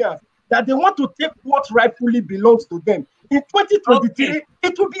Nigerians, that they want to take what rightfully belongs to them. In 2023,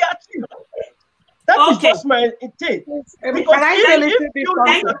 it will be achieved. That is just my take. Can I tell you this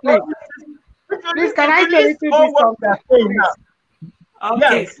something, please? Can I tell you this something?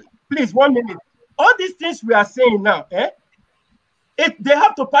 Okay. Yes, please, 1 minute. All these things we are saying now, they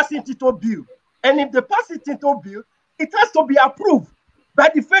have to pass it into bill. And if they pass it into bill, it has to be approved by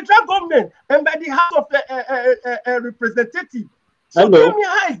the federal government and by the House of Representatives. So tell me,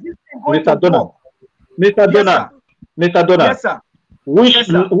 how is this thing going to work? Mr. Donald. Yes, sir.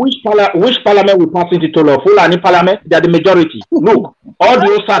 Which parliament will pass it into law? Fulani parliament, they are the majority. Look, all the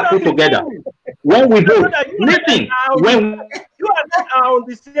OSAs put together. When we vote, listen. When you are not on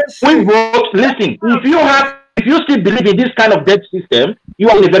the same we vote, listen. If you still believe in this kind of debt system, you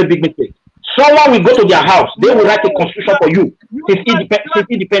are in a very big mistake. Someone will go to their house, they will write a constitution for you. It's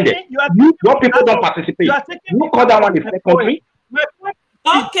independent. Your people don't participate. You call that one a free country.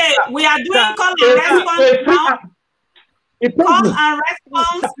 Okay, we are doing call and response now. Call and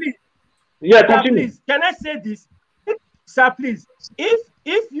response. Yeah, continue. Please, can I say this? Sir, please,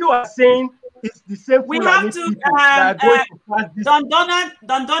 if you are saying it's the same, we have to Don Donald,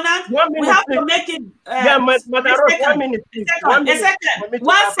 we have to make it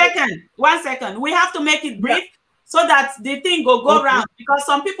one second. We have to make it brief so that the thing go round, because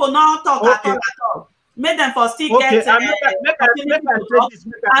some people not talk at all. Make them for still get and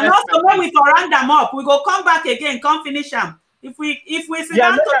also when we for round them up, we go come back again, come finish them. If we sit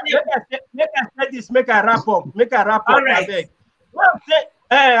down make a wrap up. All right.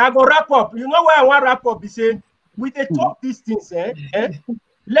 I go wrap up. You know why I want wrap up? Is saying we talk these things.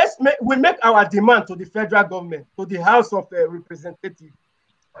 We make our demand to the federal government, to the House of Representatives.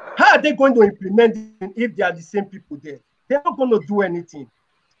 How are they going to implement it if they are the same people there? They're not going to do anything.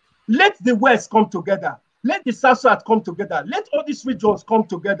 Let the West come together. Let the South come together. Let all these regions come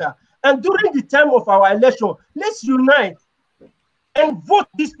together. And during the time of our election, let's unite and vote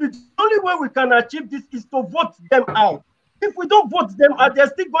these people. The only way we can achieve this is to vote them out. If we don't vote them out, they're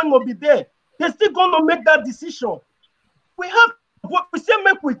still going to be there. They're still going to make that decision. We say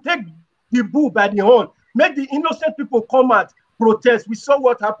make we take the bull by the horn. Make the innocent people come out, protest. We saw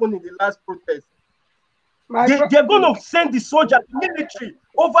what happened in the last protest. They're going to send the soldiers, military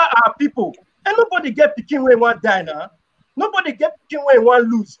over our people. And nobody get picking when one die now. Nobody get picking when one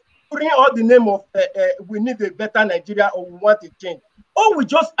lose. Putting all the name of we need a better Nigeria or we want a change. All we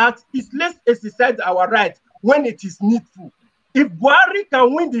just ask is let's exercise our rights when it is needful. If Buhari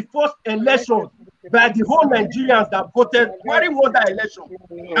can win the first election by the whole Nigerians that voted, Buhari won that election.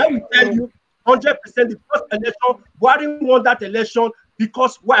 I will tell you 100% the first election, Buhari won that election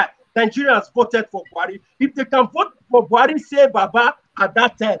because why? Nigerians voted for Buhari. If they can vote for Buhari, say Baba at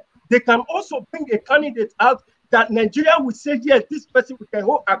that time, they can also bring a candidate out that Nigeria will say, yes, this person we can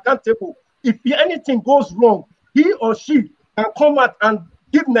hold accountable. If anything goes wrong, he or she can come out and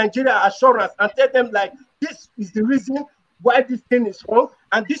give Nigeria assurance and tell them like, this is the reason why this thing is wrong,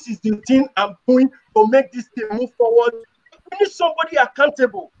 and this is the thing I'm doing to make this thing move forward. We need somebody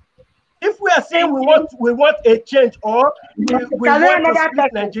accountable. If we are saying we want a change or we want to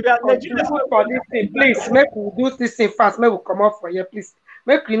split Nigeria, for this thing, please make we do this thing fast. Make we come up for here, please.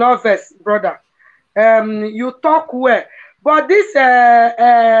 Make we not vex, brother. You talk well, but this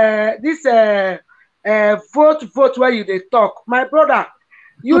vote where you they talk, my brother.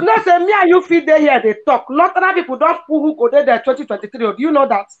 You know, say me and you fit there here, they talk. Not other people don't pull who go there 2023. Do you know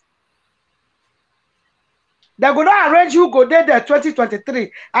that? They're going to arrange who go there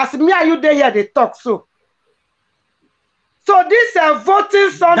 2023. As me and you there here, they talk. So So this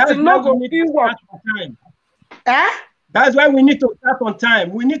voting something no go be work. That's why we need to start on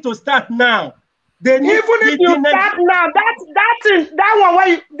time. We need to start now. Even if you start now, that one where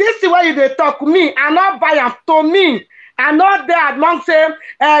you, this is where you they talk me and not buy am to me. And not there among say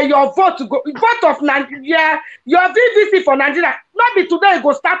your vote to go vote of Nigeria, your VVC for Nigeria. Not be today it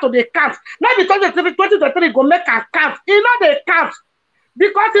go start to the count. Not be 2023 go make a count. You know they count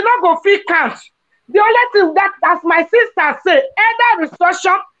because you not go free count. The only thing that, as my sister say, either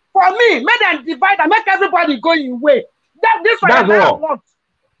restructure for me, make them divide and make everybody go in way. This one I want.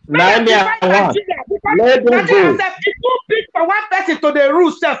 Make them divide Nigeria because Nigeria self is too big for one person to the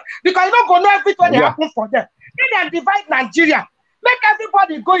rule self because you don't go know everything that happen for them. Make them divide Nigeria. Make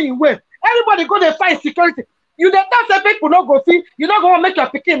everybody go in way. Everybody go to fight security. You don't say people no go see. You don't go make your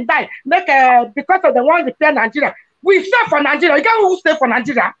pikin die. Make because of the one repair Nigeria. We stay for Nigeria. You can't who stay for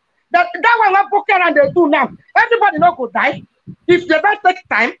Nigeria. That one what Boko Haram they do now. Everybody not go die. If they don't take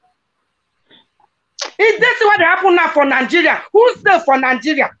time. If this is what happen now for Nigeria, who's safe for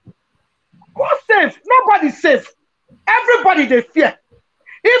Nigeria? Who's safe? Nobody's safe. Everybody they fear.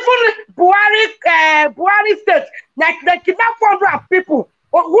 Even Buhari state, like they kidnap 400 people.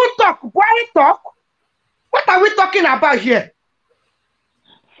 Who talk? Buhari talk? What are we talking about here?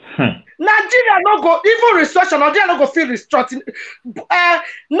 Nigeria no go even restructure. Nigeria no go feel restructuring.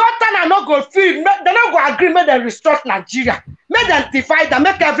 Northern no go feel. They no go agree. Make them restructure Nigeria. Make them divide them.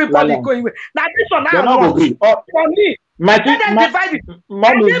 Make everybody go away. Now this one I want for me. Let them divide it.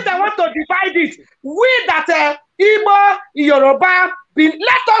 And if they want to divide it, we that Igbo, Yoruba,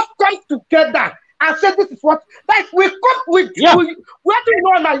 let us come together and say this is what. Like we come with. Yeah. We have to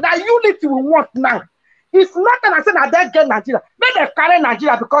know now that unity we want now. It's not that I say that they get Nigeria. Make them carry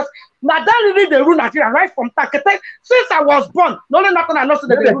Nigeria because now they really they rule Nigeria right from Takete. Since I was born, no one nothing I know so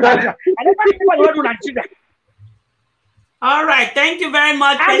they rule Nigeria. And everybody rule Nigeria. All right, thank you very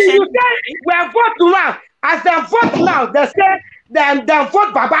much. And you say we are vote now. As they vote now, they say they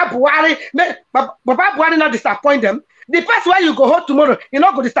vote Baba Buhari. Baba Buhari not disappoint them. The first way you go home tomorrow, you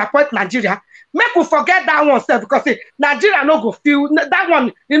not go disappoint Nigeria. Make we forget that one self because see, Nigeria no go feel that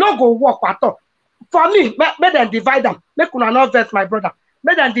one. You not go work at all. For me, make them divide them. Make una not vex, my brother.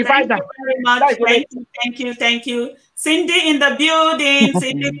 Make them divide them. Thank you very much. Thank you. Cindy in the building,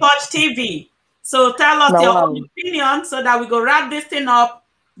 Cindy Poch TV. So tell us your own opinion so that we go wrap this thing up.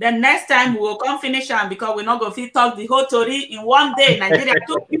 Then next time we will come finish them because we're not going to talk the whole story in one day. Nigeria,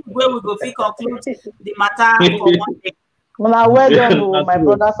 2 people where we go conclude the matter for one day. Well, well done, my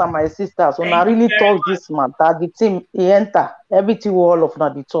brothers and my sisters. When I really talk this matter, the team he enter everything all of now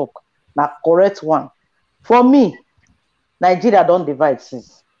the talk. Now correct one. For me, Nigeria don't divide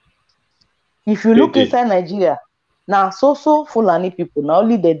since. If you look inside Nigeria, now so Fulani people, now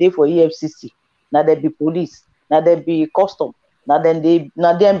only the day for EFCC, now there be police, now there be custom, now then the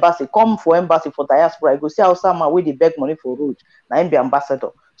embassy, come for embassy for diaspora. I go see how some way they beg money for road, now be ambassador.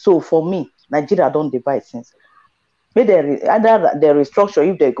 So for me, Nigeria don't divide since. May they either they restructure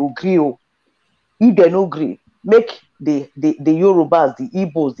if they go agree, if they no agree, make the Yorubas, the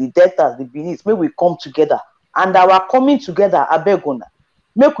Igbos, the Deltas, the Benis, may we come together. And our coming together, Abegona,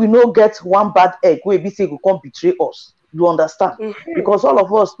 make we no get one bad egg where we say we come betray us. You understand? Because all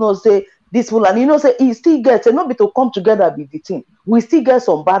of us know say this will, and you know say he still gets not be to come together with the team. We still get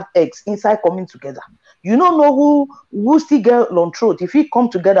some bad eggs inside coming together. You don't know who still get long throat if he come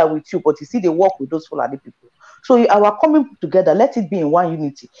together with you, but you see they work with those Fulani people. So our coming together, let it be in one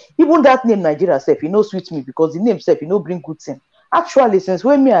unity. Even that name Nigeria self, you know, sweet me because the name self, you know, bring good thing. Actually, since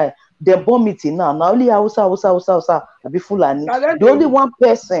when they bomb meeting now only Hausa, I be Fulani. The only one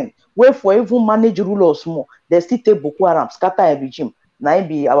person where for even manage rule us more, they still take Boko Haram, scatter a regime. Now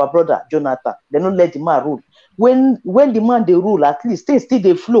be our brother Jonathan. They don't let the man rule. When the man they rule, at least still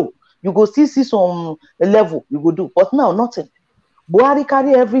they flow. You go see some level you go do, but now nothing. Buhari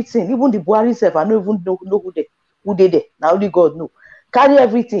carry everything, even the Buhari self, I don't even know who they there. Now only God know. Carry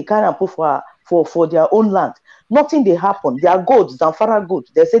everything, carry and put for their own land. Nothing they happen. Their gold, Zamfara gold,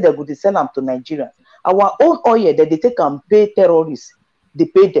 they say they go to sell them to Nigerians. Our own oil that they take and pay terrorists, they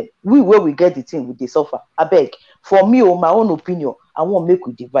pay them. Where we get the thing, we they suffer. I beg. For me, or my own opinion, I won't make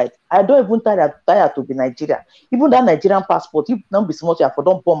we divide. I don't even tired to be Nigeria. Even that Nigerian passport, if not be smart, I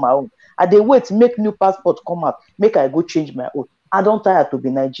don't burn my own. I they wait to make new passport come out, make I go change my own. I don't tired to be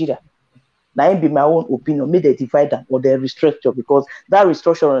Nigeria. Now be my own opinion. May they divide them or they restructure because that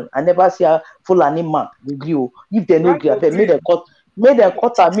restructure I never see a Fulani man agree. If they no agree, may they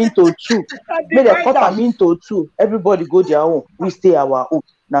cut them into two. May they cut them into two. Everybody go their own. We stay our own.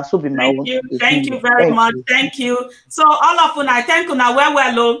 Now, so be my own. Thank you very much. Thank you. So all of you, I thank you now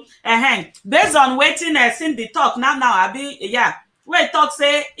well. Based on waiting, Cindy talk now. I be we talk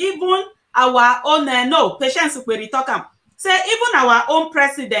say even our own Patience we talk say even our own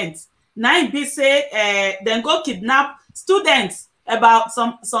president now be say then go kidnap students about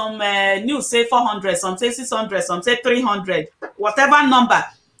some news say 400, some say 600, some say 300, whatever number.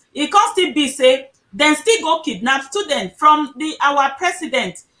 It can still be say then still go kidnap students from our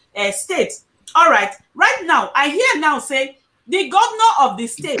president state. All right. Right now, I hear now say the governor of the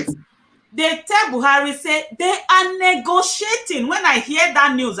state, they tell Buhari say they are negotiating. When I hear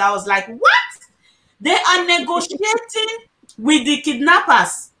that news, I was like, what? They are negotiating with the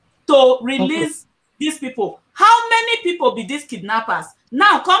kidnappers to release these people. How many people be these kidnappers?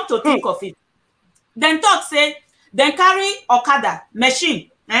 Now come to think of it. Then talk say, then carry Okada machine.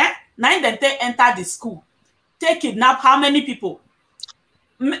 Now then they enter the school. Take kidnap how many people?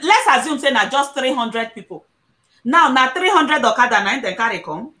 Let's assume say now just 300 people. Now 300 Okada now then carry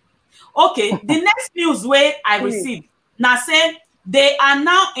come. Okay, the next news where I received now say they are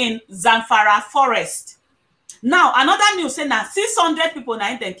now in Zamfara forest. Now another news say now 600 people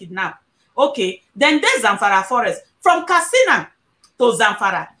now then kidnap. Okay, then there's Zamfara forest from Katsina to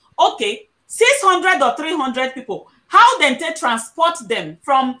Zamfara. Okay, 600 or 300 people. How then they transport them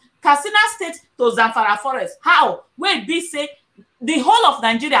from Katsina State to Zamfara forest? How? Wait, be say the whole of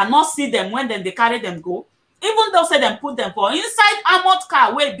Nigeria not see them when then they carry them go. Even though say them put them for inside armored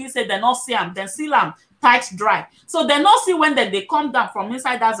car, wait, be say they not see them, then seal them tight dry. So they not see when then they come down from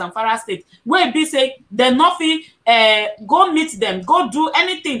inside that Zamfara state. Wait, be say they not feel go meet them, go do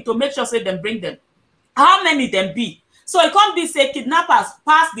anything to make sure say them bring them. How many them be? So it can't be say kidnappers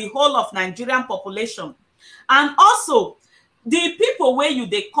pass the whole of Nigerian population. And also the people where you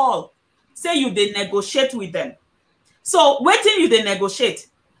they call, say you they negotiate with them. So waiting you they negotiate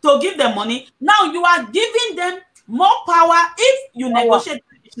to give them money. Now you are giving them more power if you negotiate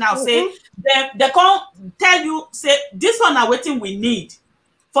now. Say they can't tell you, say this one are waiting we need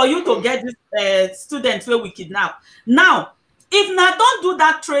for you to get this students where we kidnap. Now, if now don't do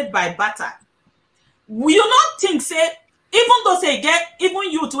that trade by barter, you not think say, even though say get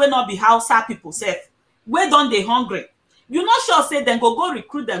even youth will not be Hausa people safe, where don't they hungry? You not sure say then go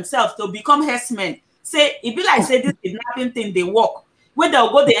recruit themselves to become herdsmen. Say it be like say this kidnapping thing they work. Where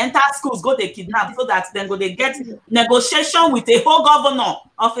they'll go, they enter schools, go they kidnap, so that then go they get negotiation with a whole governor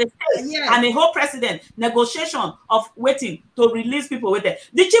of a state and a whole president, negotiation of waiting to release people with them.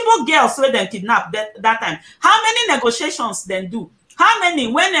 The Chibok girls were then kidnapped that time. How many negotiations then do? How many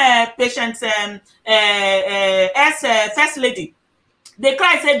when patients as first lady they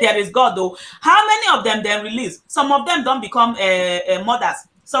cry say there is God though? How many of them then release? Some of them don't become mothers.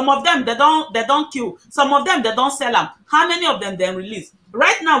 Some of them they don't kill. Some of them they don't sell them. How many of them then release?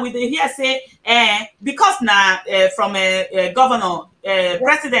 Right now we hear say because now from a governor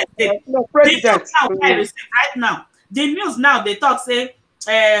president I receive right now the news now they talk say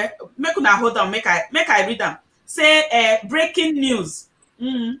make una hold on make I read them. Say breaking news.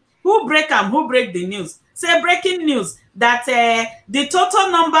 Who break them? Who break the news? Say breaking news that the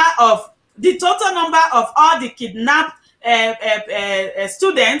total number of all the kidnapped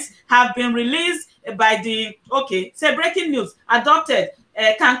students have been released by the say breaking news adopted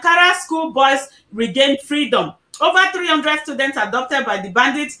Kankara school boys regained freedom. Over 300 students adopted by the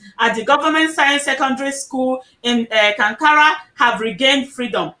bandits at the government science secondary school in Kankara have regained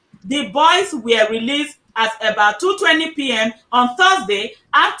freedom. The boys were released at about 2:20 p.m. on Thursday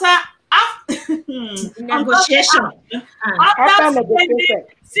after negotiation. After spending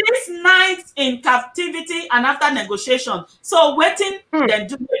 6 nights in captivity and after negotiation. So waiting, then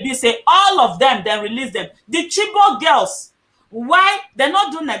do maybe say all of them, then release them. The Chibok girls, why they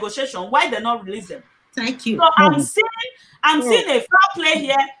not do negotiation? Why they not release them? Thank you. So I'm seeing a foul play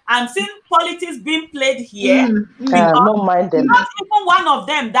here. I'm seeing politics being played here. Don't mind them. Not even one of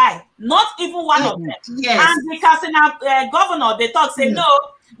them die. Not even one of them. Yes. And because in our governor, they talk, say, no,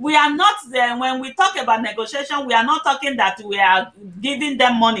 we are not there. When we talk about negotiation, we are not talking that we are giving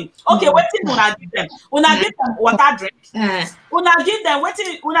them money. Okay, what thing una give them? Una give them water drink. Una give them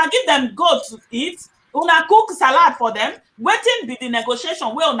una give them goat to eat. Una cook salad for them. Waiting be the negotiation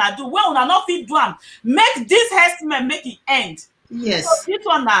where una do, where una not fit do am. Make this herdsmen make it end. Yes. So this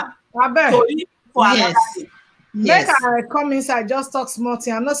one now for another thing. Make I come inside, just talk small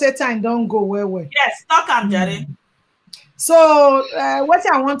thing. I'm not say time don't go well. Yes, talk am, Jerry. So what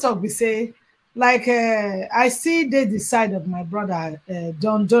I want to be say, like I see the side of my brother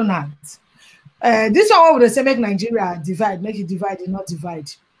Don Donald. This one would say make Nigeria divide, make it divide, not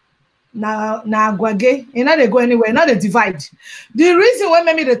divide. na agwage, you know they go anywhere, not they divide. The reason why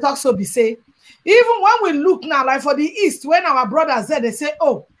maybe they talk so be say, even when we look now, like for the East, when our brothers there, they say,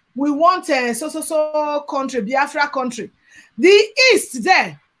 oh, we want a so country, Biafra country. The East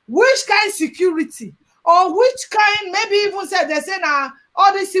there, which kind security or which kind, maybe even said they say now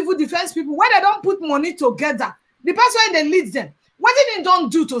all these civil defense people, when they don't put money together, the person they lead them, what did they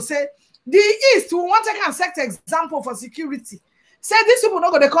don't do to say the East, we want to take a set example for security. Say these people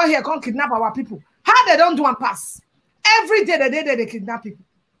not going to come here, come kidnap our people. How they don't do and pass? Every day they kidnap people.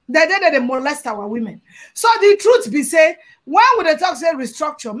 They molest our women. So the truth be say, when we they talk say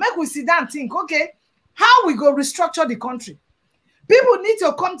restructure, make we sit down and think, okay, how we go restructure the country? People need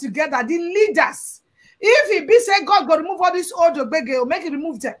to come together, the leaders. If it be say God go remove all this old obege or make it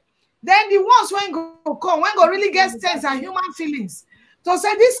remove them, then the ones when go come, when go really get sense and human feelings. So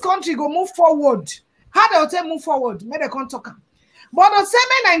say this country go move forward. How they move forward? Make they come talk. But the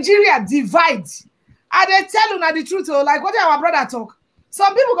same Nigeria divide. And they tell you now the truth, like what our brother talk.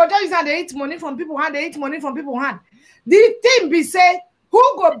 Some people go tell you that they eat money from people hand, they eat money from people hand. The thing be say, who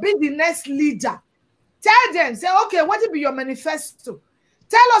go be the next leader? Tell them, say, okay, what will be your manifesto?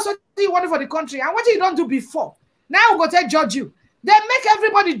 Tell us what you want for the country and what you don't do before. Now we go to judge you. Then make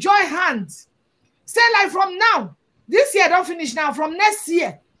everybody join hands. Say like from now, this year don't finish now, from next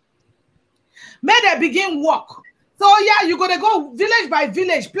year, may they begin work. So yeah, you're going to go village by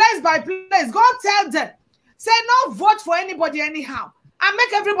village, place by place. Go tell them. Say no vote for anybody anyhow. And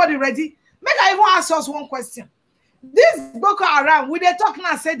make everybody ready. Make I even ask us one question. This Boko Haram, we they talk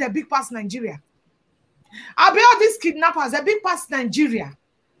now, say the big past Nigeria. I'll be all these kidnappers, the big past Nigeria.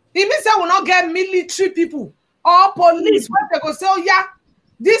 It means that we'll not get military people or police when they go say, oh yeah,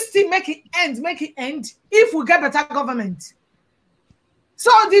 this thing make it end if we get better government.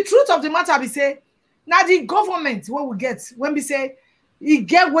 So the truth of the matter be say, now the government, what we get, when we say, it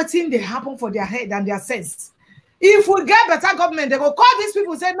get what thing they happen for their head and their sense. If we get better government, they go call these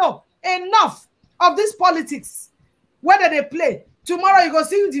people, say, no, enough of this politics. Whether they play, tomorrow you go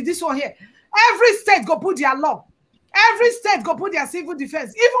see this one here. Every state go put their law. Every state go put their civil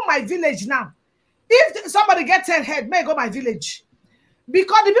defense. Even my village now. If somebody gets 10 head, may go my village.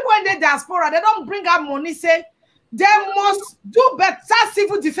 Because the people in the diaspora, they don't bring out money, say, they must do better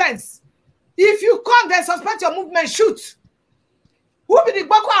civil defense. If you come, they suspect your movement, shoot. Who be the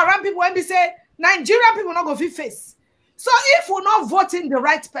Boko Haram people when they say, Nigerian people not go fit face. So if we're not voting the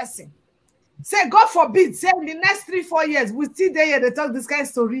right person, say, God forbid, say in the next 3-4 years, we still there, they talk this kind of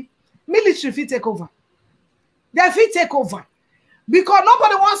story, military fit take over. They fit take over. Because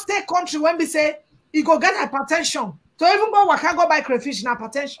nobody wants to take country when we say, you go get hypertension. So even though we can't go buy crayfish in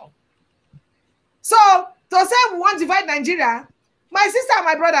hypertension. So, to say we want to divide Nigeria, my sister and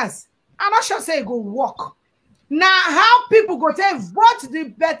my brothers, I'm not sure say it go work. Now, how people go take vote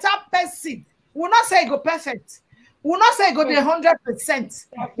the better person? We'll not say it go perfect. We'll not say it go the 100%.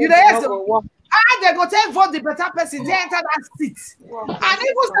 You know, how they go take vote the better person, they enter that seat. And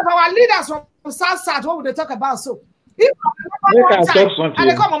even some of our leaders from South, what would they talk about? So, if I remember one time, and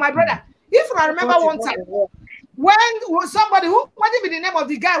they come on my brother, if I remember one time, when somebody, what would be the name of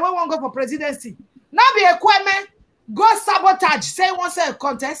the guy who won't go for presidency? Now be a Kwame, go sabotage, say one say a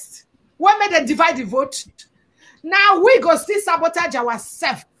contest, when may they divide the vote? Now we go still sabotage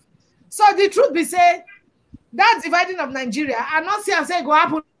ourselves. So the truth be say, that dividing of Nigeria, I not say and say go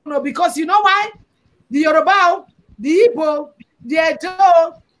happen, no, because you know why? The Yoruba, the Igbo, the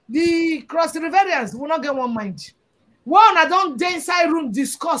Edo, the Cross Riverians will not get one mind. One, I don't dey inside room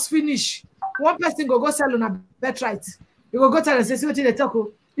discuss finish. One person go sell on a bet right. You go tell us, say what they talk.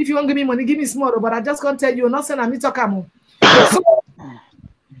 If you want to give me money, give me small, but I just can't tell you, not saying I'm talk. So,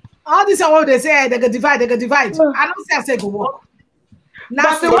 all this are what they say, they go divide. I don't say go work.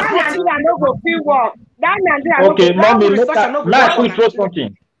 Now, the one Nigeria no go feel work. That Nigeria okay, mommy, let's quick throw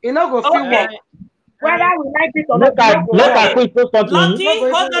something. You no go feel work. Whether we like it or not. Let us quick throw something. Lottie,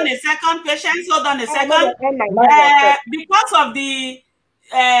 hold on a second, patience, hold on a second. Because of the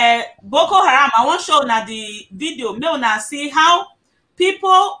Boko Haram, I want to show now the video. May una see how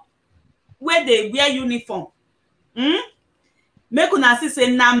people where they wear uniform. Make una see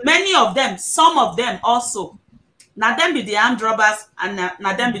say now many of them, some of them also. Now them be the armed robbers and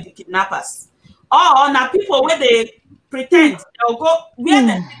now them be the kidnappers. Or now people where they pretend they'll go wear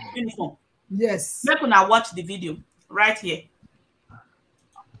the uniform. Yes. Make una watch the video right here.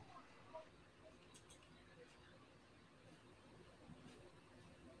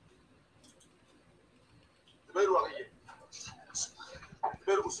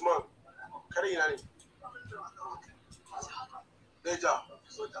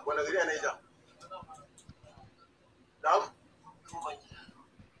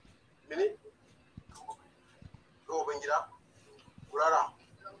 Bini? Go Bengira? Urara?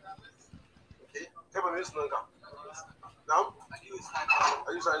 Okay. Have a miss Nanga. Now?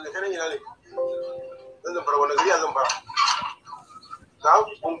 Are you signing the Kenny? Then the Parawana Zampara. Now?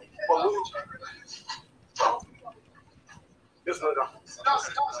 Yes, Nanga.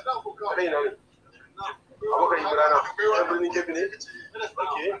 Okay, Urara. Everything cabinet.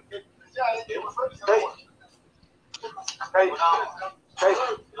 Okay. Hey,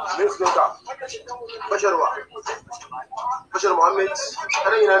 let's go down. Bashar Mohammed,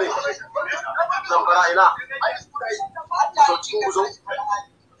 Karina, Zamparina. So, Chuzo,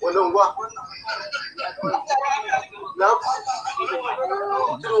 Wonongwa. Now,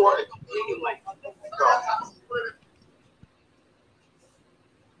 do what?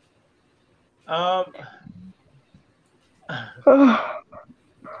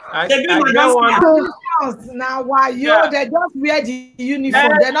 I don't want now why you they just wear the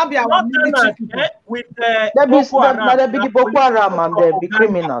uniform, they not be our military people. With there be the Boko Haram and there be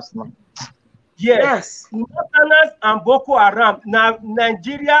criminals, man. Yes. Northerners and Boko Haram. Now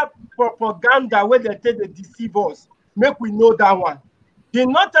Nigeria propaganda where they take the deceive us. Make we know that one. The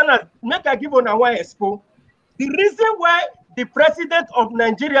Northerners, make I give on a one expo. The reason why the president of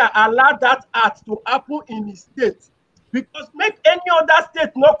Nigeria allowed that act to happen in his state, because make any other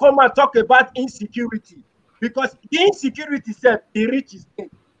state not come and talk about insecurity. Because the insecurity said the rich is dead.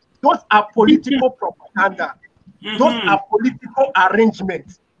 Those are political propaganda. Those are political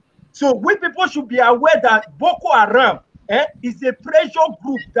arrangements. So we people should be aware that Boko Haram is a pressure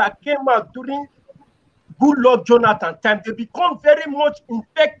group that came out during Goodluck Jonathan time. They become very much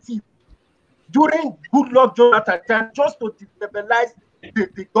effective during Goodluck Jonathan time just to destabilize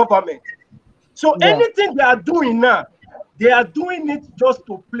the government. So anything they are doing now, they are doing it just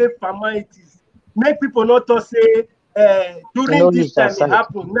to play formalities. Make people not to say during this time it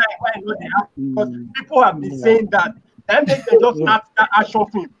happened. Now why not it happen? Because people have been saying that. And they just act that action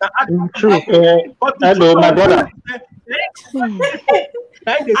film. True. Hello, my brother.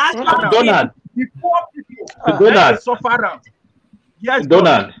 Donald. Yes,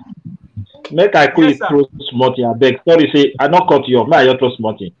 Donald. Make I quick throw smarty. I beg. Sorry, say I not cut you off. Now I throw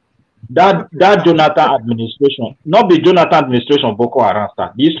smarty. That Jonathan administration, not the Jonathan administration Boko Haram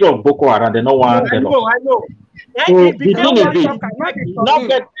start. The history of Boko Haram, they don't want to tell us. I know. So the thing is this, not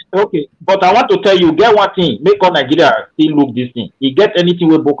get okay, but I want to tell you, get one thing, make all Nigeria still look this thing. You get anything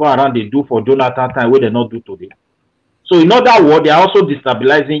with Boko Haram they do for Jonathan time where they not do today. So in other words, they are also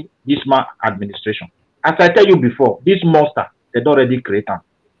destabilizing this man administration. As I tell you before, this monster, they don't already create them.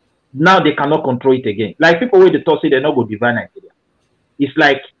 Now they cannot control it again. Like people where they talk say they're not going to divide Nigeria. It's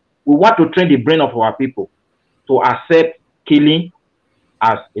like we want to train the brain of our people to accept killing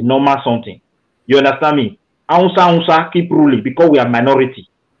as a normal something. You understand me? Unsa keep ruling because we are minority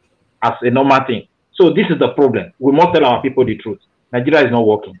as a normal thing. So this is the problem. We must tell our people the truth. Nigeria is not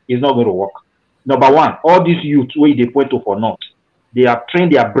working. It's not going to work. Number one, all these youth where they point to for North, they have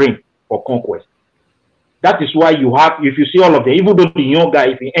trained their brain for conquest. That is why you have, if you see all of them, even though the young guy,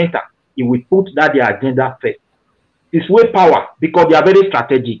 if he enter, he will put that their agenda first. It's way power because they are very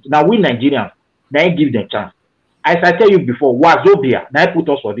strategic. Now we Nigerians, now give them chance. As I tell you before, Wazobia, now put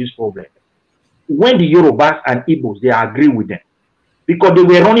us for this problem. When the Yorubas and Igbos, they agree with them. Because they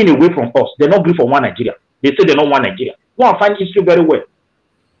were running away from us. They not agree for one Nigeria. They say they don't want Nigeria. Go and find history very well.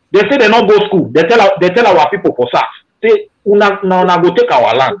 They say they not go school. They tell our people for SAF. Say, una go take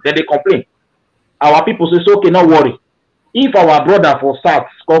our land. Then they complain. Our people say, so, okay, no worry. If our brother for SAF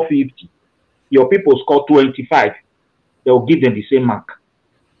score 50, your people score 25, they will give them the same mark.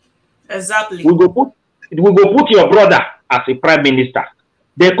 Exactly. We go put your brother as a prime minister.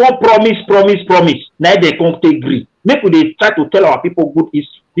 They can't promise. Now they can't take agree. Maybe they try to tell our people good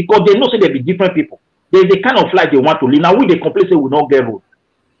history because they know say they be different people. There's the kind of life they want to live. Now we they complain say we not get road.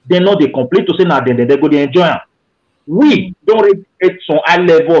 They know they complain to say now then they go to enjoy them. We don't get some high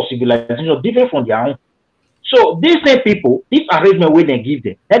level of civilization different from their own. So these same people, this arrangement where they give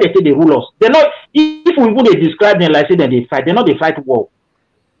them, then they say they rule us. They not if we even they describe them like say that they fight, they not they fight war.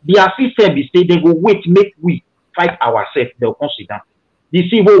 Their system is say they go wait, make we fight ourselves, they'll consider. The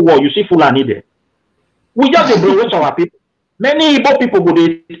civil war, you see Fulani there. We just brainwash our people. Many Igbo people go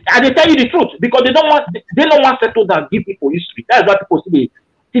there, and they tell you the truth because they don't want to settle down, give people history. That's why people see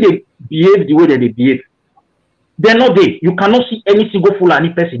they behave the way that they behave. They're not there. You cannot see any single Fulani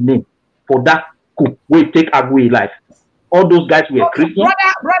person name for that coup where take away life. All those guys were Christian.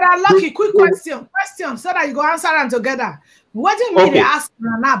 Brother Lucky, quick question so that you go answer them together. What do you mean they ask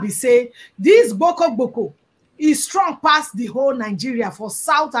Nana be say this Boko is strong past the whole Nigeria for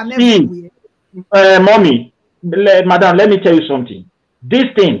South and everywhere? Mommy, madam, let me tell you something. This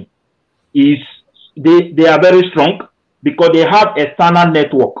thing, is they are very strong because they have external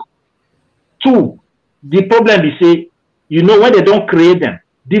network. 2, the problem is say, you know, when they don't create them,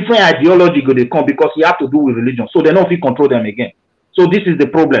 different ideology go they come because you have to do with religion. So they don't feel control them again. So this is the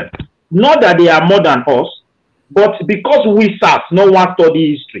problem. Not that they are more than us, but because we SARS, no one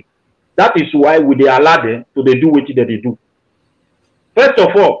study history. That is why we they allow them to they do what they do. First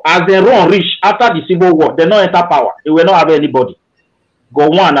of all, as they run rich after the Civil War, they don't enter power. They will not have anybody. Go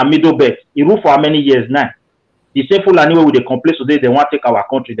one and middle belt. He ruled for how many years now? The same Fulani way with the complaints today, they want to take our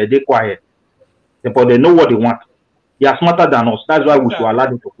country, they quiet. But they know what they want. They are smarter than us. That's why we should allow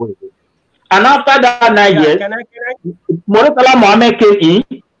them to go away. And after that 9 years, Murtala Mohammed came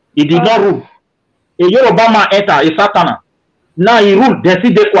in, he did not rule. A Yoruba man entered, a Satana. Now he ruled, they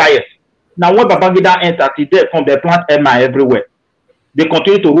see they quiet. Now when Babangida entered, he did from the plant MI everywhere. They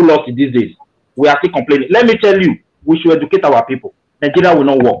continue to rule us these days. We are still complaining. Let me tell you, we should educate our people. Nigeria will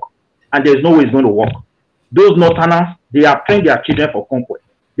not work. And there's no way it's going to work. Those Northerners, they are trained their children for conquest.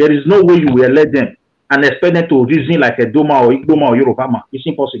 There is no way you will let them and expect them to reason like a Doma or Igboma or Yoruba man. It's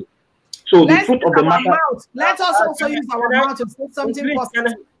impossible. So the truth of the matter. Let us also use our mouth to say something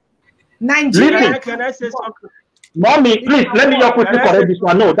positive. Nigeria. Can I say something? Mommy, please, let me just quickly correct this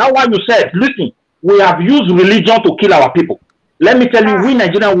one. No, that's why you said, listen, we have used religion to kill our people. Let me tell you, we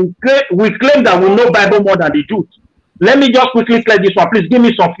Nigerians, we claim that we know Bible more than the Jews. Let me just quickly clear this one. Please give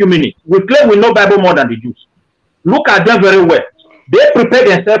me some few minutes. We claim we know Bible more than the Jews. Look at them very well. They prepare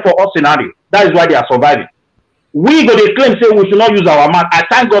themselves for our scenario. That is why they are surviving. We go they claim say we should not use our mouth. I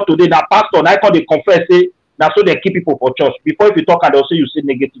thank God today that pastor, I call they confess say that's so they keep people for church. Before if you talk and they'll say you say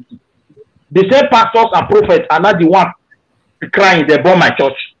negativity. The same pastors and prophets are not the one crying they burn my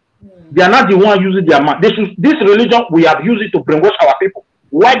church. They are not the one using their mouth. This religion we have used it to brainwash our people.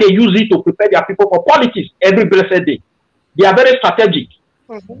 Why they use it to prepare their people for politics every blessed day? They are very strategic.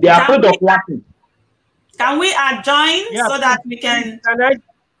 They are afraid of one thing. Can we adjoin so that we can continue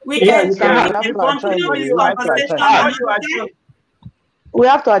this conversation? We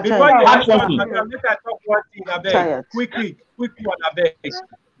have to adjoin. Before you ask something, let me talk one thing, Abeg. Quick one, Abeg.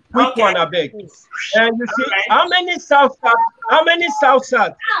 Quick one, Abeg. And you see, how many South,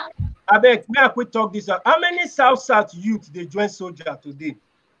 Abeg, may I quick talk this out. How many South youth they join soldier today?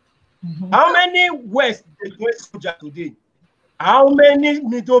 How many West they join soldier today? How many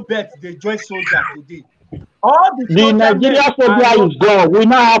Middle Belt they join soldier today? All the Nigeria soldier is gone. We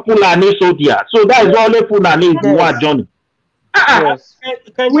now have Fulani soldier. So that is only Fulani who are joining. Yes.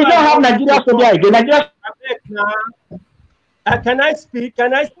 We don't have Nigeria soldier again. Nigeria. Can I speak?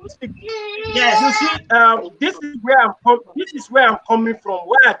 Yes. You see, this is where I'm coming from.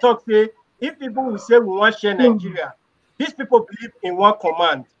 Where I talk say, if people will say we want to share Nigeria, these people believe in one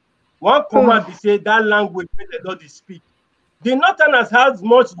command. One command they say that language they don't speak. The Northerners has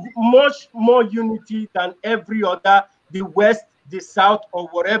much more unity than every other, the West, the South, or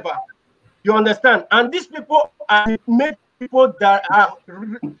whatever. You understand? And these people are the people that are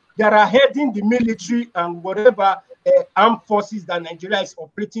heading the military and whatever armed forces that Nigeria is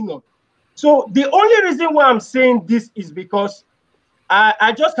operating on. So the only reason why I'm saying this is because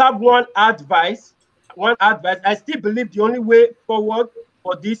I just have one advice. I still believe the only way forward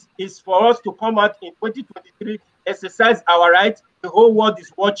for this is for us to come out in 2023, exercise our rights. The whole world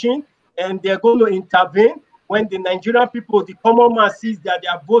is watching, and they're going to intervene. When the Nigerian people, the common man, sees that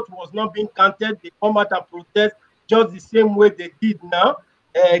their vote was not being counted, they come out and protest just the same way they did now.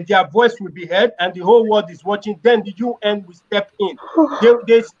 Their voice will be heard, and the whole world is watching. Then the UN will step in.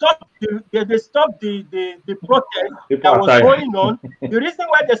 They stop the protest that was going on. The reason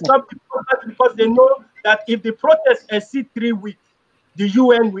why they stopped the protest because they know that if the protest exceeds 3 weeks, the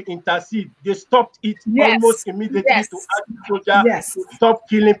UN will intercede. They stopped it almost immediately to ask soldiers to stop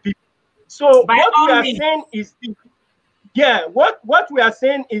killing people. So what we are saying is this. Yeah, what we are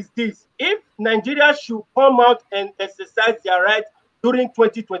saying is this. If Nigeria should come out and exercise their rights during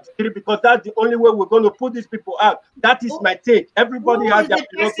 2023, because that's the only way we're going to put these people out. That is my take. Everybody has their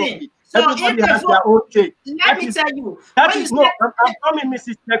philosophy. So everybody has their own take. Let me tell you. That is no. I'm coming,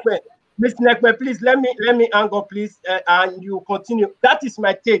 Mrs. Nekwe. Ms. Nekwe, please let me angle, please, and you continue. That is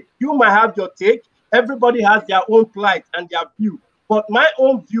my take. You might have your take. Everybody has their own plight and their view. But my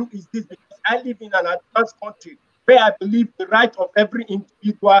own view is this, because I live in an advanced country where I believe the right of every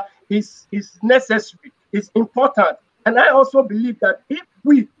individual is necessary, is important. And I also believe that if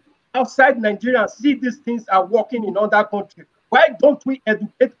we outside Nigeria see these things are working in other countries, why don't we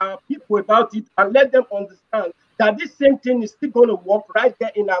educate our people about it and let them understand that this same thing is still going to work right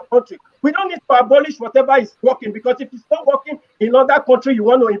there in our country? We don't need to abolish whatever is working, because if it's not working in other countries, you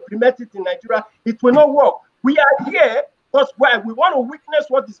want to implement it in Nigeria, it will not work. We are here Because why? We want to witness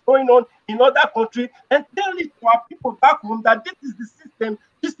what is going on in other countries and tell it to our people back home that this is the system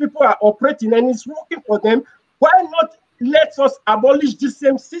these people are operating and it's working for them. Why not let us abolish this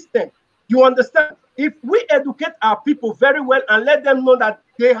same system? You understand? If we educate our people very well and let them know that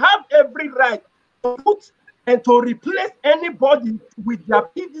they have every right to put and to replace anybody with their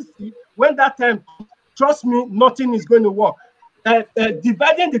PVC when that time comes, trust me, nothing is going to work.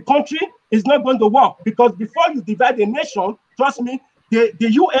 Dividing the country is not going to work, because before you divide a nation, trust me, the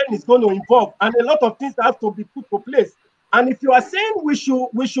UN is going to involve, and a lot of things have to be put to place. And if you are saying we should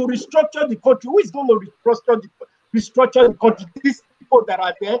restructure the country, who is going to restructure the country? These people that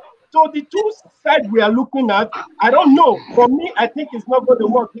are there. So the two sides we are looking at, I don't know. For me, I think it's not going to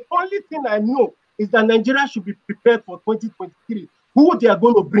work. The only thing I know is that Nigeria should be prepared for 2023. Who they are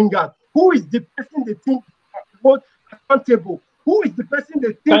going to bring out? Who is the person they think both accountable? Who is the person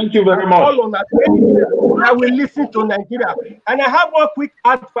they think Thank you very much. On I will listen to Nigeria. And I have one quick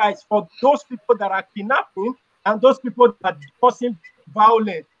advice for those people that are kidnapping and those people that are causing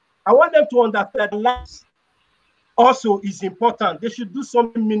violence. I want them to understand lives also is important. They should do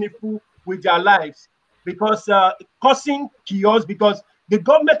something meaningful with their lives, because causing chaos, because the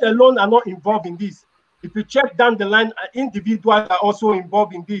government alone are not involved in this. If you check down the line, individuals are also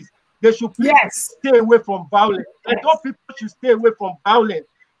involved in this. They should please stay away from violence. And those people should stay away from violence.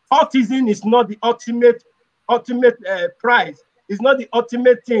 Autism is not the ultimate prize. It's not the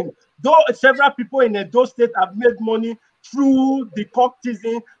ultimate thing. Though several people in Edo State have made money through the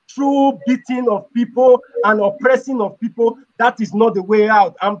cultism, through beating of people and oppressing of people, that is not the way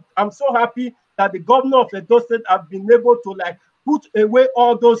out. I'm so happy that the governor of Edo State have been able to put away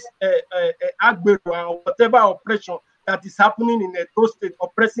all those Agbero or whatever oppression that is happening in Edo State,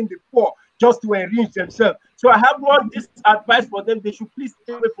 oppressing the poor just to enrich themselves. So I have this advice for them. They should please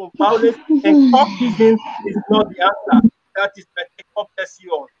stay away from violence, and cultism is not the answer. That is my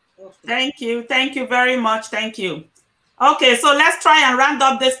take on. Thank you. Thank you very much. Thank you. Okay, so let's try and round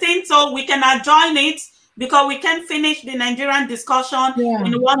up this thing so we can adjourn it, because we can finish the Nigerian discussion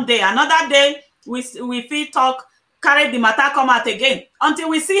in one day. Another day, we feel talk, carry the matter come out again until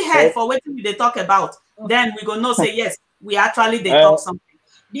we see head for what they talk about. Then we go no say yes, we actually they talk something.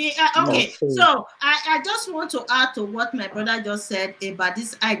 Okay, so I just want to add to what my brother just said about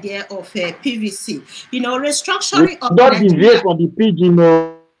this idea of PVC. You know, restructuring of not deviate from the PG,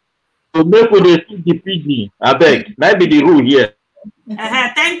 no. So make we see the PG. I beg, maybe the rule here.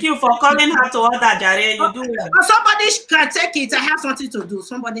 Thank you for calling her to order, Jare. You do well. Somebody can take it. I have something to do.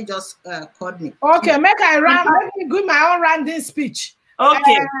 Somebody just called me. Okay, make me give my own rounding speech.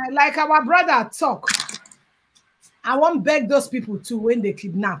 Okay. Like our brother talk. I won't beg those people too when they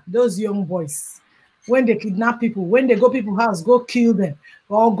kidnap those young boys. When they kidnap people, when they go people's house, go kill them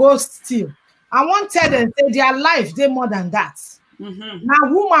or go steal. I won't tell them say their life they more than that.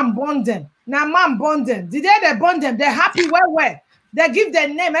 Now woman born them, now man born them. The day they born them, they're happy where they give their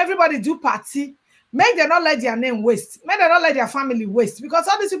name, everybody do party. Make them not let their name waste. Make them not let their family waste. Because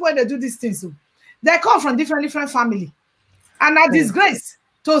all these people when they do these things, they come from different family. And a disgrace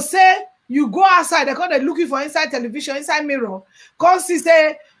to say you go outside, they come they looking for inside television, inside mirror. Come see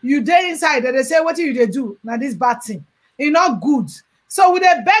say you there inside, and they say what you they do? Now this bad thing. It's not good. So we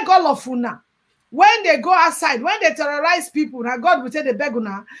they beg all of you now. When they go outside, when they terrorize people, now God will tell the beg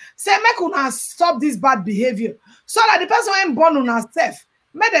una, say make una stop this bad behavior. So that the person ain't born on herself,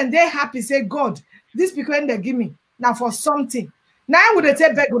 make them they happy, say God, these people when they give me now for something. Now would they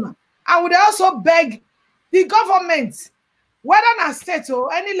take beg una? And would they also beg the government, whether na state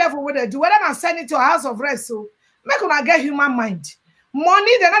or any level where they do, whether na Senate or House of Reps, so make una get human mind.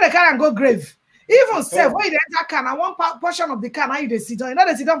 Money, they not the can and go grave. Even self, when you enter car, and one portion of the car, now you they sit down. You know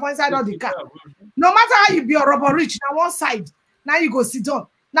they sit down for inside of the car. No matter how you be a rubber rich, now one side, now you go sit down.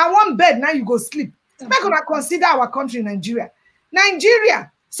 Now one bed, now you go sleep. Make una consider our country, Nigeria.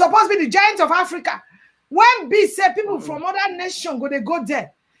 Nigeria, supposed to be the giant of Africa. When be say people from other nations go, they go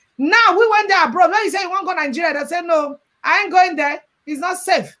there. Now we went there abroad. When you say you want to go to Nigeria, they say no, I ain't going there. It's not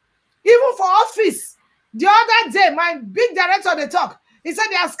safe. Even for office, the other day, my big director they talk. He said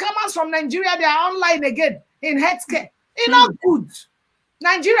there are scammers from Nigeria. They are online again in healthcare. It's not good.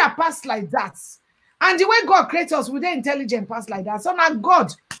 Nigeria passed like that. And the way God created us with the intelligent pass like that. So now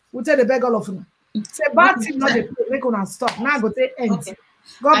God will tell the beg all of them. Say bad thing not the make una stop. Now go take end. Okay.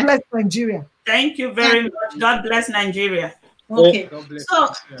 God bless Nigeria. Thank you very much. God bless Nigeria. Okay. So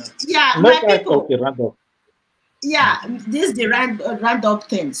yeah, my people. Yeah, this is the roundup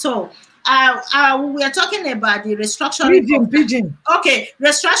thing. So we are talking about the restructuring. Okay,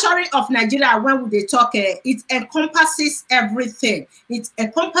 restructuring of Nigeria. When they talk, it encompasses everything. It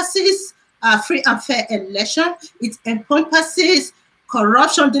encompasses free and fair election. It encompasses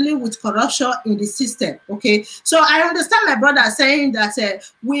corruption, dealing with corruption in the system. Okay, so I understand my brother saying that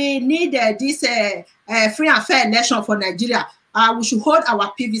we need this free and fair election for Nigeria. We should hold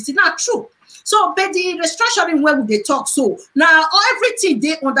our PVC. Not true. So, but the restructuring, where would they talk? So now everything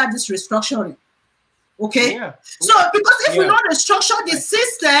they under this restructuring. Okay, so because if we not restructure the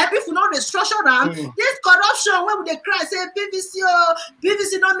system, if we not restructure them, this corruption, where would they cry, say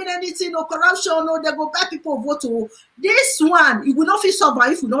PVC don't mean anything, no corruption, no, they go back people vote. This one, it will not feel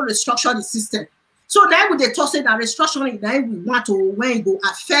survive if we don't restructure the system. So now would they talk say that restructuring, now we want to when it go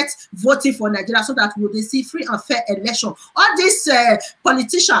affect voting for Nigeria so that we will see free and fair election. All these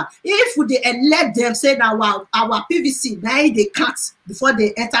politicians, if we they elect them, say that our PVC now they can't before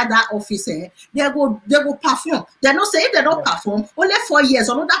they enter that office, they go perform. They not say if they don't perform, only 4 years,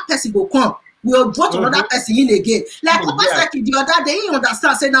 another person go come. We'll vote another person in again. Like the other day, he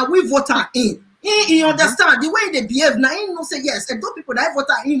understand say now we vote in. He understand the way they behave. Now he no say yes. And those people that vote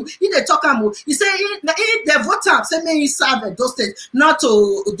him, he they talk about. He say they vote him. Say may he serve those states, not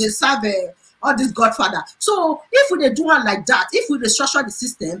to they serve all this Godfather. So if we do one like that, if we restructure the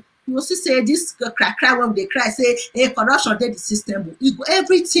system, you will see say this cry when they cry say corruption did the system.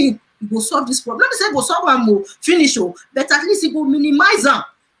 Everything will solve this problem. Let me say go solve them finish, but at least it will minimize them.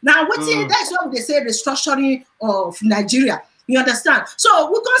 Now what that's what they say restructuring of Nigeria. You understand? So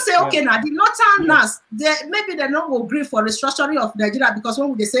we can't say, okay, now the Northerners, maybe they're not going to agree for restructuring of Nigeria because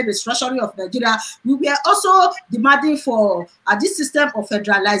when they say restructuring of Nigeria, we were also demanding for this system of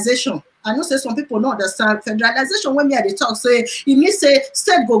federalization. I know say some people don't understand federalization. When they talk, say it means say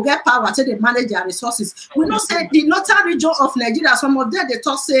state go get power till they manage their resources. We know say the northern region of Nigeria, some of them they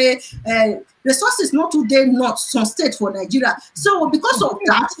talk say resources not today, not some state for Nigeria. So because of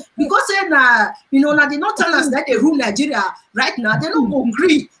that, because then now the northerners that they rule Nigeria right now, they don't go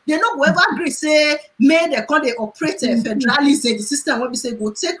agree. They don't go ever agree say may they can they operate federalism the system when we say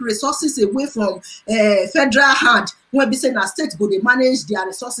go take resources away from federal hand. When we say now states go they manage their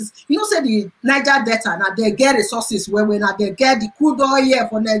resources. You know say the Niger Delta now they get resources where now they get the crude oil here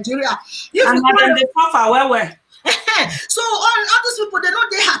for Nigeria. And then they suffer where. So all these people they know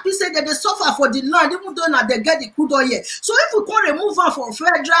they happy say that they suffer for the land even though now they get the crude oil here. So if we can remove them from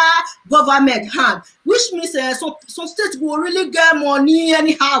federal government hand, which means some states will really get money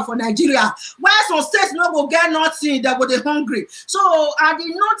anyhow for Nigeria, while some states not go get nothing, they go they hungry. So at the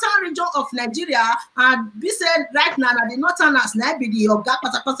northern region of Nigeria, and we said right now the northerners now be the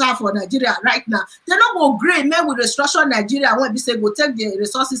Oga for Nigeria right now. They not go great man with restructure Nigeria when we say go take the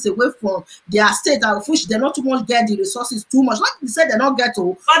resources away from their state and which they not too much get the resources too much. Like we said they not get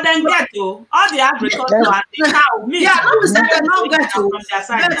to. But then get to all the agriculture not we said they not get to.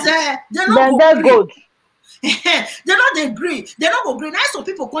 But they not go they not agree. They not agree. Now some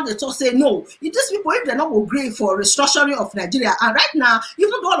people come to talk say no. If these people if they not agree for restructuring of Nigeria, and right now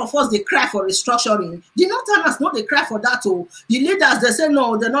even though all of us they cry for restructuring, the northerners not they cry for that. Oh, the leaders they say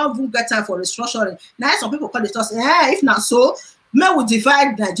no, they not even get time for restructuring. Now some people come to talk say, if not so, may we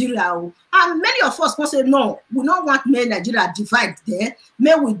divide Nigeria. And many of us can say no, we don't want Nigeria divide there.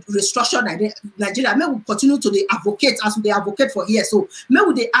 May we restructure Nigeria. May we continue to the advocate as we advocate for here. So may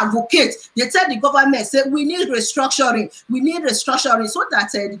we the advocate. They tell the government say we need restructuring. We need restructuring so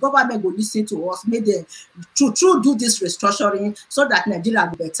that the government will listen to us. May they true do this restructuring so that Nigeria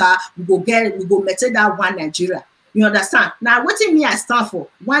will better. We go better that one Nigeria. You understand? Now, what me I stand for?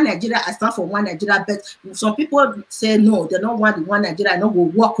 One Nigeria, I stand for one Nigeria. But some people say no, they don't want the one Nigeria, not go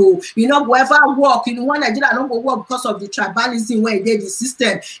work. You know, whoever work, one Nigeria, not go work because of the tribalism where they the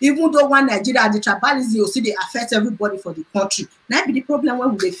system. Even though one Nigeria, the tribalism, you see, they affect everybody for the country. Now, be the problem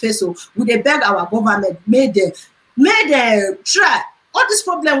when we face. So, we they beg our government, made them try. All this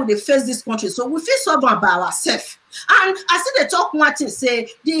problem when they face this country. So, we feel someone by ourselves. And I see they talk one thing say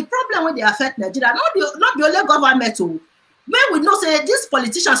the problem when they affect Nigeria, not the only government. When we know say these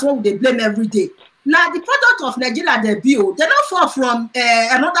politicians what they blame every day. Now the product of Nigeria they build, they not fall from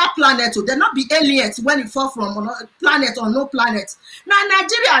another planet. They not be aliens when it fall from another planet or no planet. Now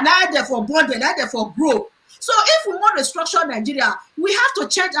Nigeria now they for born, now they for grow. So if we want to restructure Nigeria, we have to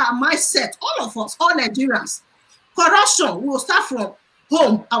change our mindset. All of us, all Nigerians. Corruption, we will start from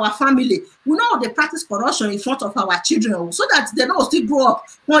home, our family. We know they practice corruption in front of our children so that they don't still grow up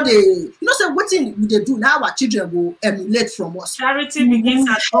when they, say what thing they do now our children will emulate from us. Charity begins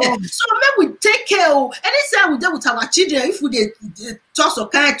at home. So maybe we take care of anything we do with our children. If we talk some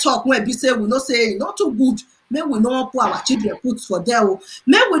kind of talk when we say we not say not too good, May we not put our children put for there.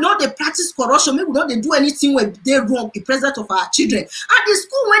 May we not they practice corruption. May we not they do anything when they wrong in presence of our children. At the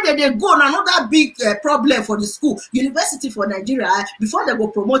school where they go, another big problem for the school, university for Nigeria. Before they go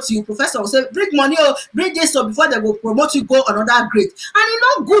promote you, professor will say, bring money, bring this, so before they go promote you, go another grade. And it's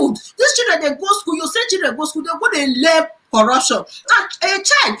not good. These children, they go school, you say children go school, they go, they learn corruption. And a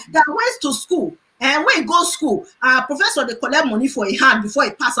child that went to school, and when he goes to school, professor, they collect money for a hand before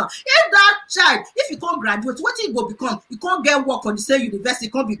he passes. If that child, if he can't graduate, what he go become? He can't get work for the same university,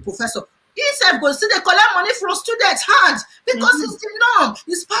 he can't be professor. He said, go see, they collect money from students' hands because it's the norm.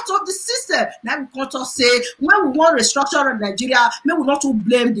 It's part of the system. Now we can't just say, when we want restructure in Nigeria, may we not to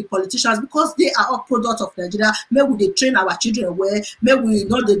blame the politicians because they are all products of Nigeria. May we they train our children well. May we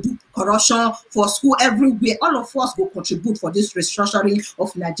not they do corruption for school everywhere. All of us will contribute for this restructuring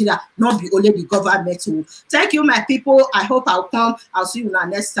of Nigeria, not be only the government. Thank you, my people. I hope I'll come. I'll see you now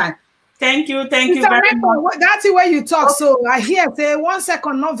next time. Thank you very much. That's the way you talk. So I hear say 1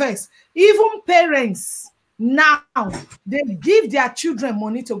 second novice. Even parents now they give their children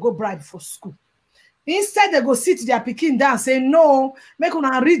money to go bribe for school. Instead, they go sit their pikin down say no, make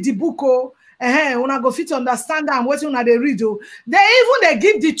una read the book. Una go fit understand and what una they read. They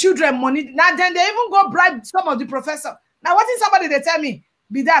give the children money. Now then they even go bribe some of the professors. Now what is somebody they tell me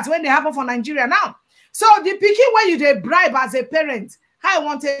be that when they happen for Nigeria now? So the pikin when you they bribe as a parent. I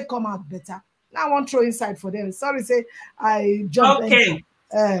want to come out better. I want to throw inside for them. Sorry, say I jumped. Okay.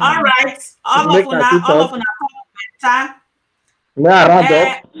 All right. All of una better. We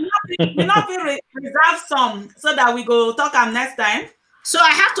not be reserve some so that we go talk them next time. So I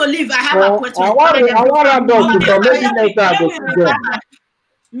have to leave. I have a question. I want May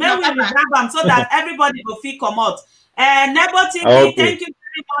we reserve them so that everybody will feel come out. Nebo TV, thank you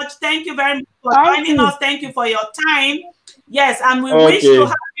very much. Thank you very much for joining us. Thank you for your time. Yes, and we wish to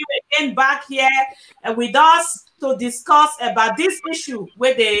have you again back here with us to discuss about this issue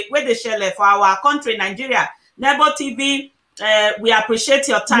where they share for our country, Nigeria. Nebo TV, we appreciate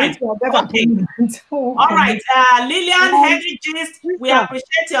your time. Okay. All right, Lillian, Henry Gist, we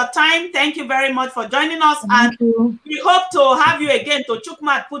appreciate your time. Thank you very much for joining us, and we hope to have you again to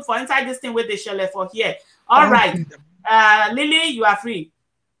Chukmat put for inside this thing where they share for here. All right, Lily, you are free.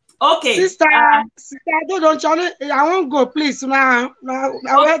 Okay. Sister, don't I won't go, please. Now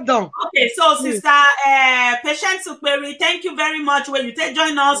well done. Okay, so Sister Patience Superi, thank you very much when you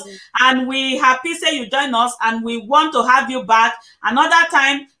join us, and we happy say you join us, and we want to have you back another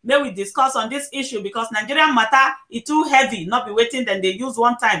time. May we discuss on this issue because Nigerian matter is too heavy. Not be waiting, then they use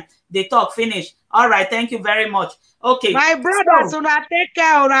one time, they talk, finish. All right, thank you very much. Okay. My brother, so now take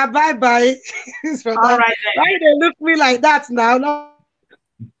care, bye bye. All right. Why they look me like that now? No.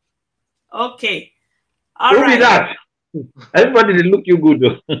 Okay. All right. That? Everybody they look you good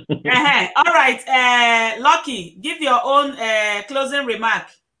though. All right. Lucky, give your own closing remark.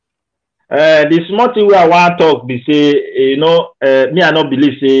 The small thing where I want to talk be say, me I not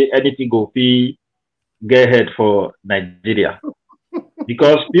believe say anything go be get ahead for Nigeria.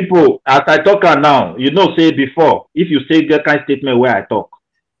 Because people, as I talk now, say before, if you say that kind of statement where I talk,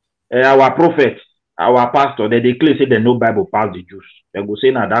 our prophet, our pastor, they declare say they no Bible pass the Jews. They go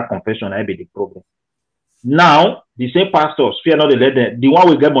say now that confession I be the problem. Now the same pastors fear not the one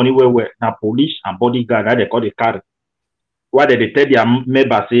will get money where now police and bodyguard that they call the car. Why they tell their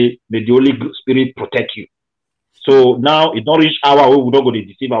member say may the Holy Spirit protect you. So now it don't reach our way we don't go to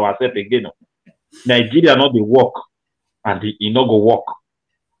deceive ourselves again. Nigeria not the work and it not go work.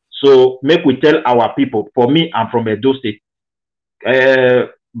 So make we tell our people. For me, I'm from Edo State.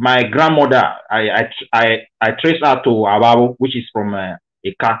 My grandmother, I trace her to Ababu, which is from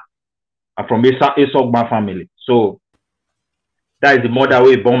Eka. I'm from Esogba family. So that is the mother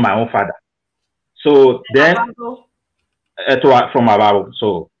who born my own father. So then from Ababu.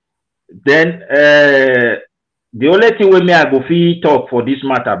 So then the only thing we may go fee talk for this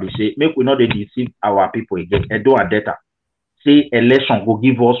matter be say make we not deceive our people again. Edo and data. Say election will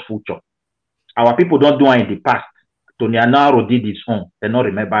give us future. Our people don't do it in the past. Tony Anaro did his own. They not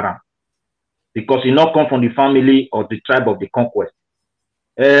remember him. Because he not come from the family or the tribe of the conquest.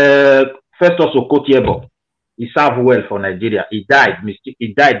 First also Kotiebo. He served well for Nigeria. He died.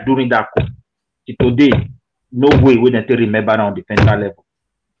 He died during that coup. Today, no way we don't remember on the federal level.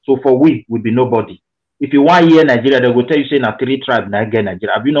 So for we will be nobody. If you want to hear Nigeria, they will tell you say na 3 tribes na get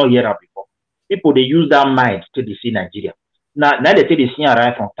Nigeria. Have you not heard that before? People they use that mind to see Nigeria. Now they say they see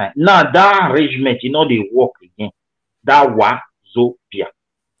arrive from time. Now that arrangement, they work again. That Wazobia.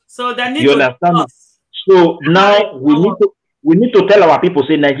 So they need you understand? So now we need to tell our people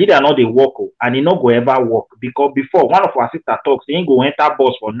say Nigeria not they work and it not go ever work because before one of our sisters talks, he ain't go enter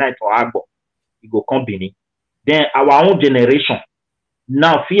bus for night for Agbo. He go come Benin. then our own generation,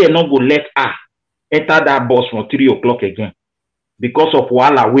 now fear not go let her enter that bus from 3 o'clock again because of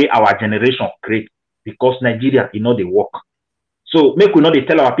wahala way our generation create, because Nigeria, they work. So make we not they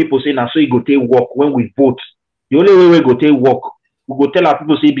tell our people say now so you go take work when we vote. The only way we go take work, we go tell our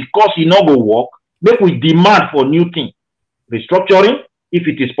people say because you not go work, make we demand for new thing. Restructuring, if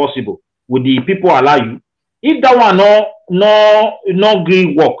it is possible. Will the people allow you? If that one no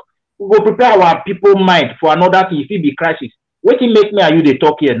green work, we go prepare our people mind for another thing if it be crisis. What it make me and you they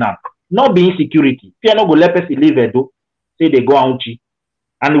talk here now? Not be insecurity. Fear not go let us live though. Say they go out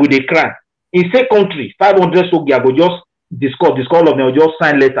and we they cry. In say country, 500 soldiers go just discuss all of them will just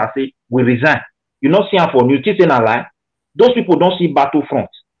sign letter say we resign. You not see them for new things in a lie. Those people don't see battlefront.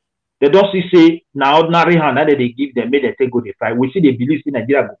 They don't see say now ordinary hand that they give them, make them take go they fight. We see they believe in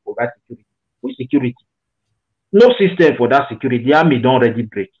Nigeria go provide security. Which security? No system for that security. The army don't already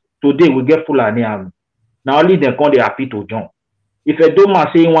break. Today we get Fulani army. Now only they come they happy to join. If a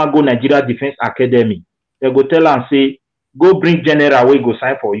doma say you want go Nigeria Defense Academy, they go tell and say go bring general we go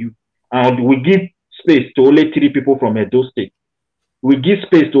sign for you. And we give space to only 3 people from Edo State. We give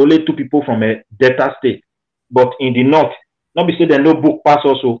space to only 2 people from a Delta State. But in the north, not be say they no book pass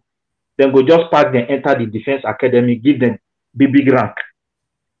also. Then go just pass them enter the Defense Academy, give them big rank.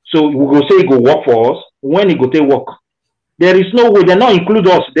 So we go say it go work for us. When it go take work, there is no way they not include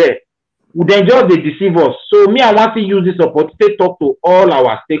us there. We then just they deceive us. So me, I want to use this opportunity to talk to all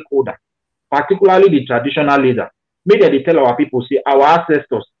our stakeholders, particularly the traditional leaders. Maybe they tell our people say our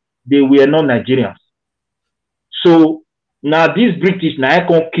ancestors they were not Nigerians. So now these British now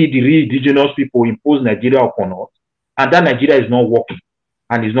can kill the real indigenous people, impose Nigeria upon us, and that Nigeria is not working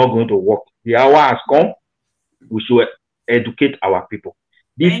and is not going to work. The hour has come. We should educate our people.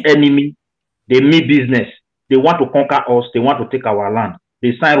 This enemy, they mean business. They want to conquer us. They want to take our land.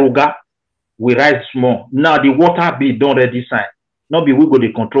 They sign Ruga. We rise small. Now the water bill don't already sign. Not be we go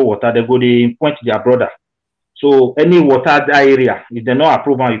to control water. They go to point their brother. So any water that area, if they not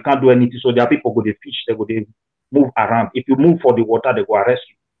approve, you can't do anything. So their people go to fish. They go to move around. If you move for the water, they go arrest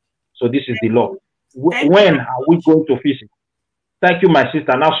you. So this is the law. When are we going to fix it? Thank you, my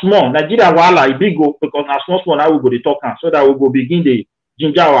sister. Now small Nigeria wahala big go because now small now we go to talk so that we go begin the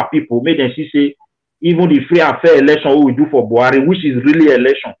ginger our people. Make them see say even the free and fair election we do for Buhari, which is really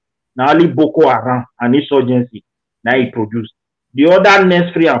election. Now only Boko Haram and insurgency now he produced. The other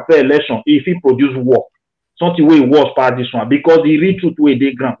next free and fair election, if he produce war, something way worse past this one, because the real truth way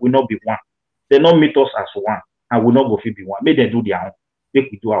they grant will not be one. They not meet us as one and will not go fit be one. Make them do their own. Make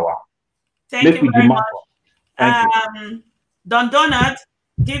we do our own. Thank you very much. Don Donald,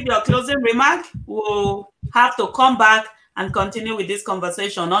 give your closing remark. We'll have to come back and continue with this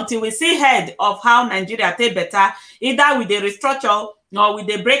conversation until we see head of how Nigeria take better, either with the restructure or with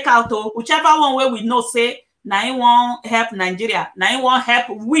the breakout, or whichever one way we know say now it won't help Nigeria. Now it won't help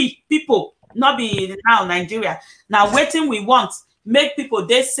we people, not be now Nigeria. Now waiting we want, make people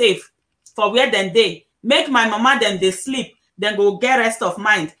they safe for where then they make my mama them they sleep, then go get rest of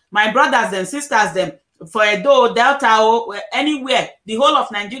mind. My brothers and sisters them for Edo, Delta, or anywhere, the whole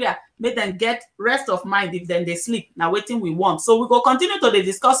of Nigeria, make them get rest of mind if then they sleep. Now waiting we want. So we go continue to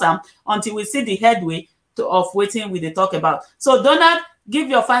discuss them until we see the headway of waiting we they talk about. So Donald, give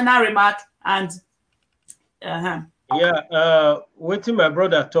your final remark and waiting my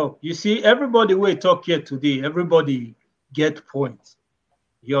brother talk. You see, everybody will talk here today, everybody get points.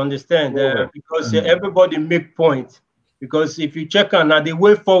 You understand? Because everybody make points. Because if you check on the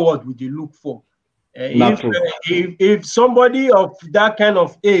way forward, would you look for? If somebody of that kind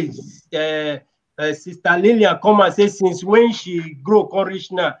of age, Sister Lillian come and say since when she grow courage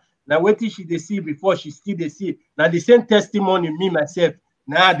now what did she they see before she still they see now the same testimony me myself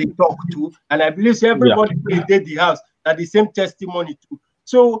now they talk to, and I believe everybody did the house now the same testimony too.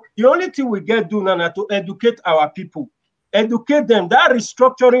 So the only thing we get do now to educate our people, educate them. That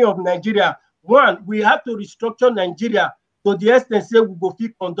restructuring of Nigeria, one, we have to restructure Nigeria to the extent say we go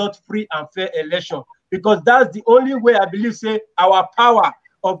fit conduct free and fair election, because that's the only way I believe say our power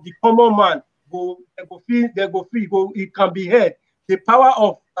of the common man it can be heard. The power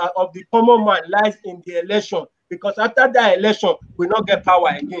of the common man lies in the election, because after that election we not get power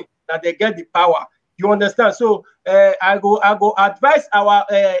again. That they get the power. You understand? So I go advise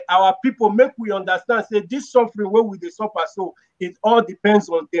our people, make we understand say this suffering where we they suffer, so it all depends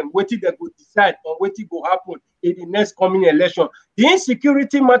on them. What they go decide on what it go happen in the next coming election. The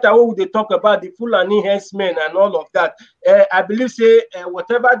insecurity matter what they talk about, the Fulani herdsmen and all of that. I believe say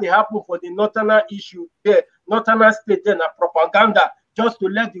whatever they happen for the northern issue there, northern state then a propaganda just to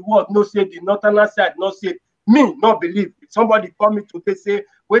let the world know say the northern side not say me not believe. If somebody call me today say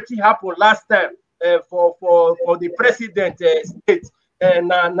what happened last time for the president state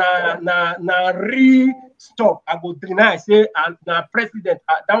na re-stop. I go deny say na president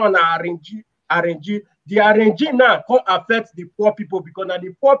that one na arrange. The arranging now can affect the poor people because now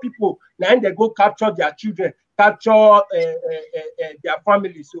the poor people now they go capture their children, capture their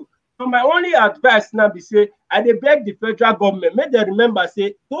families. So my only advice now be say I dey beg the federal government make they remember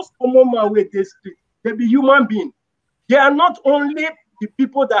say those common man wey dey street they be human beings. They are not only the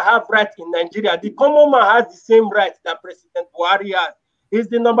people that have rights in Nigeria. The common man has the same rights that President Buhari has. He's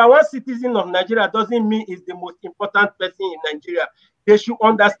the #1 citizen of Nigeria doesn't mean he's the most important person in Nigeria. They should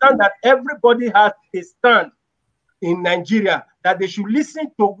understand that everybody has a stand in Nigeria, that they should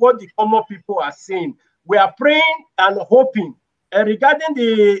listen to what the common people are saying. We are praying and hoping. Regarding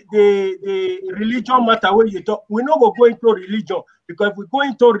the religion matter where you talk, we know we're going to religion, because if we go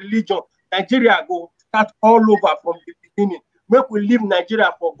into religion, Nigeria will start all over from the beginning. Make we leave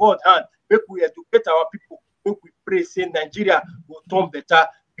Nigeria for God's hand. Make we educate our people. Make we pray, say Nigeria will turn better.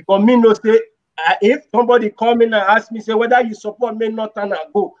 Because me no say, if somebody come in and ask me, say whether you support me Northern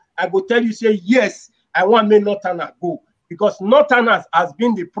go, I go tell you, say yes, I want me Northern go. Because Northerners has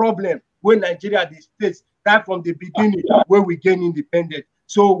been the problem when Nigeria is faced right from the beginning where we gain independence.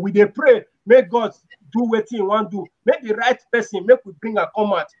 So we dey pray, make God do what he want to do. Make the right person, make we bring a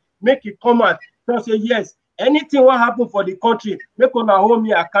comment, make it come out. So say yes, anything what happen for the country, make una hold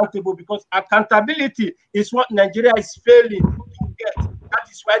me accountable, because accountability is what Nigeria is failing to get. That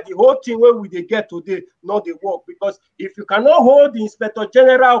is why the whole thing where we they get today, not the work. Because if you cannot hold the Inspector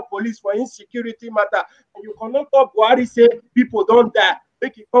General of Police for insecurity matter, and you cannot talk Buhari say people don't die,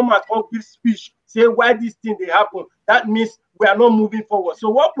 make it come out and give speech, say why this thing they happen, that means we are not moving forward. So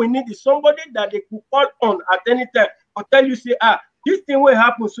what we need is somebody that they could call on at any time or tell you, say, this thing will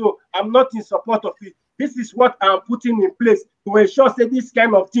happen, so I'm not in support of it. This is what I'm putting in place to ensure that this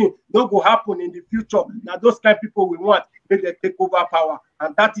kind of thing don't go happen in the future. Now those kind of people we want, make they take over power.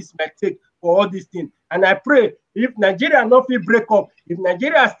 And that is my take for all these things. And I pray, if Nigeria not feel break up, if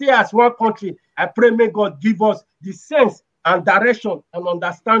Nigeria stay as one country, I pray may God give us the sense and direction and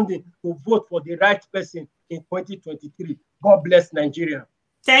understanding to vote for the right person in 2023. God bless Nigeria.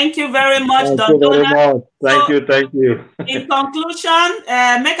 Thank you very much, Thank you very much. Thank you. In conclusion,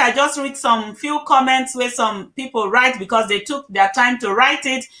 make I just read some few comments where some people write because they took their time to write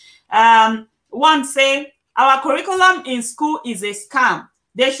it. One say, our curriculum in school is a scam.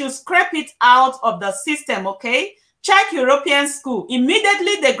 They should scrape it out of the system, okay? Check European school.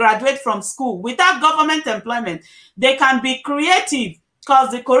 Immediately they graduate from school without government employment. They can be creative because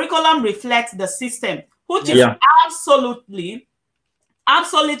the curriculum reflects the system, which is absolutely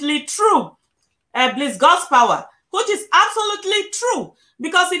true. Please, God's power, which is absolutely true.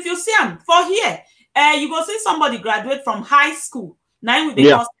 Because if you see them for here, you go see somebody graduate from high school. Now they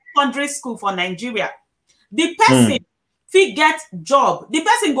call secondary school for Nigeria. The person fit get job. The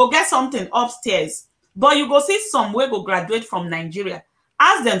person go get something upstairs. But you go see some way go graduate from Nigeria.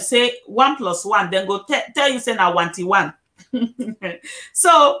 Ask them say 1 + 1, then go tell you say now 1.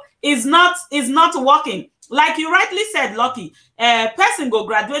 So it's not working. Like you rightly said, Lucky, person go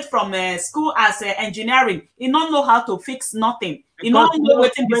graduate from school as engineering. He don't know how to fix nothing. He don't know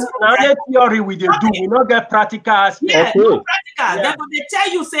what in the theory we do. We not get practical aspect. Yeah, no practical. They tell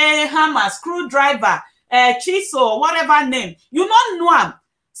you say hammer, screwdriver, chisel, whatever name. You don't know them.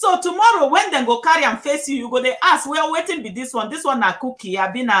 So tomorrow when they go carry and face you, you go they ask, well, waiting be this one a cookie,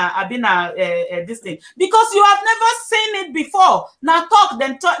 I've been this thing. Because you have never seen it before. Now talk,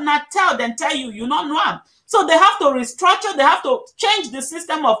 then tell you, you don't know them. So they have to restructure, they have to change the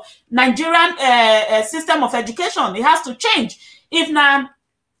system of Nigerian system of education. It has to change. If now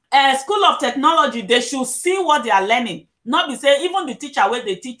School of Technology, they should see what they are learning. Not be say even the teacher where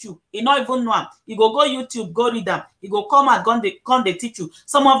they teach you, you not even know them. You go YouTube, go read them. You go come and come they teach you.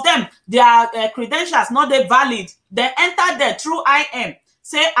 Some of them, their credentials not they valid. They enter there through IM.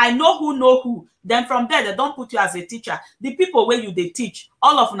 Say I know who. Then from there they don't put you as a teacher. The people where you they teach,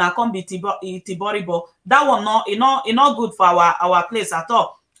 all of them come be tiboribo. That one not good for our place at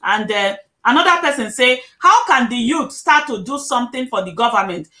all. And another person say, how can the youth start to do something for the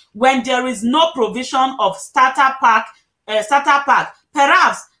government when there is no provision of starter pack?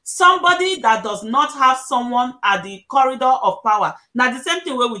 Perhaps somebody that does not have someone at the corridor of power. Now the same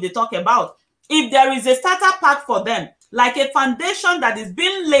thing where we talk about. If there is a starter pack for them, like a foundation that is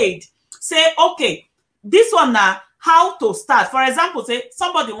being laid, say, okay, this one now, how to start. For example, say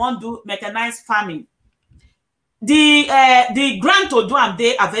somebody want to do mechanized farming. The grant to do am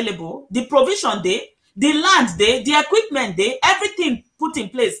dey available, the provision dey, the land dey, the equipment dey, everything put in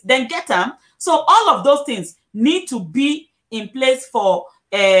place, then get them. So all of those things need to be in place for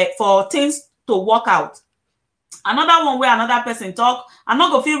things to work out. Another one where another person talk, I'm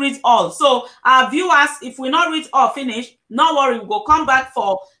not going to read all. So our viewers, if we not read all finish, no worry, we will come back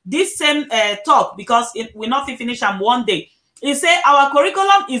for this same talk, because we not finish them one day. He say our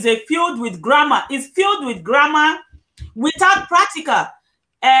curriculum is filled with grammar. It's filled with grammar without practical.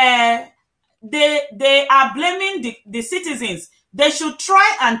 They are blaming the citizens. They should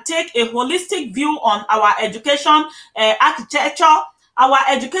try and take a holistic view on our education architecture. Our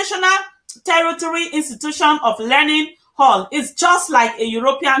educational territory institution of learning hall is just like a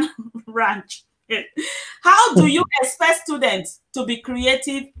European ranch. How do you expect students to be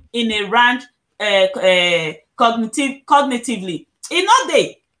creative in a ranch cognitively? In no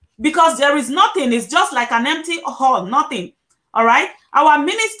day, because there is nothing. It's just like an empty hall, nothing. All right. Our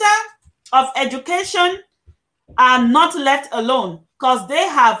Minister of Education are not left alone, because they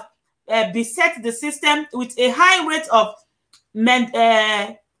have beset the system with a high rate of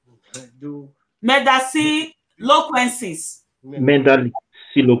medasiloquencies.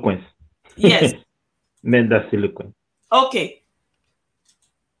 Medasiloquence. Yes. Medasiloquence. Okay.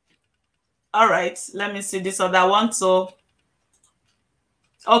 All right. Let me see this other one. So,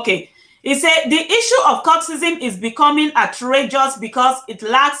 okay. He said the issue of Marxism is becoming outrageous because it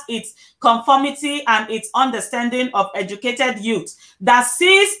lacks its conformity and its understanding of educated youth that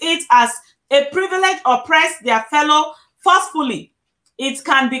sees it as a privilege oppress their fellow forcefully. It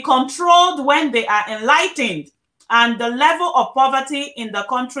can be controlled when they are enlightened, and the level of poverty in the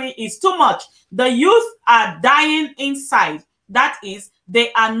country is too much. The youth are dying inside. That is,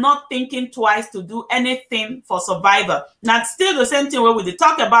 they are not thinking twice to do anything for survival. Now, still the same thing where we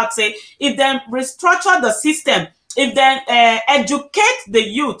talk about, say, if they restructure the system, if they educate the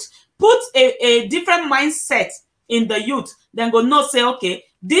youth, put a different mindset in the youth, then go no say, okay,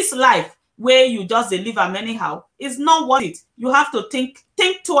 this life where you just live them anyhow is not worth it. You have to think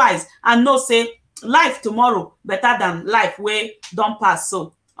twice and no say life tomorrow better than life where don't pass.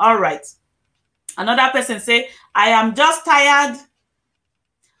 So, all right. Another person say, I am just tired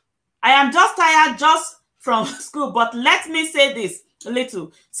just from school. But let me say this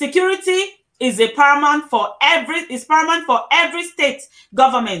little. Security is paramount for every state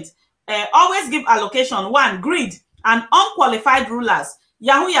government. Always give allocation. One, greed and unqualified rulers,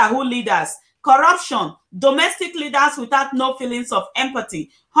 Yahoo leaders, corruption, domestic leaders without no feelings of empathy,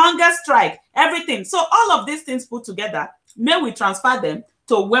 hunger strike, everything. So all of these things put together, may we transfer them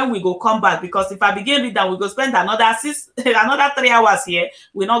to when we go come back, because if I begin with that, we go spend another 3 hours here,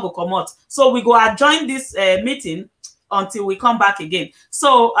 we not go come out. So we go adjourn this meeting until we come back again.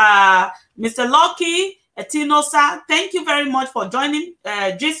 So Mr. Lucky Etinosa, thank you very much for joining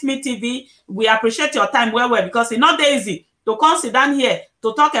GSME TV. We appreciate your time well, because it's not easy to come sit down here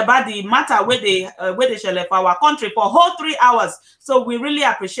to talk about the matter where they shall for our country for whole 3 hours. So we really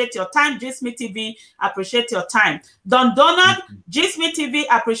appreciate your time, GSME TV. Appreciate your time. Don Donald, GSME TV,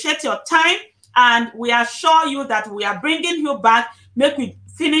 appreciate your time, and we assure you that we are bringing you back. Make we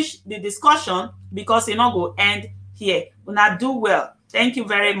finish the discussion, because it not go end here. We not do well. Thank you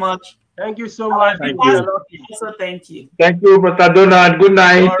very much. Thank you so much. Thank you. Also, thank you. Thank you, Mr. Donald. Good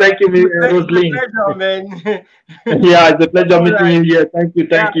night. Thank you, Roslyn. Pleasure, man. Yeah, it's a pleasure meeting you here. Thank you.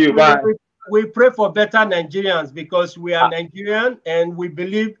 Thank you. Bye. We pray for better Nigerians, because we are Nigerian, and we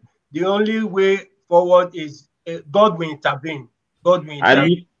believe the only way forward is God will intervene. God will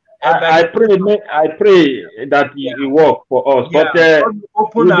intervene. I pray that He work for us, but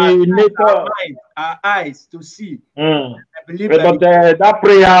open our eyes to see. I believe that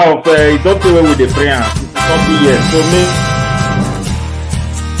prayer of don't do it with the prayer. It's not yet. So